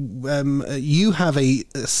 you have a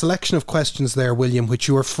selection of questions there, William, which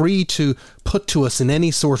you are free to put to us in any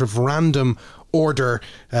sort of random order.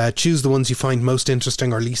 Choose the ones you find most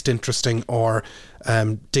interesting or least interesting, or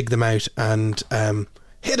dig them out and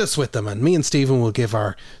hit us with them, and me and Stephen will give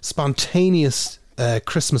our spontaneous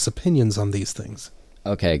Christmas opinions on these things.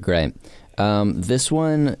 Okay, great. This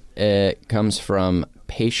one comes from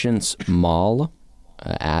Patience Mall,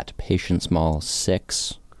 at Patience Mall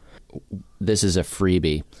 6. this is a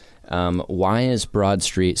freebie. Why is Broad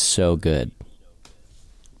Street so good?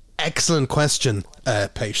 Excellent question,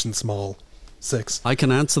 Patient Small 6. I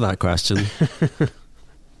can answer that question.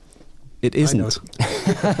 It isn't.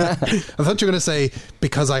 I thought you were going to say,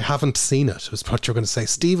 because I haven't seen it, was what you were going to say.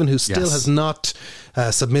 Stephen, who still has not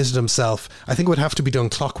submitted himself, I think it would have to be done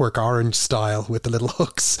Clockwork Orange style with the little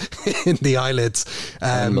hooks in the eyelids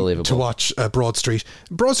to watch Broad Street.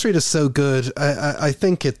 Broad Street is so good. I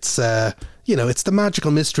think it's... it's the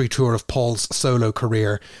magical mystery tour of Paul's solo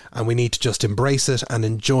career, and we need to just embrace it and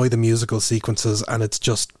enjoy the musical sequences, and it's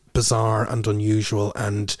just bizarre and unusual,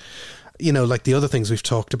 and like the other things we've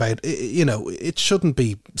talked about, it shouldn't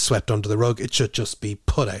be swept under the rug. It should just be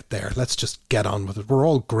put out there. Let's just get on with it. We're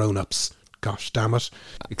all grown-ups. Gosh damn it.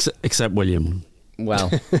 Except William.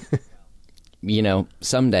 Well,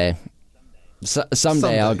 someday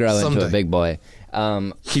I'll grow into a big boy.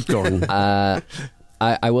 Keep going.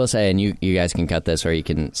 I will say, and you guys can cut this, or you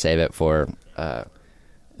can save it for,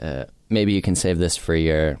 maybe you can save this for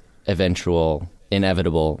your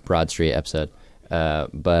inevitable Broad Street episode.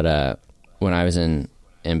 But when I was in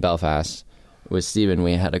Belfast with Stephen,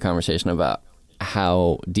 we had a conversation about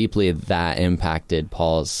how deeply that impacted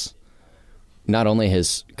Paul's, not only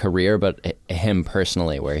his career, but him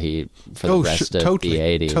personally, where he, for the rest of the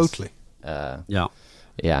 80s. Totally. Yeah.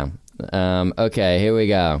 Okay, here we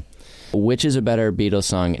go. Which is a better Beatles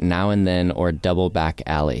song, Now and Then or Double Back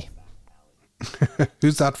Alley?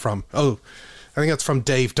 Who's that from? Oh, I think that's from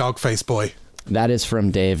Dave Dogface Boy. That is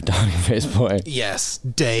from Dave Dogface Boy. Yes,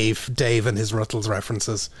 Dave and his Ruttles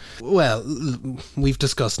references. Well, we've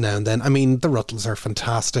discussed Now and Then. I mean, the Ruttles are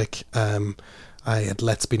fantastic. I had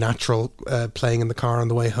Let's Be Natural playing in the car on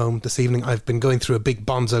the way home this evening. I've been going through a big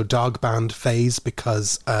Bonzo Dog Band phase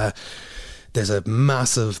because there's a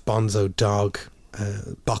massive Bonzo Dog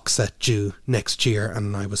box set due next year,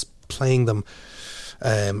 and I was playing them.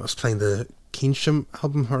 I was playing the Keynsham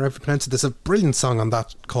album, however you pronounce it. There's a brilliant song on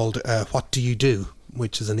that called What Do You Do,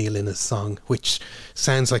 which is a Neil Innes song, which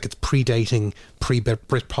sounds like it's predating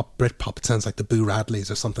Britpop. It sounds like the Boo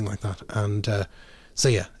Radleys or something like that. And so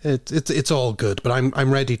yeah, it's all good. But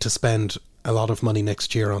I'm ready to spend a lot of money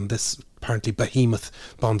next year on this apparently behemoth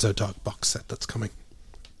Bonzo Dog box set that's coming.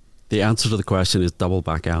 The answer to the question is Double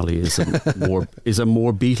Back Alley is a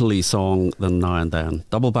more Beatle-y song than Now and Then.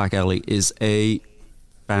 Double Back Alley is a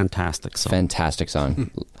fantastic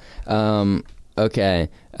song. Okay.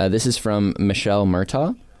 This is from Michelle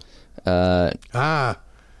Murtaugh.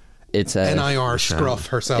 It's a NIR Scruff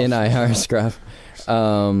herself. NIR Scruff.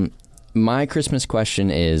 My Christmas question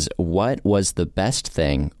is, what was the best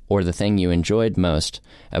thing or the thing you enjoyed most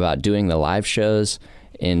about doing the live shows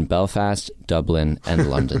in Belfast, Dublin, and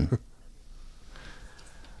London?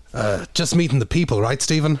 Just meeting the people, right,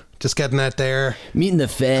 Stephen? Just getting out there. Meeting the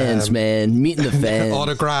fans, man. Meeting the fans.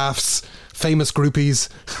 Autographs, famous groupies.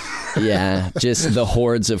 Yeah, just the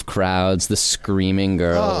hordes of crowds, the screaming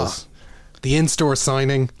girls. The in-store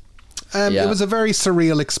signing. It was a very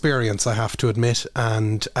surreal experience, I have to admit.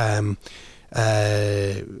 And,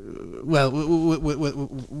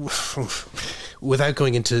 without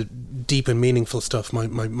going into deep and meaningful stuff,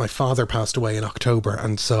 my father passed away in October,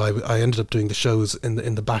 and so I ended up doing the shows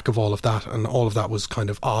in the back of all of that, and all of that was kind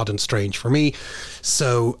of odd and strange for me.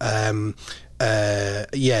 So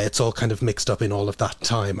it's all kind of mixed up in all of that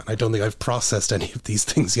time, and I don't think I've processed any of these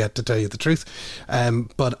things yet, to tell you the truth.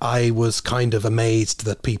 But I was kind of amazed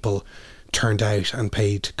that people turned out and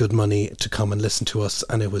paid good money to come and listen to us,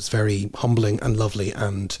 and it was very humbling and lovely,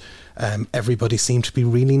 and everybody seemed to be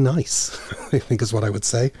really nice. I think is what I would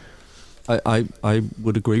say. I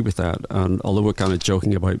would agree with that, and although we're kind of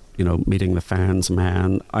joking about meeting the fans,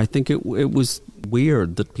 man, I think it was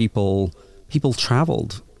weird that people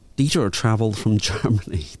travelled. Dieter travelled from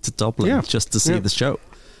Germany to Dublin just to see the show.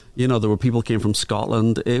 There were people who came from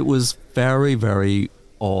Scotland. It was very, very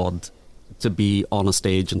odd to be on a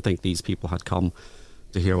stage and think these people had come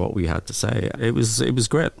to hear what we had to say. It was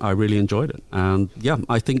great. I really enjoyed it. And yeah,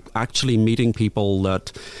 I think actually meeting people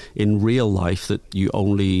that in real life that you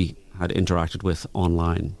only had interacted with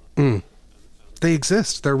online. They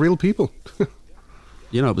exist. They're real people.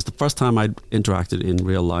 It was the first time I'd interacted in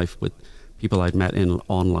real life with people I'd met in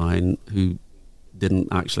online who didn't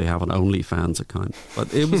actually have an OnlyFans account,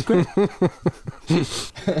 but it was great.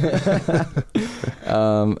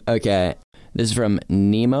 Okay, this is from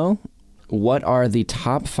Nemo. What are the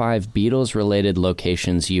top 5 Beatles-related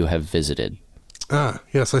locations you have visited?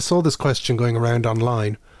 Yes, I saw this question going around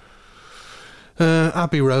online.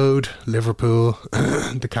 Abbey Road, Liverpool,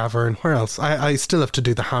 the Cavern. Where else? I still have to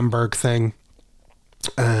do the Hamburg thing.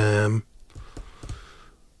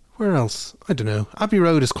 Where Where else? I don't know. Abbey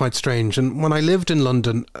Road is quite strange. And when I lived in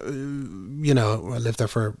London, I lived there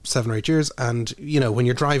for 7 or 8 years. And, when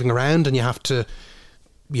you're driving around and you have to,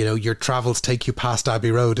 your travels take you past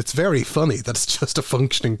Abbey Road, it's very funny that it's just a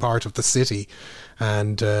functioning part of the city.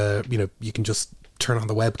 And, you can just turn on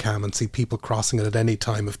the webcam and see people crossing it at any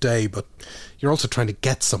time of day. But you're also trying to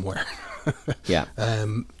get somewhere. Yeah.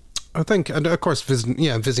 I think, and of course, visiting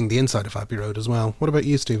the inside of Abbey Road as well. What about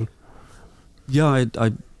you, Stephen? Yeah,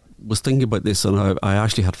 I was thinking about this, and I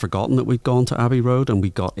actually had forgotten that we'd gone to Abbey Road, and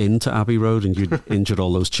we got into Abbey Road, and you'd injured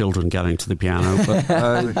all those children getting to the piano.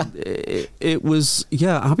 But it was,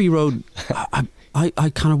 Abbey Road.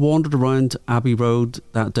 I kind of wandered around Abbey Road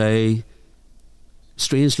that day,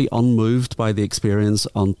 strangely unmoved by the experience,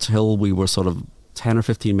 until we were sort of 10 or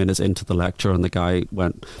 15 minutes into the lecture, and the guy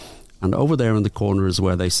went, and over there in the corner is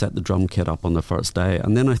where they set the drum kit up on the first day.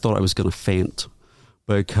 And then I thought I was going to faint,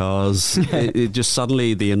 because it just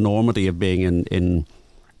suddenly, the enormity of being in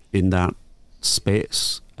that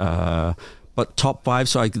space. But top 5,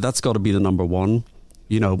 so that's got to be the number 1.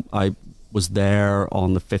 I was there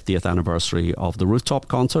on the 50th anniversary of the Rooftop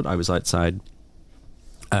concert. I was outside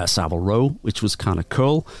Savile Row, which was kind of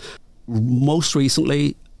cool. Most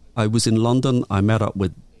recently, I was in London. I met up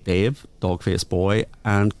with Dave, Dogface Boy,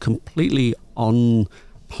 and completely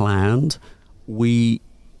unplanned, we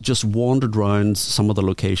just wandered around some of the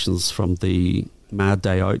locations from the Mad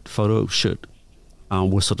Day Out photo shoot.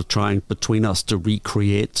 We're sort of trying between us to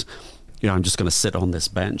recreate, I'm just going to sit on this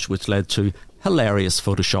bench, which led to hilarious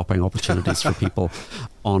photoshopping opportunities for people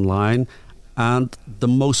online. And the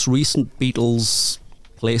most recent Beatles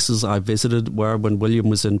places I visited were when William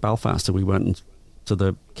was in Belfast, and we went to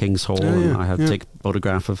the King's Hall, and I had to take a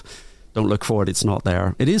photograph of, don't look for it, it's not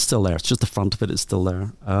there. It is still there, it's just the front of it is still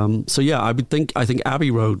there. I think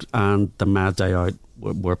Abbey Road and the Mad Day Out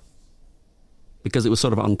were, because it was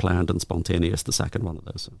sort of unplanned and spontaneous, the second one of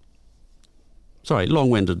those. Sorry,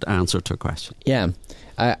 long-winded answer to a question. Yeah,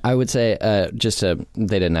 I would say, they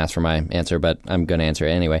didn't ask for my answer, but I'm going to answer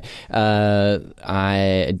it anyway.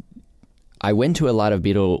 I went to a lot of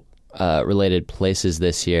Beatle related places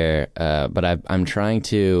this year, but I'm trying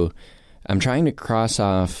to cross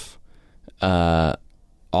off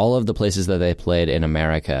all of the places that they played in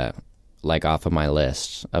America, like off of my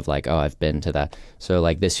list of like, oh, I've been to that. So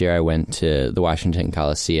like this year I went to the Washington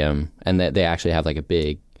Coliseum, and they actually have like a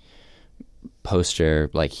big poster,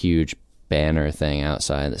 like huge banner thing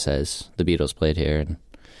outside that says the Beatles played here.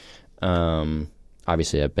 And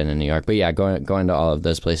obviously I've been in New York, but yeah, going to all of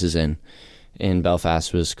those places in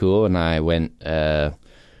Belfast was cool. And I went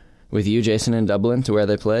with you, Jason, in Dublin to where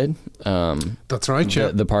they played. That's right,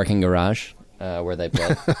 yeah. The parking garage where they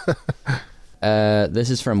played.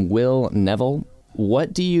 This is from Will Neville.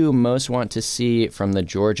 What do you most want to see from the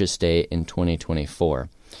George estate in 2024?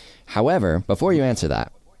 However, before you answer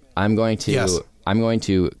that, I'm going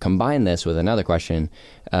to combine this with another question,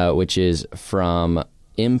 which is from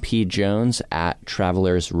MP Jones at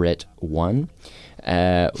TravelersWrit1.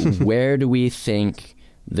 Where do we think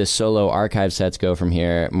the solo archive sets go from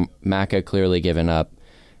here? Macca clearly given up.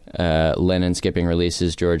 Lennon skipping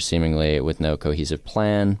releases. George seemingly with no cohesive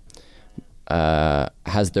plan.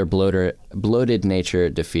 Has their bloated nature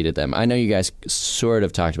defeated them? I know you guys sort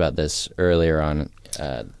of talked about this earlier on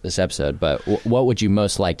this episode, but what would you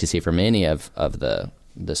most like to see from any of the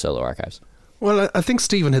solo archives? Well, I think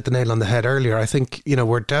Stephen hit the nail on the head earlier. I think,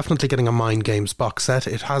 we're definitely getting a Mind Games box set.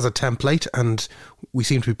 It has a template, and we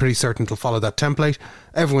seem to be pretty certain it'll follow that template.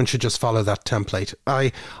 Everyone should just follow that template.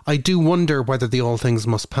 I do wonder whether the All Things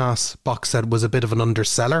Must Pass box set was a bit of an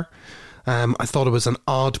underseller. I thought it was an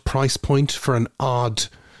odd price point for an odd...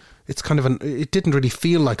 it didn't really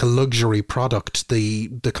feel like a luxury product, the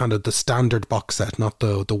kind of the standard box set, not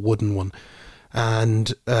the wooden one.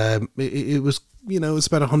 And it was... it was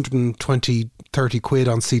about 120, 30 quid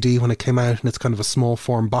on CD when it came out, and it's kind of a small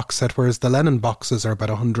form box set, whereas the Lennon boxes are about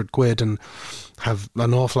 100 quid and have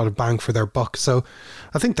an awful lot of bang for their buck. So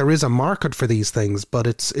I think there is a market for these things, but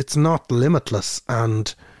it's not limitless.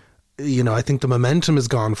 And, I think the momentum is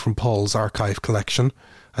gone from Paul's archive collection.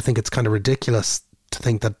 I think it's kind of ridiculous to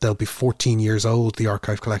think that they'll be 14 years old, the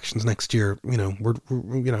archive collections next year.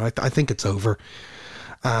 I think it's over.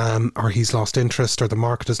 Or he's lost interest, or the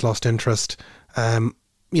market has lost interest. I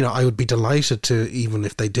would be delighted to, even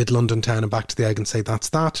if they did London Town and Back to the Egg and say that's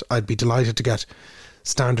that, I'd be delighted to get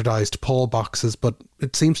standardised Paul boxes, but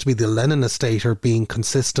it seems to be the Lennon estate are being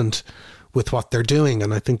consistent with what they're doing,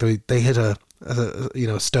 and I think they hit a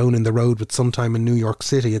stone in the road with Sometime in New York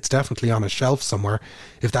City. It's definitely on a shelf somewhere.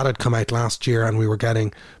 If that had come out last year and we were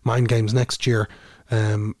getting Mind Games next year,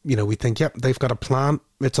 we think, yep, they've got a plan,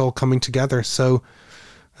 it's all coming together. So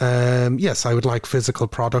Yes, I would like physical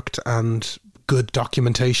product and good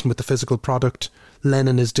documentation with the physical product.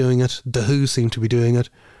 Lennon is doing it. The Who seem to be doing it.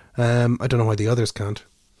 I don't know why the others can't.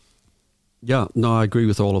 Yeah, no, I agree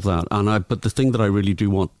with all of that. But the thing that I really do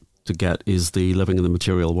want to get is the Living in the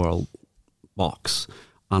Material World box.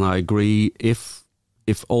 And I agree, if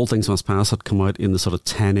All Things Must Pass had come out in the sort of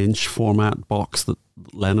 10-inch format box that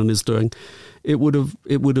Lennon is doing, it would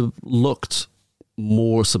have looked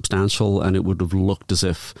more substantial, and it would have looked as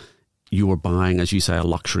if you were buying, as you say, a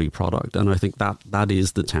luxury product. And I think that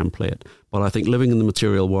is the template. But I think Living in the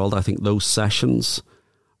Material World, I think those sessions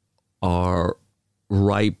are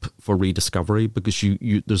ripe for rediscovery, because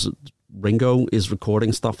Ringo is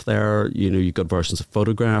recording stuff there. You've got versions of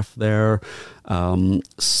Photograph there.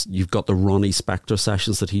 You've got the Ronnie Spector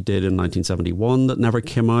sessions that he did in 1971 that never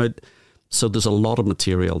came out. So there's a lot of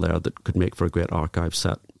material there that could make for a great archive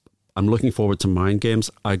set. I'm looking forward to Mind Games.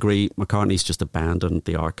 I agree, McCartney's just abandoned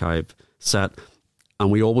the archive set. And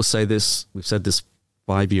we always say this, we've said this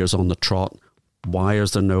 5 years on the trot, why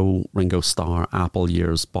is there no Ringo Starr Apple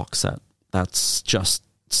Years box set? That's just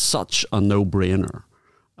such a no-brainer.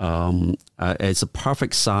 It's a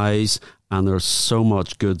perfect size, and there's so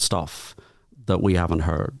much good stuff that we haven't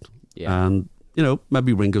heard. Yeah. And,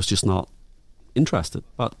 maybe Ringo's just not interested,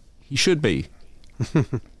 but he should be.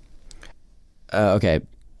 Okay.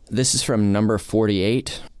 This is from number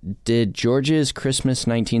 48. Did George's Christmas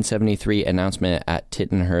 1973 announcement at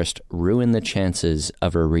Tittenhurst ruin the chances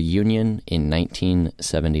of a reunion in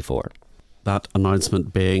 1974? That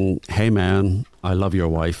announcement being, hey man, I love your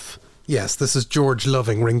wife. Yes, this is George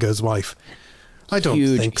loving Ringo's wife. I don't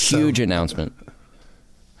think so. Huge announcement.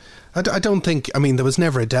 I don't think, there was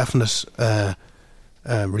never a definite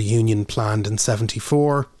reunion planned in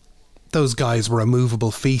 74. Those guys were a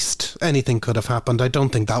movable feast. Anything could have happened. I don't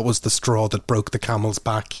think that was the straw that broke the camel's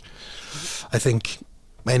back. I think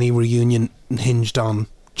any reunion hinged on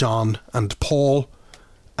John and Paul,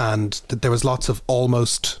 and there was lots of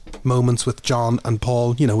almost moments with John and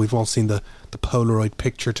Paul. We've all seen the Polaroid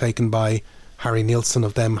picture taken by Harry Nilsson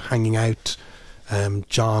of them hanging out.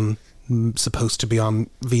 John supposed to be on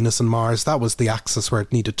Venus and Mars. That was the axis where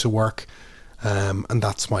it needed to work, and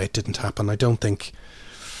that's why it didn't happen. I don't think,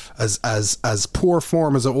 as poor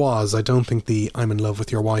form as it was, I don't think the I'm in love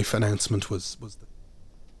with your wife announcement was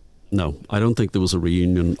No, I don't think there was a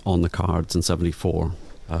reunion on the cards in 74.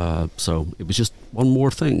 So it was just one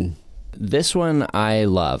more thing. This one I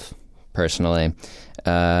love, personally,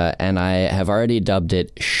 and I have already dubbed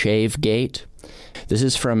it Shavegate. This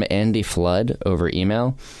is from Andy Flood over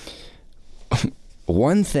email.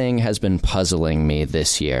 One thing has been puzzling me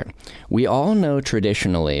this year. We all know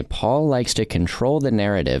traditionally Paul likes to control the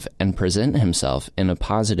narrative and present himself in a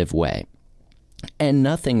positive way. And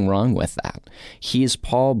nothing wrong with that. He's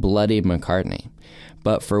Paul Bloody McCartney.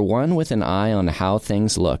 But for one with an eye on how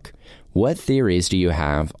things look, what theories do you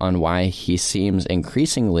have on why he seems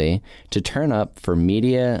increasingly to turn up for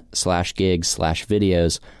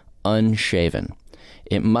media/gigs/videos unshaven?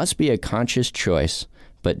 It must be a conscious choice,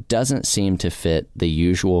 but doesn't seem to fit the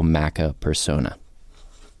usual Macca persona.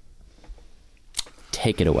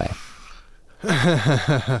 Take it away.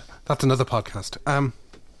 That's another podcast.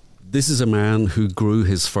 This is a man who grew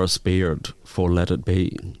his first beard for Let It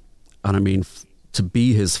Be. And to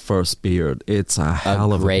be his first beard, it's a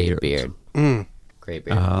hell of a beard. Great beard. Great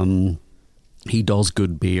beard. He does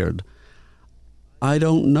good beard. I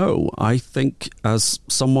don't know. I think as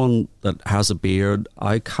someone that has a beard,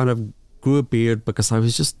 I kind of grew a beard because I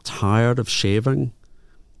was just tired of shaving.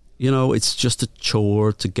 It's just a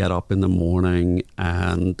chore to get up in the morning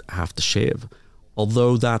and have to shave.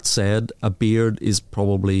 Although that said, a beard is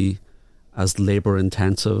probably as labor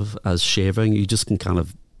intensive as shaving. You just can kind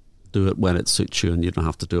of do it when it suits you, and you don't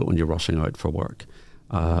have to do it when you're rushing out for work.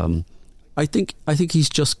 I think he's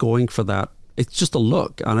just going for that. It's just a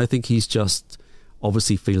look, and I think he's just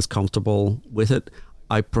obviously feels comfortable with it.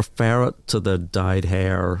 I prefer it to the dyed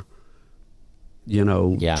hair,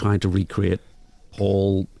 trying to recreate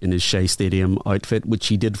Paul in his Shea Stadium outfit, which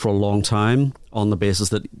he did for a long time on the basis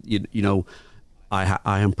that,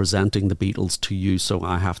 I am presenting the Beatles to you, so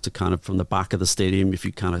I have to kind of, from the back of the stadium, if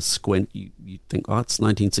you kind of squint, you think, oh, it's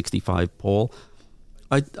 1965 Paul.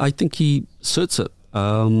 I think he suits it.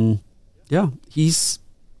 He's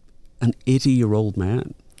an 80-year-old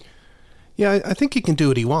man. Yeah, I think he can do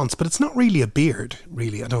what he wants, but it's not really a beard,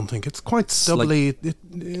 really, I don't think. It's quite stubbly.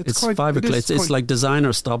 It's like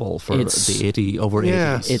designer stubble for the 80 over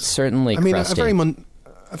 80s. It's certainly crusty.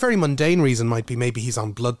 A very mundane reason might be maybe he's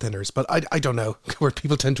on blood thinners, but I don't know, where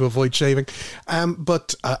people tend to avoid shaving.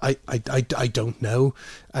 But I don't know.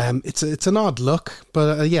 It's an odd look,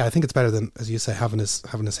 but yeah, I think it's better than, as you say, having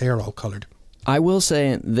his hair all coloured. I will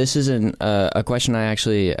say this is a question I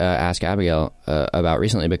actually asked Abigail about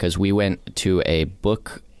recently, because we went to a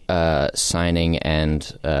book signing and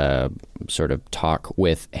sort of talk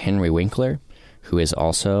with Henry Winkler, who is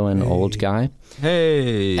also an old guy.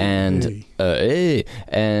 And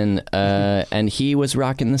he was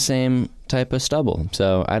rocking the same type of stubble.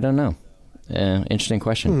 So I don't know. Interesting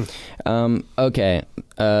question. Okay,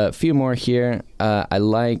 a few more here. I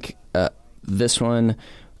like this one.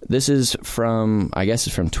 This is from, I guess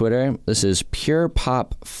it's from Twitter. This is Pure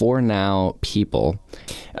Pop for Now People.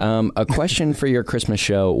 A question for your Christmas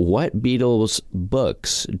show. What Beatles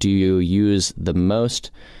books do you use the most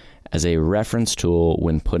as a reference tool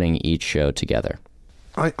when putting each show together?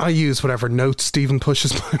 I use whatever notes Stephen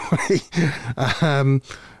pushes my way.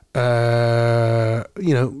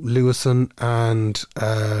 Lewison and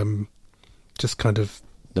just kind of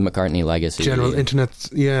the McCartney Legacy. General internet,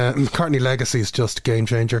 yeah. McCartney Legacy is just a game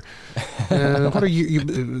changer. What are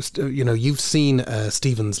you've seen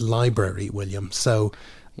Stephen's library, William. So,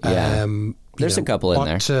 yeah. There's a couple in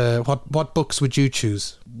there. What books would you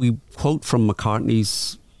choose? We quote from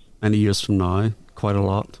McCartney's Many Years From Now quite a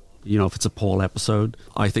lot. If it's a Paul episode.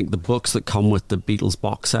 I think the books that come with the Beatles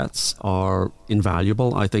box sets are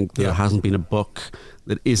invaluable. I think there hasn't been a book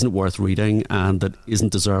that isn't worth reading and that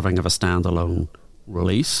isn't deserving of a standalone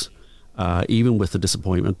release. Even with the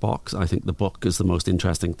Disappointment box, I think the book is the most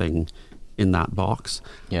interesting thing in that box.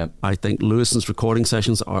 Yep. I think Lewison's recording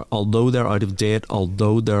sessions are, although they're out of date,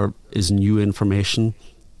 although there is new information,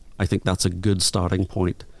 I think that's a good starting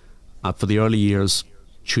point. For the early years,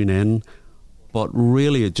 tune in, but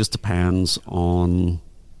really it just depends on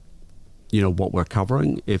what we're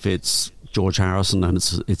covering. If it's George Harrison and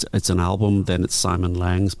it's an album, then it's Simon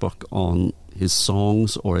Lang's book on his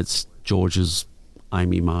songs, or it's George's I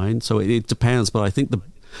Me Mine. So it depends, but I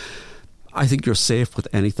think you're safe with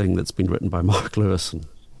anything that's been written by Mark Lewison.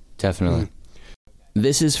 Definitely.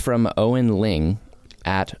 This is from Owen Ling,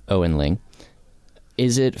 at Owen Ling.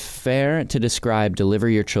 Is it fair to describe Deliver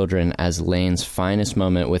Your Children as Lane's finest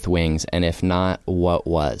moment with Wings, and if not, what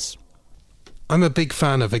was? I'm a big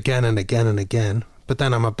fan of Again and Again and Again, but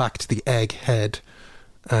then I'm back to the Egghead.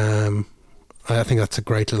 I think that's a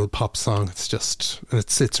great little pop song. It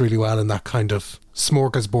sits really well in that kind of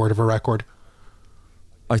smorgasbord of a record.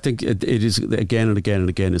 I think it is Again and Again and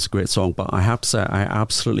Again is a great song, but I have to say I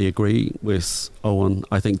absolutely agree with Owen.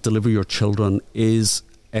 I think Deliver Your Children is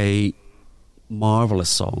a marvelous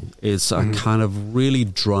song. It's a kind of really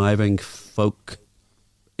driving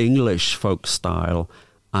English folk style,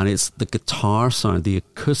 and it's the guitar sound, the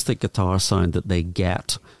acoustic guitar sound that they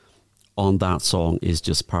get on that song is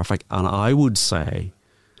just perfect. And I would say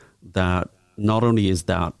that not only is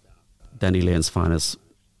that Denny Lane's finest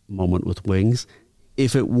moment with Wings,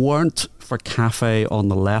 if it weren't for Cafe on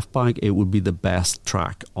the Left Bank, it would be the best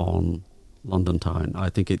track on London Town. I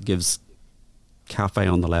think it gives Cafe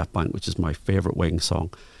on the Left Bank, which is my favourite Wings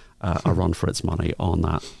song, a run for its money on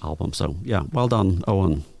that album. So yeah, well done,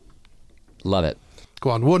 Owen. Love it. Go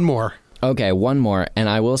on, one more. Okay, one more. And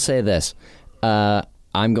I will say this.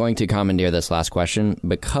 I'm going to commandeer this last question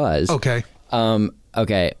because... Okay.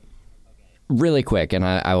 Okay. Really quick, and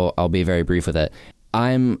I'll be very brief with it.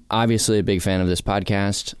 I'm obviously a big fan of this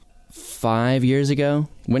podcast. 5 years ago,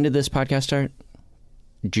 when did this podcast start?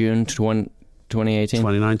 June 2018?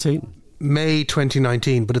 2019. May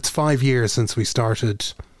 2019, but it's 5 years since we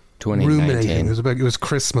started ruminating. It was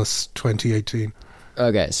Christmas 2018.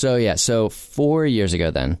 Okay, so 4 years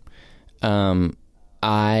ago then,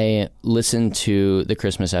 I listened to the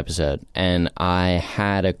Christmas episode, and I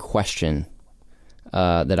had a question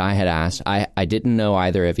that I had asked. I didn't know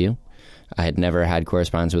either of you. I had never had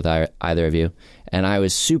correspondence with either of you, and I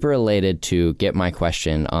was super elated to get my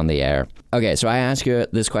question on the air. Okay, so I asked you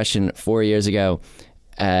this question 4 years ago,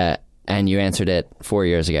 and you answered it 4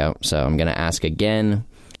 years ago, so I'm going to ask again.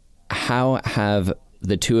 How have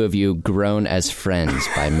the two of you grown as friends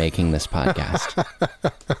by making this podcast?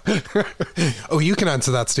 Oh, you can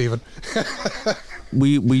answer that, Stephen.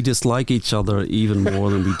 We dislike each other even more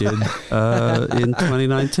than we did in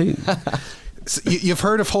 2019. So you've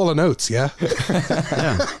heard of Hall & Oates, yeah?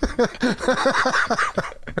 Yeah.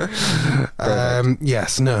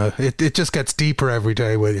 Yes, no. It just gets deeper every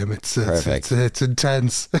day, William. It's it's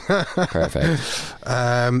intense. Perfect.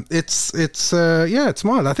 It's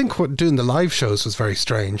mild. I think doing the live shows was very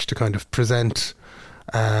strange to kind of present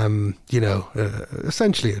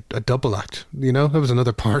essentially a double act. It was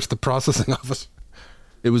another part of the processing of it.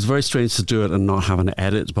 it was very strange to do it and not have an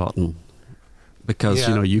edit button. Because,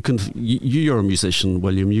 you know, you're a musician,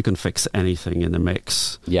 William, you can fix anything in the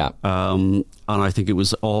mix. Yeah. And I think it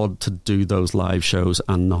was odd to do those live shows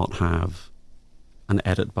and not have an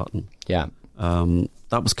edit button. Yeah.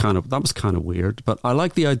 That was kind of weird. But I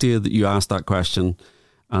like the idea that you asked that question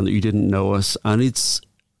and that you didn't know us. And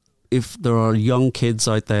if there are young kids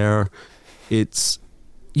out there, it's,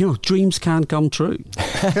 you know, dreams can come true.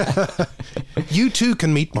 You too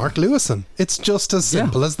can meet Mark Lewison. It's just as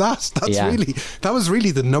simple as that. That was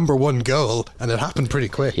really the number one goal, and it happened pretty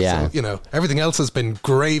quick. Yeah. So, you know, everything else has been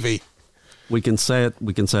gravy. We can say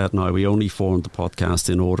it now. We only formed the podcast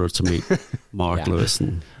in order to meet Mark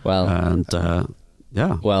Lewison. Well, and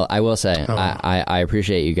well, I will say I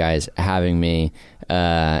appreciate you guys having me.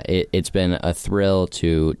 It's been a thrill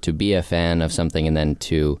to be a fan of something and then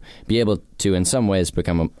to be able to, in some ways,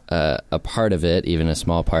 become a part of it, even a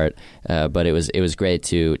small part. But it was great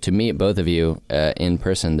to meet both of you in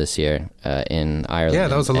person this year in Ireland. Yeah,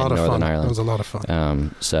 that was a lot of fun. Ireland. That was a lot of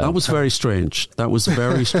fun. So that was very strange. That was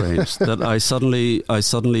very strange. That I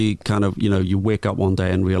suddenly kind of, you know, you wake up one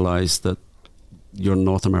day and realize that your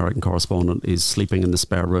North American correspondent is sleeping in the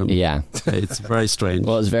spare room. Yeah. It's very strange.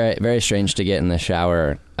 Well, it's very, very strange to get in the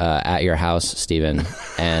shower at your house, Stephen,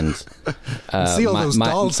 and see all those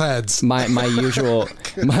dolls' heads. My usual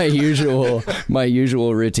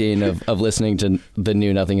routine of listening to the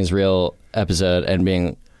new Nothing Is Real episode and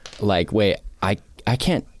being like, wait, I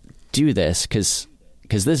can't do this because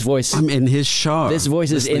this voice, I'm in his shower. This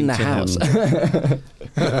voice is in the house.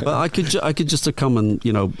 But I could just have come and,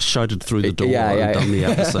 you know, shouted through the door and done the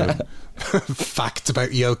episode. Facts about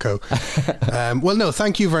Yoko. Well, no,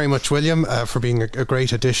 thank you very much, William, for being a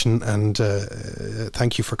great addition, and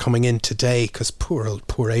thank you for coming in today, because poor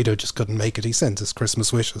Ado just couldn't make it. He sends his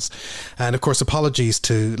Christmas wishes, and of course apologies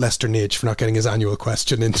to Lester Nidge for not getting his annual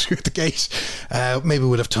question in through the gate. Maybe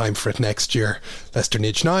we'll have time for it next year, Lester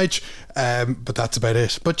Nidge Nige, but that's about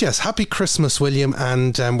it. But yes, happy Christmas, William,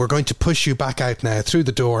 and we're going to push you back out now through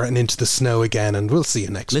the door and into the snow again, and we'll see you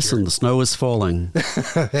next year. Listen, the snow is falling.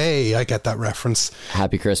 Hey, I get that reference.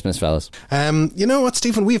 Happy Christmas, fellas. You know what,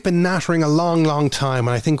 Stephen? We've been nattering a long time,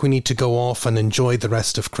 and I think we need to go off and enjoy the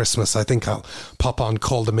rest of Christmas. I think I'll pop on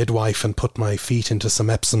Call the Midwife and put my feet into some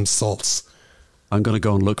Epsom salts. I'm going to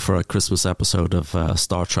go and look for a Christmas episode of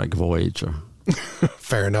Star Trek Voyager.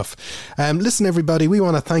 Fair enough. Listen, everybody, we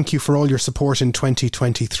want to thank you for all your support in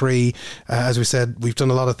 2023. As we said, we've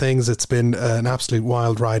done a lot of things. It's been an absolute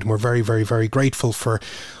wild ride, and we're very, very, very grateful for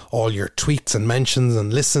all your tweets and mentions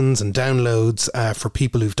and listens and downloads, for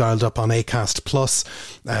people who've dialed up on Acast Plus.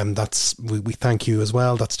 We thank you as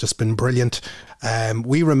well. That's just been brilliant.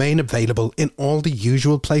 We remain available in all the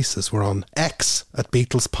usual places. We're on X at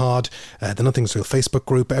BeatlesPod, the Nothing Is Real Facebook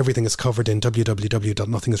group. Everything is covered in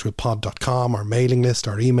www.nothingisrealpod.com, our mailing list,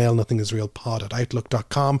 our email,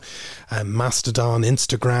 nothingisrealpod@outlook.com, Mastodon,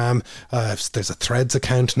 Instagram. There's a Threads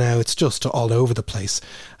account now. It's just all over the place.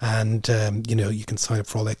 And, you know, you can sign up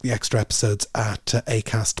for all the extra episodes at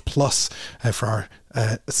Acast Plus for our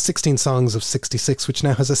 16 songs of 66, which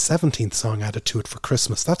now has a 17th song added to it for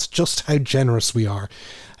Christmas. That's just how generous we are.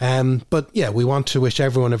 But yeah, we want to wish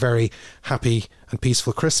everyone a very happy and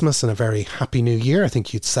peaceful Christmas and a very happy new year. I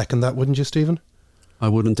think you'd second that, wouldn't you, Stephen? I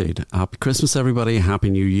would indeed. Happy Christmas, everybody. Happy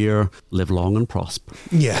New Year. Live long and prosper.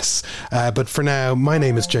 Yes. But for now, my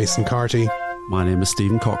name is Jason Carty. My name is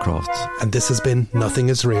Stephen Cockcroft. And this has been Nothing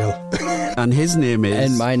Is Real. And his name is...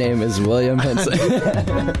 And my name is William Henson.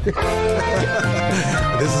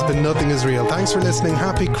 This has been Nothing Is Real. Thanks for listening.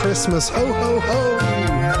 Happy Christmas. Ho, ho, ho.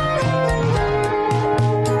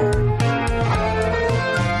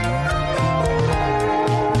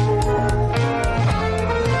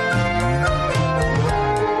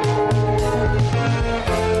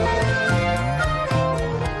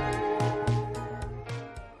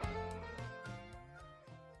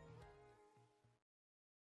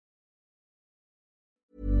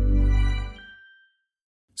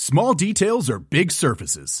 Small details are big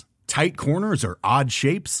surfaces. Tight corners are odd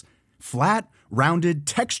shapes. Flat, rounded,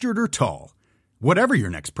 textured, or tall. Whatever your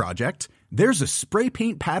next project, there's a spray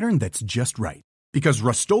paint pattern that's just right. Because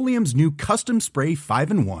Rust-Oleum's new Custom Spray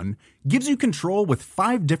 5-in-1 gives you control with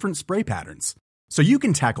 5 different spray patterns. So you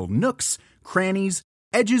can tackle nooks, crannies,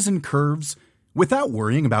 edges, and curves without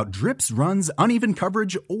worrying about drips, runs, uneven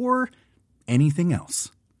coverage, or anything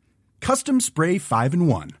else. Custom Spray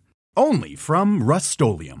 5-in-1. Only from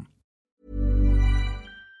Rust-Oleum.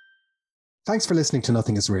 Thanks for listening to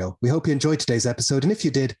Nothing Is Real. We hope you enjoyed today's episode, and if you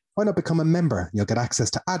did, why not become a member? You'll get access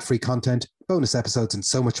to ad-free content, bonus episodes, and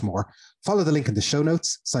so much more. Follow the link in the show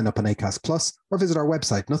notes, sign up on Acast Plus, or visit our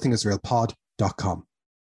website, nothingisrealpod.com.